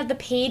feeling of the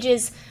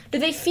pages, do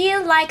they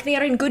feel like they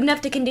are in good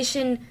enough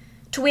condition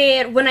to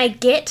where when I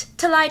get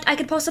to light, I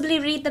could possibly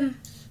read them?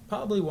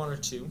 Probably one or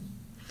two.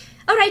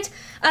 All right.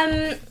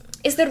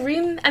 Is there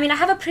room? I mean, I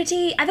have a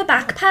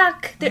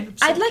backpack.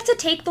 I'd like to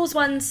take those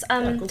ones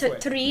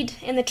to read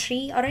in the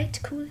tree. All right,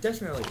 cool.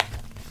 Definitely.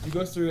 You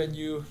go through and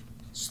you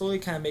slowly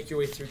kind of make your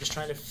way through, just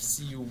trying to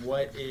see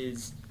what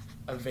is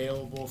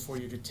available for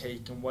you to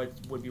take and what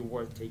would be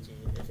worth taking,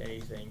 if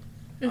anything.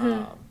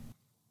 And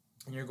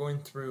you're going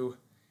through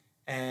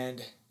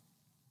and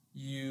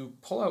you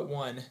pull out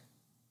one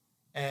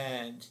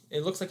and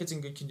it looks like it's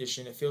in good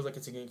condition. It feels like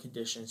it's in good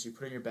condition. So you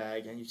put it in your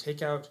bag and you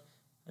take out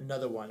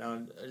another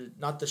one,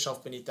 not the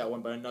shelf beneath that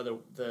one, but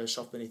the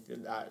shelf beneath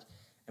that,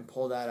 and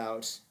pull that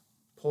out,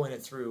 pulling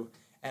it through.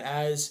 And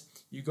as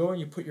you go and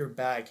you put your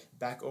bag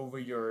back over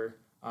your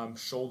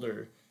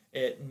shoulder,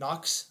 it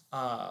knocks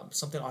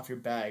something off your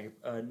bag,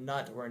 a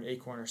nut or an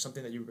acorn or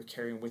something that you were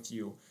carrying with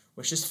you,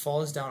 which just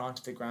falls down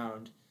onto the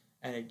ground,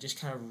 and it just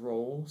kind of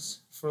rolls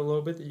for a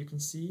little bit that you can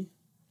see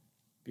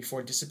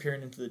before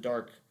disappearing into the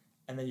dark,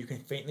 and then you can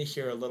faintly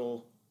hear a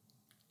little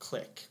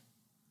click.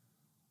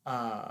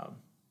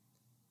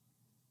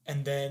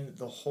 And then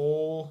the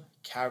whole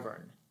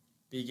cavern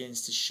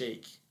begins to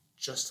shake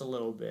just a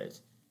little bit,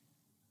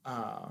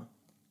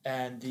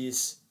 and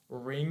this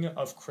ring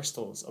of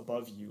crystals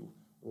above you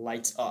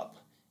lights up,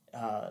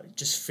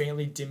 just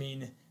faintly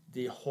dimming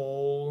the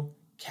whole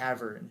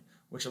cavern,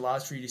 which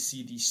allows for you to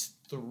see these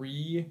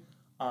three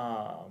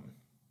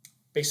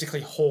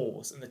basically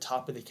holes in the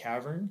top of the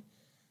cavern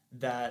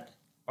that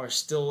are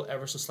still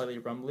ever so slightly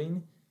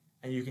rumbling.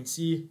 And you can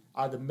see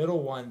the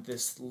middle one,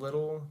 this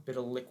little bit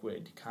of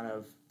liquid kind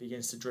of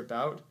begins to drip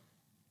out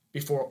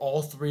before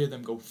all three of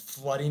them go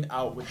flooding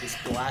out with this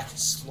black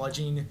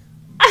sludging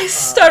I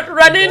start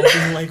running.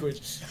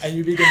 Language, and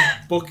you begin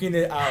booking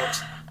it out.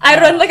 I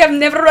run like I've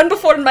never run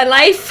before in my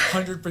life.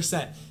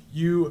 100%.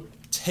 You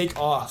take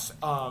off,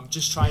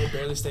 just trying to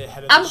barely stay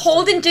ahead of I'm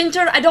holding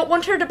Ginger. I don't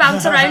want her to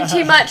bounce around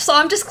too much, so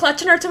I'm just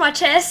clutching her to my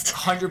chest.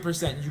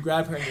 100%. You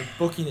grab her and you're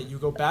booking it. You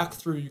go back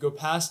through. You go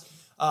past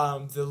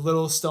the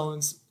little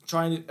stones.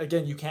 Trying to,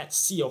 again, you can't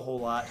see a whole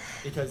lot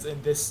because in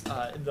this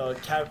in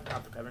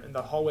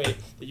the hallway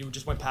that you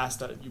just went past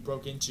that you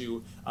broke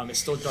into, it's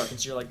still dark, and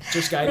so you're like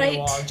just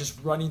guiding along, just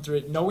running through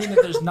it, knowing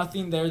that there's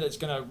nothing there that's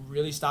gonna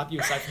really stop you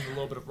aside from a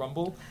little bit of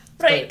rumble,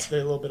 right? The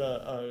little bit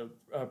of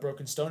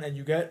broken stone, and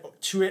you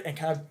get to it and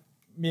kind of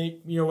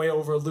make your way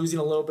over, losing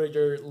a little bit of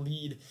your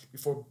lead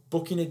before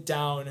booking it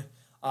down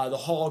the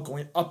hall,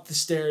 going up the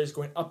stairs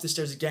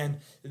again,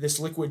 this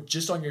liquid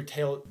just on your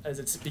tail as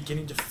it's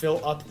beginning to fill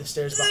up the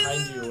stairs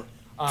behind you,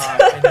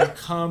 and you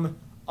come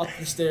up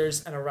the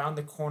stairs and around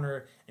the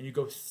corner, and you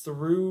go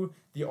through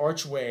the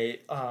archway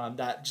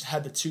that just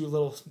had the two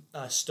little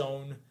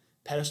stone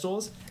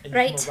pedestals, and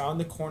you come around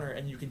the corner,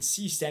 and you can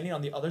see standing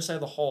on the other side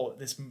of the hall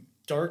this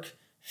dark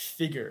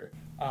figure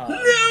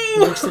who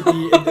looks to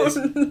be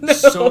in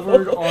this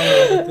silvered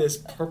armor with this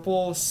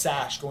purple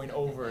sash going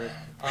over,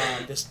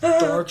 this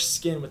dark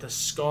skin with a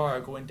scar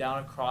going down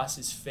across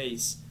his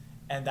face,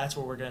 and that's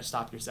where we're going to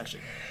stop your session.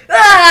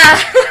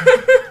 Ah!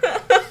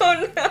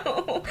 Oh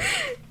no.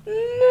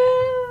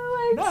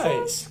 No, I'm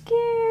so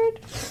scared.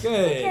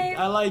 Good. Okay.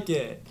 I like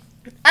it.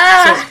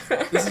 Ah! So,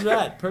 this is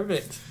rad.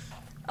 Perfect.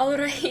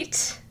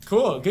 Alright.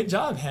 Cool. Good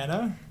job,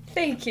 Hannah.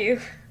 Thank you.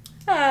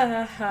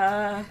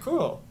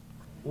 Cool.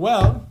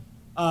 Well,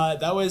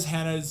 that was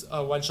Hannah's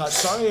one-shot.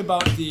 Sorry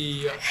about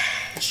the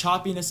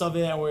choppiness of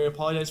it, and we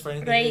apologize for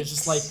anything. Right. It's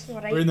just like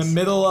we're in the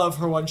middle of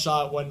her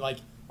one-shot when like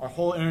our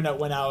whole internet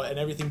went out and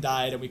everything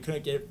died, and we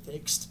couldn't get it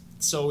fixed.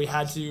 So we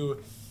had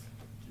to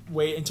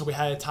wait until we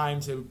had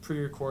time to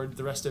pre-record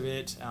the rest of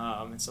it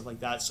and stuff like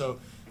that. So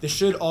this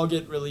should all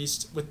get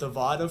released with the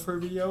VOD of her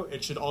video.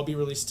 It should all be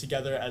released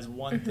together as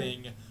one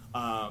thing.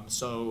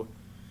 So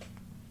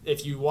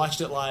if you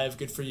watched it live,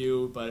 good for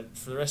you. But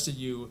for the rest of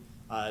you,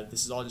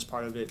 this is all just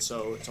part of it.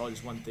 So it's all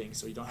just one thing.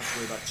 So you don't have to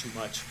worry about too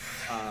much.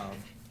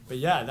 But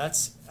yeah,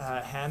 that's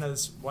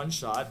Hannah's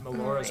one-shot,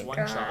 Melora's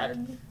one-shot.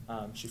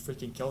 She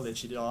freaking killed it.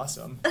 She did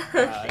awesome.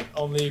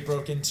 Only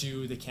broke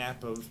into the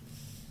camp of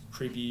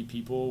creepy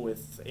people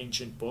with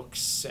ancient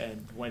books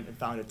and went and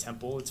found a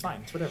temple. It's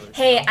fine. It's whatever.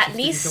 Hey, at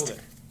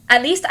least I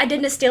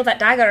didn't steal that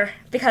dagger,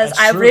 because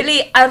I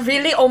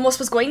really almost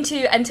was going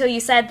to, until you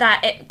said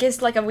that it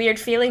gives like a weird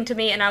feeling to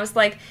me, and I was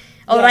like,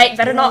 alright,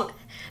 better not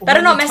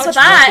mess with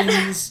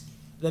that.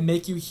 That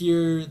make you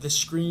hear the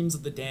screams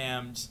of the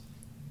damned.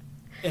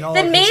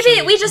 Then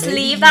maybe we just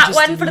leave that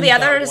one for the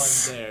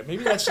others.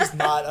 Maybe that's just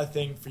not a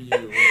thing for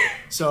you.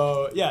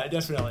 So yeah,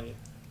 definitely.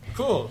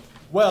 Cool.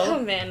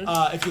 Well,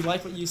 if you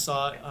like what you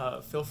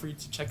saw, feel free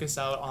to check us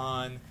out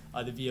on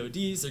the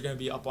VODs. They're going to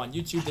be up on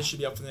YouTube. This should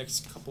be up for the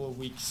next couple of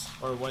weeks,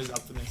 or what is up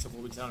for the next couple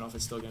of weeks. I don't know if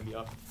it's still going to be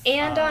up.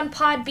 And on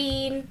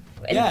Podbean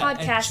in podcast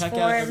and check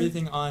form. out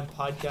everything on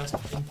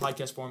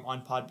podcast form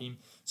on Podbean.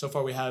 So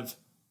far, we have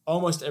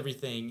almost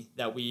everything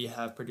that we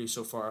have produced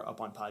so far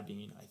up on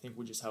Podbean. I think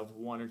we just have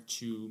one or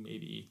two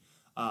maybe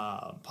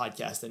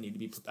podcasts that need to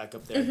be put back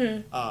up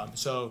there.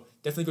 So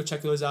definitely go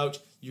check those out.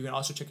 You can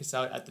also check us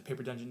out at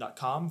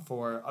thepaperdungeon.com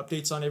for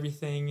updates on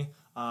everything.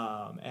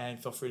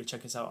 And feel free to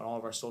check us out on all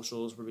of our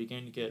socials. We're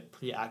beginning to get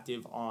pretty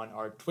active on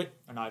our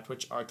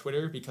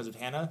Twitter because of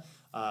Hannah,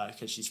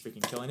 because she's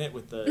freaking killing it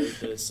with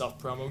the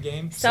self-promo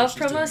game.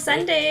 Self-promo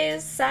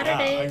Sundays,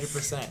 Saturdays.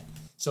 Yeah, 100%.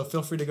 So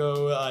feel free to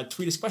go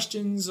tweet us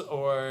questions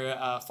or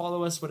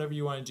follow us, whatever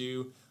you want to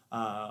do.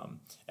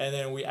 And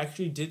then we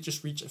actually did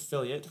just reach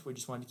affiliate. We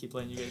just wanted to keep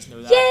letting you guys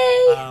know that.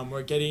 Yay!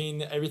 We're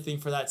getting everything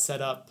for that set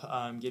up,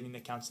 getting the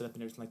account set up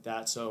and everything like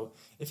that. So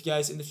if you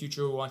guys in the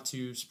future want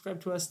to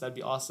subscribe to us, that'd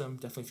be awesome.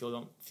 Definitely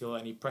don't feel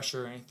any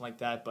pressure or anything like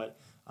that, but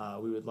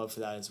we would love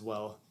for that as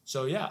well.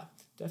 So yeah,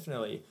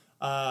 definitely.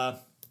 On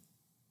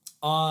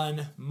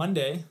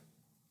Monday,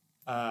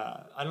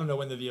 I don't know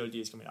when the VOD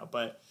is coming out,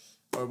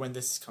 or when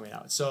this is coming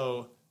out.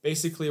 So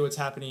basically what's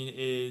happening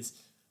is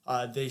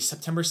the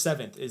September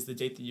 7th is the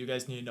date that you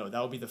guys need to know. That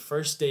will be the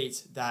first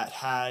date that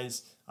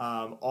has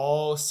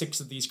all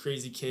 6 of these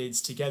crazy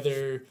kids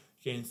together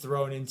getting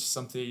thrown into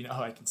something.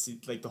 Oh, I can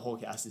see like the whole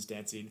cast is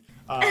dancing.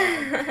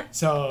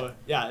 So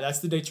yeah, that's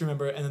the date to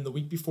remember. And then the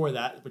week before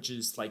that, which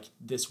is like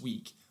this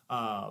week,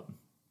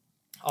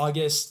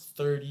 August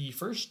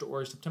 31st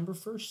or September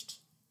 1st?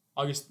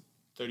 August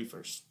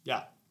 31st.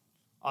 Yeah.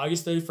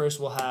 August 31st,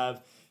 we'll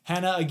have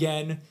Hannah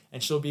again,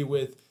 and she'll be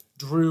with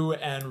Drew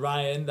and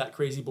Ryan, that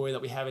crazy boy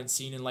that we haven't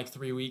seen in like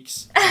 3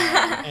 weeks.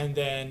 And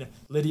then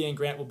Lydia and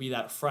Grant will be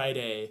that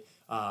Friday,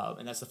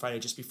 and that's the Friday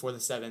just before the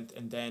 7th.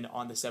 And then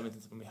on the 7th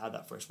is when we have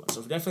that first one.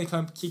 So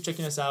definitely keep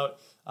checking us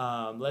out.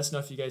 Let us know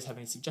if you guys have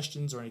any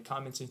suggestions or any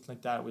comments, anything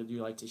like that. We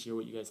do like to hear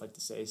what you guys like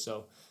to say.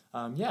 So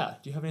yeah,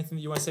 do you have anything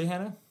that you want to say,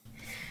 Hannah?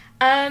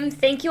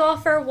 Thank you all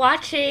for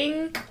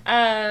watching.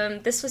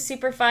 This was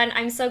super fun.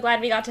 I'm so glad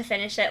we got to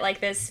finish it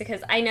like this,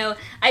 because I know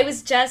I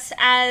was just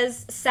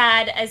as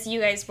sad as you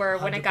guys were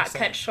when 100%. It got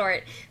cut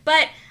short.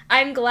 But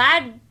I'm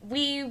glad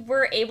we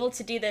were able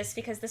to do this,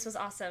 because this was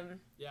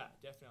awesome. Yeah,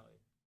 definitely.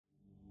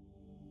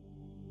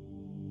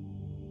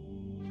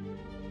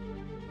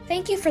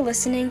 Thank you for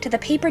listening to the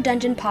Paper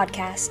Dungeon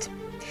podcast.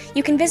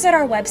 You can visit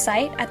our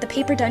website at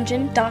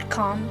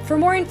thepaperdungeon.com for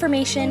more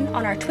information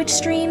on our Twitch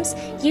streams,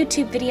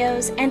 YouTube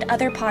videos, and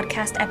other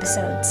podcast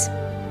episodes.